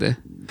ise ära tee?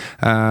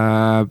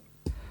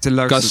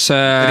 kas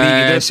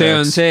see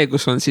on see,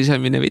 kus on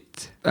sisemine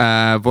vitt?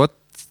 Vot,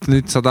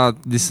 nüüd sa tahad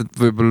lihtsalt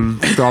võib-olla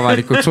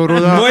avalikult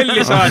suruda.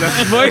 Molli saada.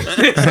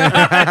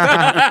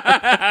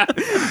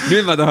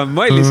 Nüüd ma tahan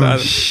molli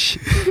saada.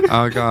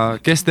 Aga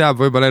kes teab,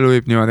 võib-olla elu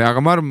viib niimoodi, aga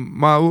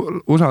ma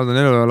usaldan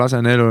elu ja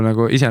lasen elu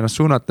nagu iseennast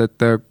suunata, et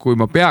kui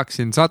ma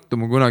peaksin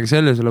sattuma kunagi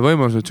sellisele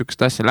võimalusele, et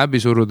sükest asja läbi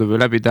suruda või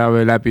läbi teha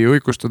või läbi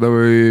uikustada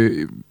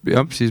või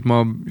jah, siis ma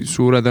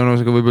suure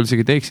tõenäosusega võib-olla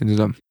isegi teeksin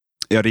seda.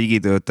 Ja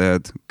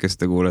riigitöötajad, kes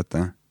te kuulete?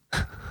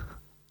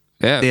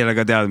 Teile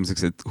ka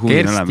teadmiseks, et huvi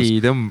on olemas.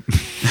 Kersti tõmb.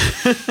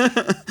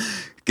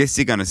 Kes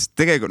iganes,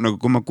 tegelikult nagu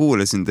kui ma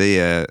kuulasin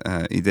teie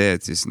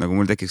ideed, siis nagu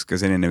mul tekiks ka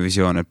selline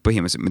visioon, et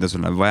põhimõtteliselt mida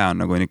sul vaja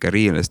on nagu ikka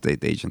real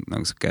estate agent,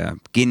 nagu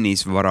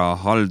kinnisvara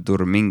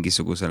haldur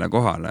mingisugusele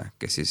kohale,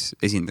 kes siis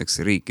esindaks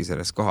riiki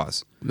selles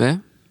kohas.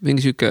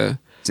 Mingi süke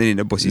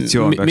selline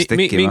positsioon peaks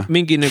tekkima.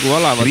 Mingi nagu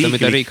ala, vaata,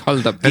 mida riik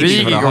haldab.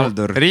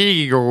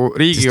 Riigikogu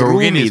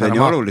kinnisvara on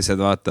ju olulised,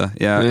 vaata.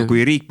 Ja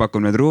kui riik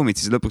pakub need ruumid,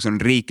 siis lõpuks on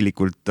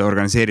riiklikult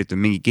organiseeritud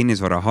mingi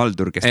kinnisvara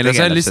haldur, kes tegeleb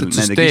see on lihtsalt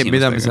süsteem,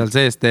 mida me seal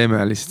sees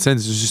teeme. See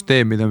on see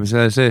süsteem, mida me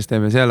seal sees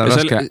teeme. Seal on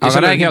raske.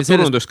 Aga räägime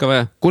sellest,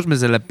 kus me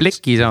selle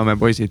pleki saame,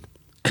 poisid?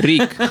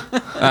 Riik.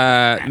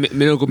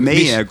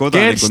 Meie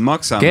kodanikud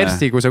maksame.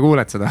 Kersti, kui sa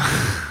kuuled seda.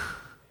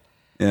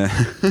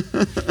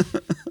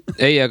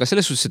 Ei, aga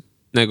selles suhtes, et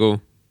nagu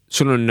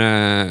sul on,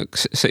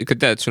 sa ikka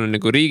tead, sul on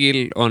nagu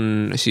riigil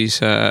on siis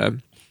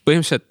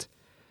põhimõtteliselt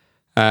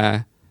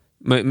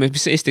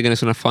mis eesti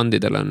keeles sõna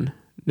fondidel on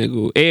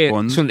nagu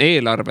sul on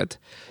eelarved.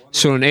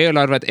 Sul on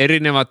eelarved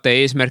erinevate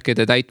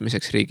eesmärkide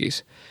täitmiseks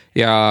riigis.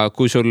 Ja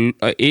kui sul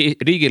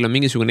riigil on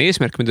mingisugune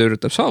eesmärk, mida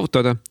üritab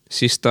saavutada,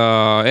 siis ta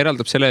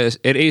eraldab selle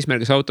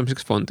eesmärgi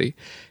saavutamiseks fondi.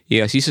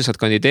 Ja siis sa saad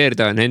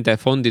kandideerida nende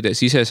fondide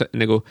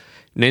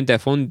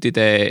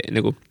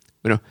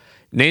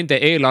nende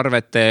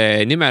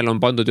eelarvete nimel on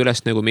pandud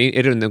üles nagu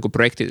erinevad nagu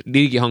projektid,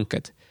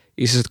 riigihanked.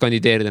 Ja sa saad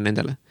kandideerida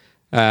nendele.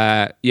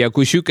 Ja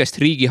kui sükest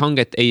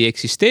riigihanget ei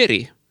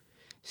eksisteeri,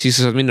 siis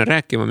sa saad minna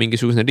rääkima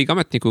mingisuguse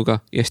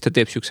riigiametnikuga ja siis ta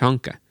teeb sükse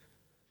hanke.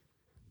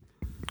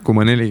 Kui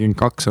ma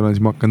 42 olen,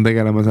 siis ma hakkan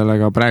tegelema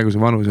sellega praeguse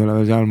vanus ei ole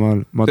veel sealmaal.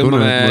 Ma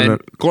tunnen,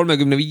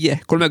 35,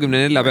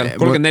 34 peale,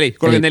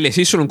 34,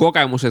 siis sul on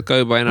kogemused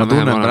ka juba enam. Ma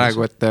tunnen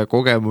praegu, et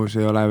kogemus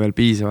ei ole veel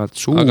piisavalt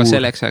suur. Aga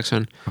selleks ajaks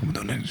on. Ma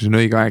tunnen, see on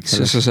õige aeg.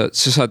 Sa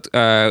saad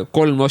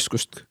 3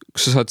 oskust,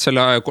 sa saad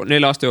selle 4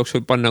 aasta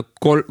jooksul panna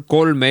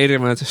 3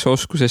 erinevatesse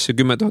oskusesse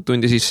 10 000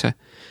 tundi sisse.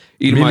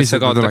 Ilma, et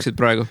sa kaotaksid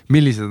praegu.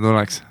 Millised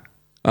oleks?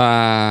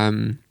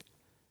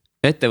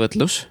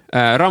 Ettevõtlus,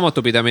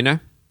 raamatupidamine,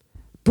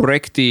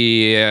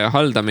 projekti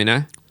haldamine,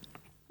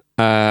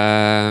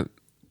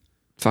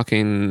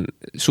 fucking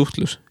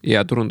suhtlus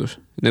ja turundus.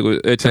 Nagu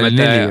ütleme,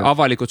 et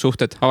avalikud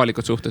suhted.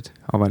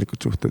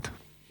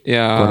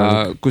 Ja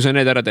korralik. Kui sa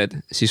need ära teed,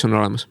 siis on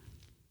olemas.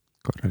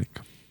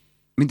 Korralik.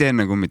 Mind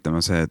enne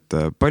kummitama see, et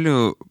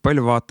palju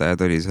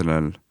vaatajad oli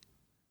sellel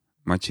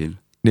matšil?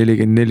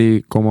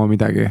 44,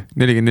 midagi.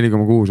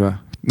 44,6 või?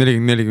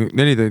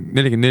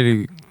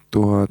 44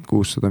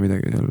 600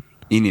 midagi seal.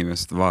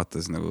 Inimest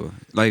vaatas nagu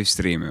live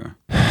streami või?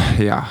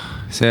 Jah,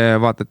 see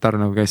vaatetar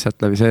nagu käis sealt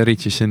läbi, see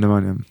reachis sinna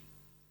maani.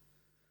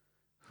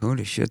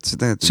 Holy shit,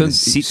 see on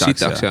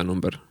sitaks hea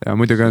number. Ja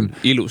muidugi on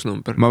ilus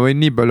number. Ma võin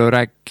nii palju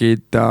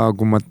rääkida,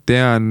 kui ma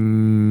tean,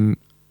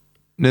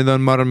 need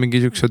on, ma arvan,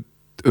 mingi siuksed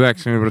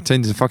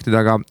 90% faktid,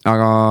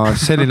 aga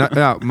selline,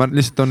 ma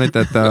lihtsalt toon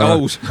näite, et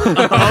aus,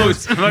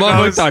 ma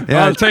võtan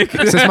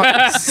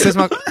see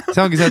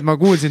ongi see, et ma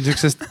kuulsin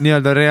siuksest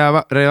nii-öelda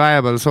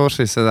reliable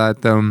source'ist seda,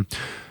 et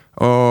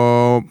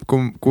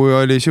kui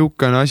oli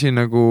siukene asi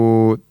nagu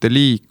The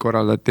League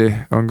korraldati,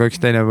 on ka üks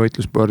teine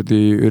võitlusspordi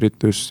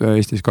üritus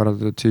Eestis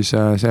korraldatud, siis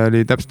see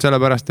oli täpselt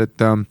sellepärast, et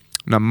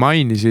nad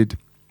mainisid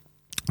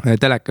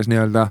telekas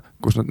nii-öelda,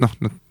 kus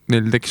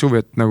neil tekkis huvi,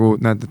 et nagu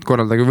näed, et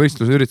korraldagi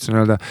võistluse üritus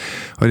nii-öelda,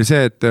 oli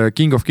see, et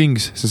King of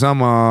Kings, see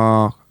sama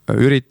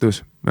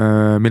üritus,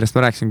 millest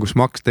ma rääkisin, kus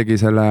Max tegi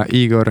selle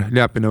Igor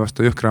Ljapina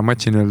vastu jõhkra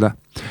matši nii-öelda.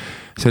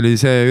 See oli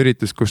see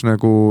üritus, kus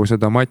nagu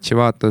seda matši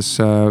vaatas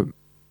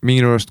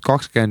mingil juures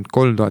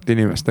 23 000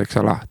 inimest, eks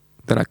ole,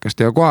 telekast.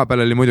 Ja koha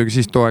peal oli muidugi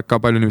siis too aeg ka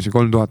palju inimesi,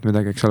 3000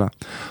 midagi, eks ole.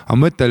 Aga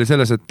mõte oli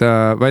selles, et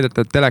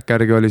väidata, et teleka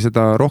järgi oli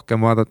seda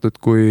rohkem vaadatud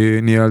kui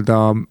nii-öelda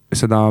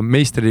seda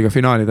meistriliiga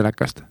finaali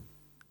telekast.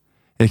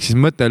 Ehk siis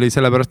mõte oli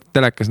sellepärast, et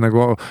telekas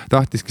nagu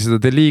tahtiski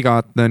seda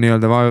liigat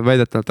nii-öelda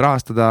väidetavalt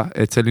rahastada,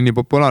 et see oli nii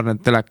populaarne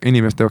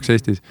inimeste jaoks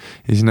Eestis.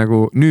 Ja siis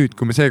nagu nüüd,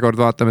 kui me seekord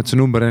vaatame, et see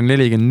number on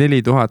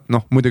 44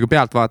 000, muidugi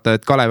pealt vaata,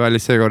 et Kalevi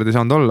hallis seekord ei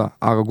saanud olla,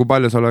 aga kui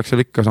palju seal oleks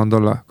seal ikka saanud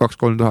olla?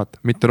 2-3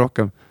 000, mitte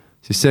rohkem.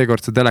 Siis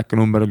seekord see teleka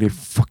number oli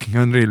fucking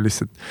unreal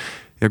lihtsalt.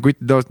 Ja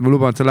kutti taust, ma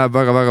luban, et see läheb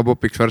väga-väga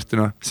popiks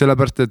varstina.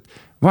 Sellepärast, et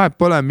vahet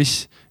pole,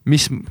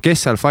 kes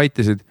seal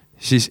fightisid,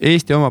 siis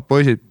Eesti omad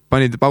poisid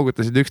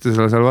paugutasid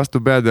üksteisele seal vastu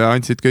pead ja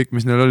andsid kõik,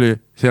 mis neil oli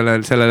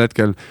sellel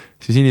hetkel.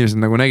 Siis inimesed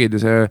nagu nägid ja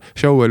see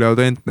show oli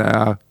autentne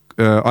ja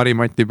Ari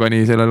Matti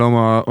pani sellele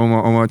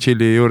oma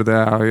chilli juurde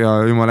ja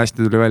jumal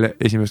hästi tuli välja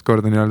esimest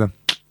korda nii-öelda.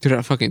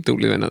 Türa fucking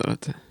tubli vennad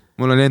olete.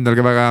 mul oli endal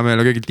ka väga hea meel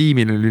ja kõigil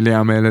tiimil oli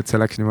hea meel, et see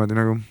läks niimoodi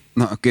nagu.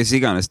 No kes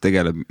iganes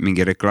tegeleb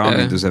mingi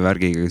reklaaminduse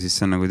värgiga, siis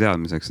see on nagu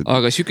teadmiseks.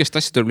 Aga sükest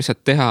asja tuleb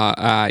lihtsalt teha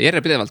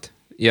järjepidevalt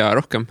ja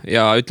rohkem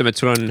ja ütleme,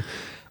 et sul on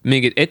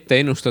mingid ette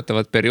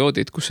ennustatavad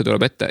perioodid, kus see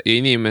tuleb ette ja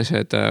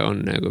inimesed on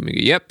nagu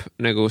mingi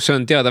nagu see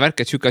on teada värk,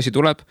 et süke asi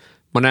tuleb.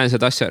 Ma näen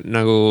seda asja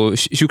nagu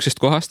süksest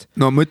kohast.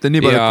 No ma ütlen nii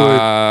palju,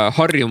 ja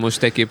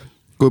harjumus tekib.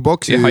 Kui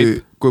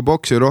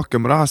boksi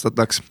rohkem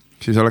rahastataks,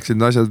 siis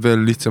oleksid asjad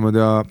veel lihtsamad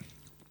ja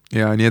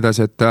nii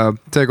edasi, et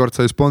seekord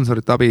sai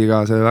sponsorit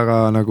abiga see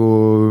väga nagu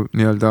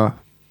nii-öelda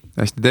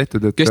hästi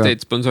tehtud. Et, kes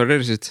teid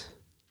sponsorisid?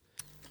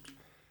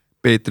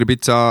 Peetri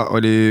Pitsa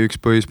oli üks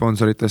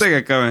põhisponsoritest.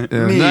 Tegelikult ka või?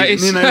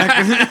 Nii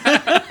naljakas.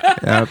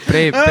 Ja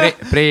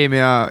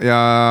preemia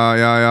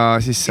ja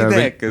siis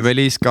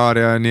Veliskaar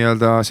ja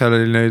nii-öelda seal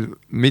oli neid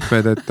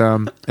mitmed, et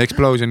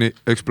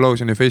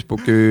Explosioni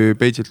Facebooki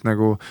page'ilt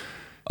nagu.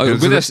 Aga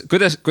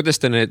kuidas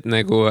te need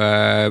nagu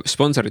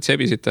sponsorid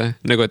sebisite?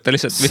 Nagu, et te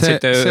lihtsalt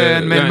võtsite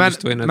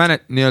ühendust või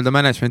need? Nii-öelda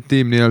management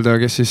tiim, nii-öelda,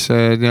 kes siis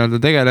nii-öelda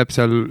tegeleb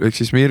seal, ehk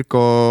siis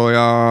Mirko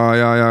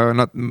ja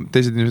nad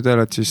teised inimesed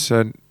veel, et siis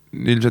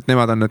ilmselt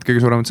nemad on need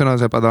kõige suuremad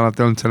sõnasepad alati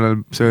olnud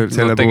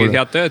selle tegid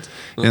head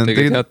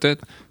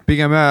tööd.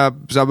 Pigem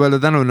saab öelda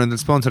tänu nendel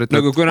sponsorit,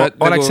 nagu,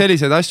 oleks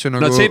selliseid asju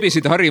nagu... Nad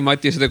sebisid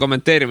Harri-Mati seda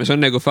kommenteerimas, on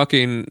nagu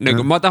fucking,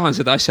 nagu ma tahan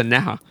seda asja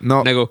näha.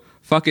 Nagu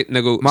fucking,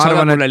 nagu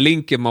saada mulle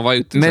link ja ma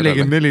vajutin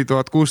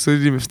 44,600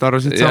 inimest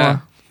arvasid sama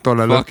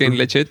tollel. Fucking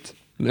legit.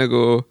 Nagu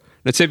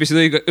nad sebisid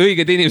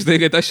õiged inimesed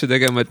õigeid asju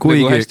tegema, et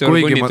nagu hästi on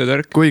punnitud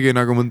värk. Kuigi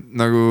nagu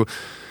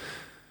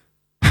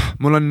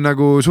mul on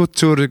nagu suht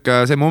suur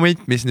see moment,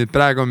 mis nüüd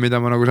praegu on, mida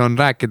ma nagu saan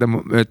rääkida,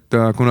 et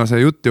kuna see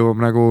jutt jõuab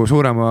nagu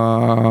suurema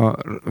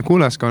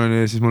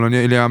kuulajaskonnani, siis mul on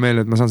hea meel,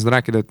 et ma saan seda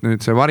rääkida, et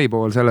nüüd see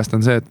varipool sellest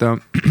on see, et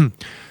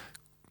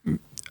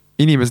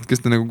inimesed,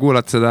 kes te nagu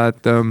kuulate seda,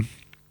 et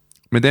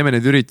me teeme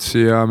neid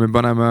üritusi ja me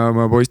paneme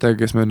oma poistega,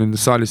 kes me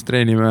nendes saalis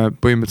treenime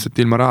põhimõtteliselt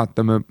ilma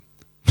rahata, me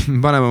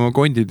paneme oma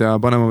kondid ja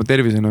paneme oma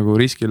tervise nagu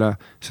riskile,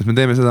 sest me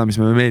teeme seda, mis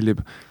meile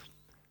meeldib.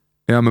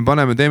 Ja me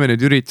teeme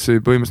neid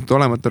üritusi põhimõtteliselt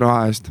olemata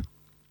raha eest.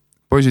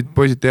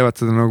 Poisid teevad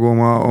seda nagu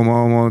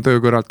oma töö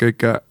kõrvalt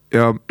kõike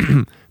ja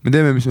me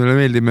teeme, mis meile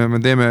meeldib ja me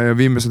teeme ja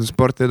viime seda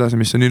sporti edasi,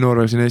 mis on nii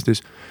noor siin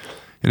Eestis.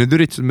 Ja need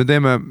üritused me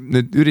teeme,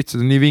 need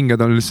üritused on nii vinged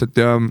on lihtsalt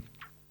ja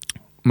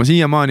ma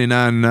siiamaani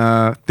näen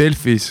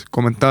Delfis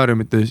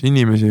kommentaariumites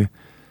inimesi,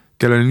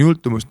 kellel on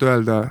jultumust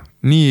öelda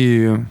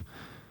nii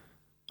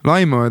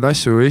laimavaid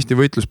asju Eesti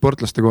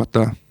võitlussportlaste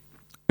kohta,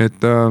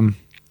 et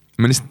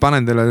ma lihtsalt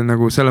panen teile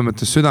nagu selle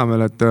mõttes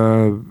südamele, et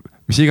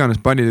mis iganes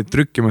pani teid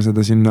trükkima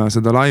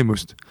seda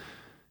laimust,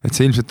 et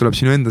see ilmselt tuleb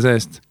sinu enda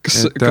seest.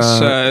 Kas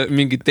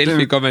mingid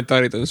Delfi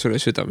kommentaarid on sulle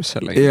südames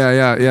seal?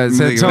 Ja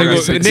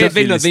need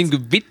vennad mingi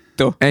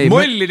vittu,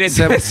 molli need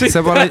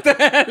see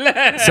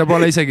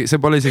pole isegi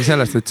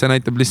sellest, et see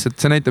näitab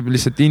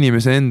lihtsalt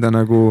inimese enda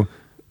nagu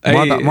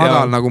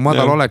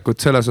madal olekut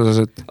selles osas,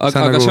 et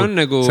sa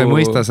ei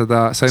mõista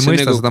seda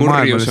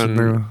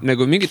maailma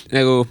nagu mingid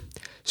nagu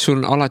sul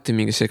on alati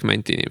mingi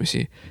segment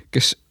inimesi,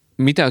 kes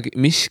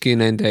miski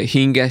nende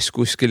hinges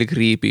kuskil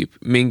kriibib,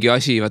 mingi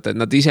asi, vaata, et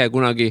nad ise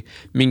kunagi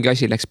mingi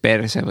asi läks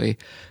perse või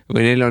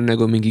neil on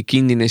nagu mingi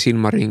kinnine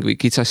silmaring või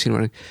kitsas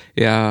silmaring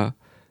ja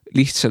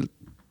lihtsalt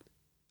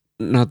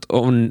nad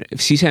on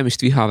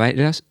sisemist viha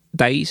väljas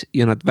täis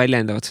ja nad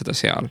väljendavad seda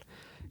seal.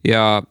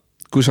 Ja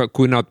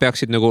kui nad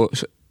peaksid nagu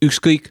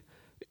ükskõik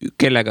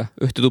kellega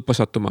ühte tuppa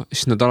sattuma,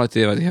 siis nad alati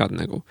teevad head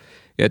nagu.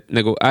 Ja et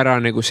nagu ära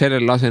nagu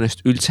sellel lase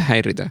ennast üldse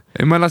häirida.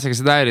 Ei, ma ei lasegi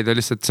seda häirida,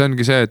 lihtsalt see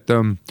ongi see, et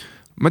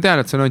ma tean,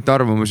 et see on ainult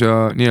arvamus ja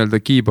nii-öelda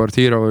keyboard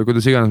hero või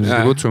kuidas iganes me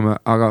seda kutsume,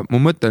 aga mu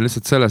mõte on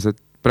lihtsalt selles, et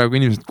praegu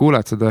inimesed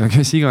kuulevad seda ja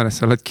kes iganes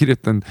sa oled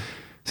kirjutanud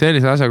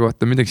sellise asja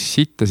kohta midagi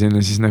sitta sinna,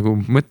 siis nagu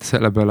mõtle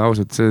selle peale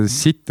ausalt, see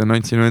sitt on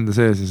ainult sinu enda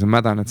sees ja sa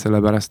mädaned selle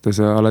pärast ja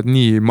sa oled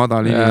nii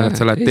madal inimene, et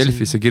sa lähed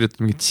Delfisse ja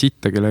kirjutad mingit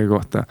sitta kellegi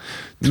kohta.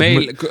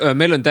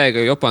 Meil on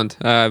täiega jopanud,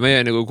 meie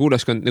nagu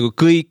kuulaskond nagu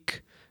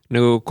kõik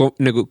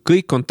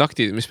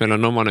kontaktid, mis meil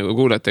on oma nagu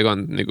kuulajatega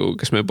on, nagu,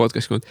 kes meie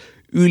podcast on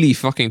üli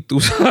fucking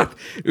tuusad.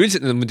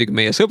 Üldiselt need on muidugi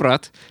meie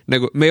sõbrad,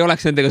 nagu me ei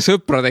oleks nendega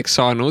sõpradeks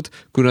saanud,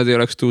 kui nad ei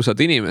oleks tuusad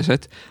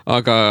inimesed,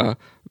 aga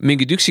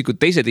mingid üksikud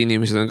teised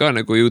inimesed on ka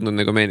nagu jõudnud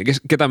nagu meeni,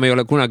 keda me ei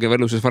ole kunagi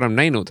võluses varem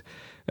näinud.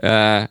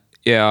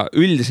 Ja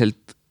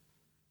üldiselt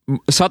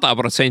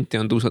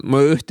 100% on tuusad, ma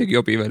ühtegi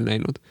jobi veel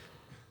näinud.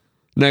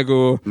 Nagu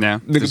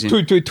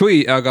tui,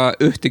 aga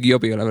ühtegi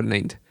jobi ei ole veel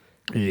näinud.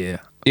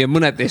 Yeah. Ja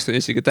mõned teist on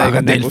isegi täiega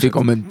aga Delfi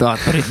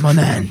kommentaatorid, ma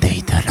näen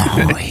teid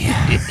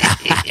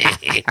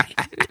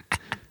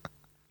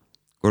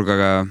Kuulge,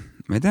 aga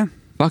ma ei tea.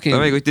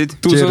 Tavai kutid.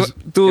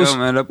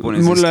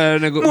 Mulle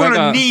nagu mul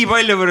on nii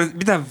palju võrd,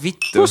 mida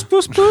vittu?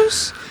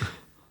 Puss.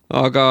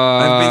 Aga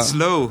I've been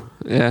slow.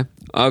 Yeah.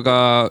 Aga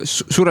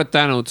suured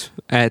tänud,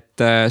 et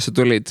sa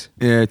tulid.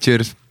 Yeah,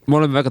 cheers. Ma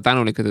olen väga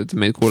tänulik, et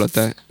meid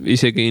kuulate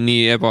isegi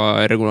nii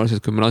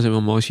ebaregulaarselt, kui me laseme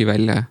oma osi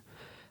välja.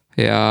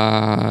 Ja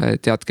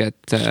teadke,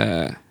 et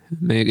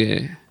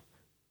meiegi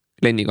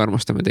Lenniga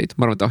armastame teid.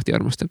 Ma arvan, et Ahti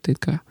armastab teid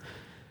ka.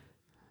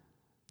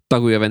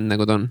 taguja vend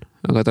nagu ta on,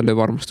 aga ta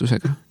lööb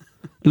armastusega.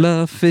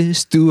 Love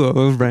is to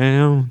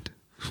around.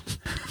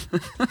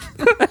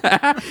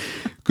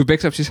 Kui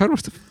peksab, siis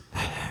armastab.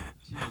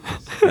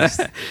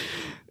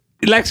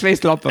 Läks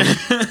veist lappama.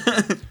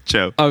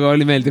 Aga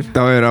oli meeldiv.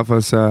 Davai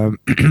rahvas,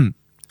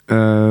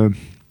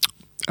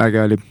 äge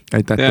oli.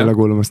 Aitäh teile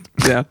kuulamast.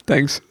 Ja,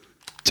 thanks.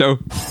 Ciao.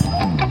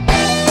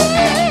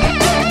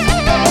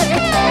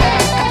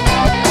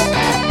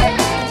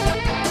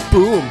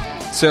 Boom.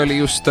 See oli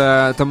just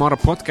Tamara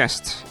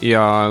podcast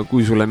ja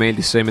kui sulle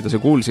meeldis see, mida sa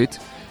kuulsid,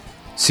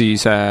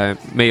 siis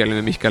meie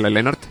olime Mihkel ja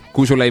Lennart.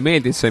 Kui sulle ei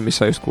meeldinud see, mis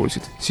sa just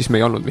kuulsid, siis me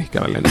ei olnud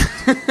Mihkel ja Lennart.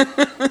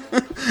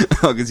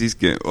 Aga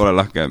siiski ole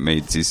lahke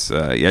meid siis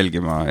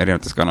jälgima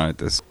erinevates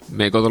kanalites.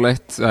 Meie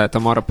koduleht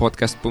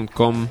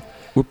tamarapodcast.com.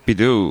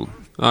 Õppida.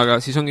 Aga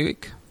siis ongi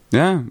kõik.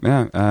 Ja,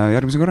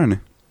 järgmise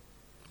korrani.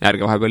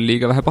 Ärge vahepeal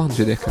liiga vähe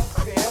pahandusi tehke.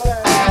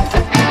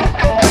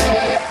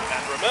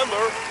 And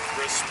remember,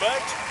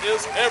 respect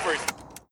is everything.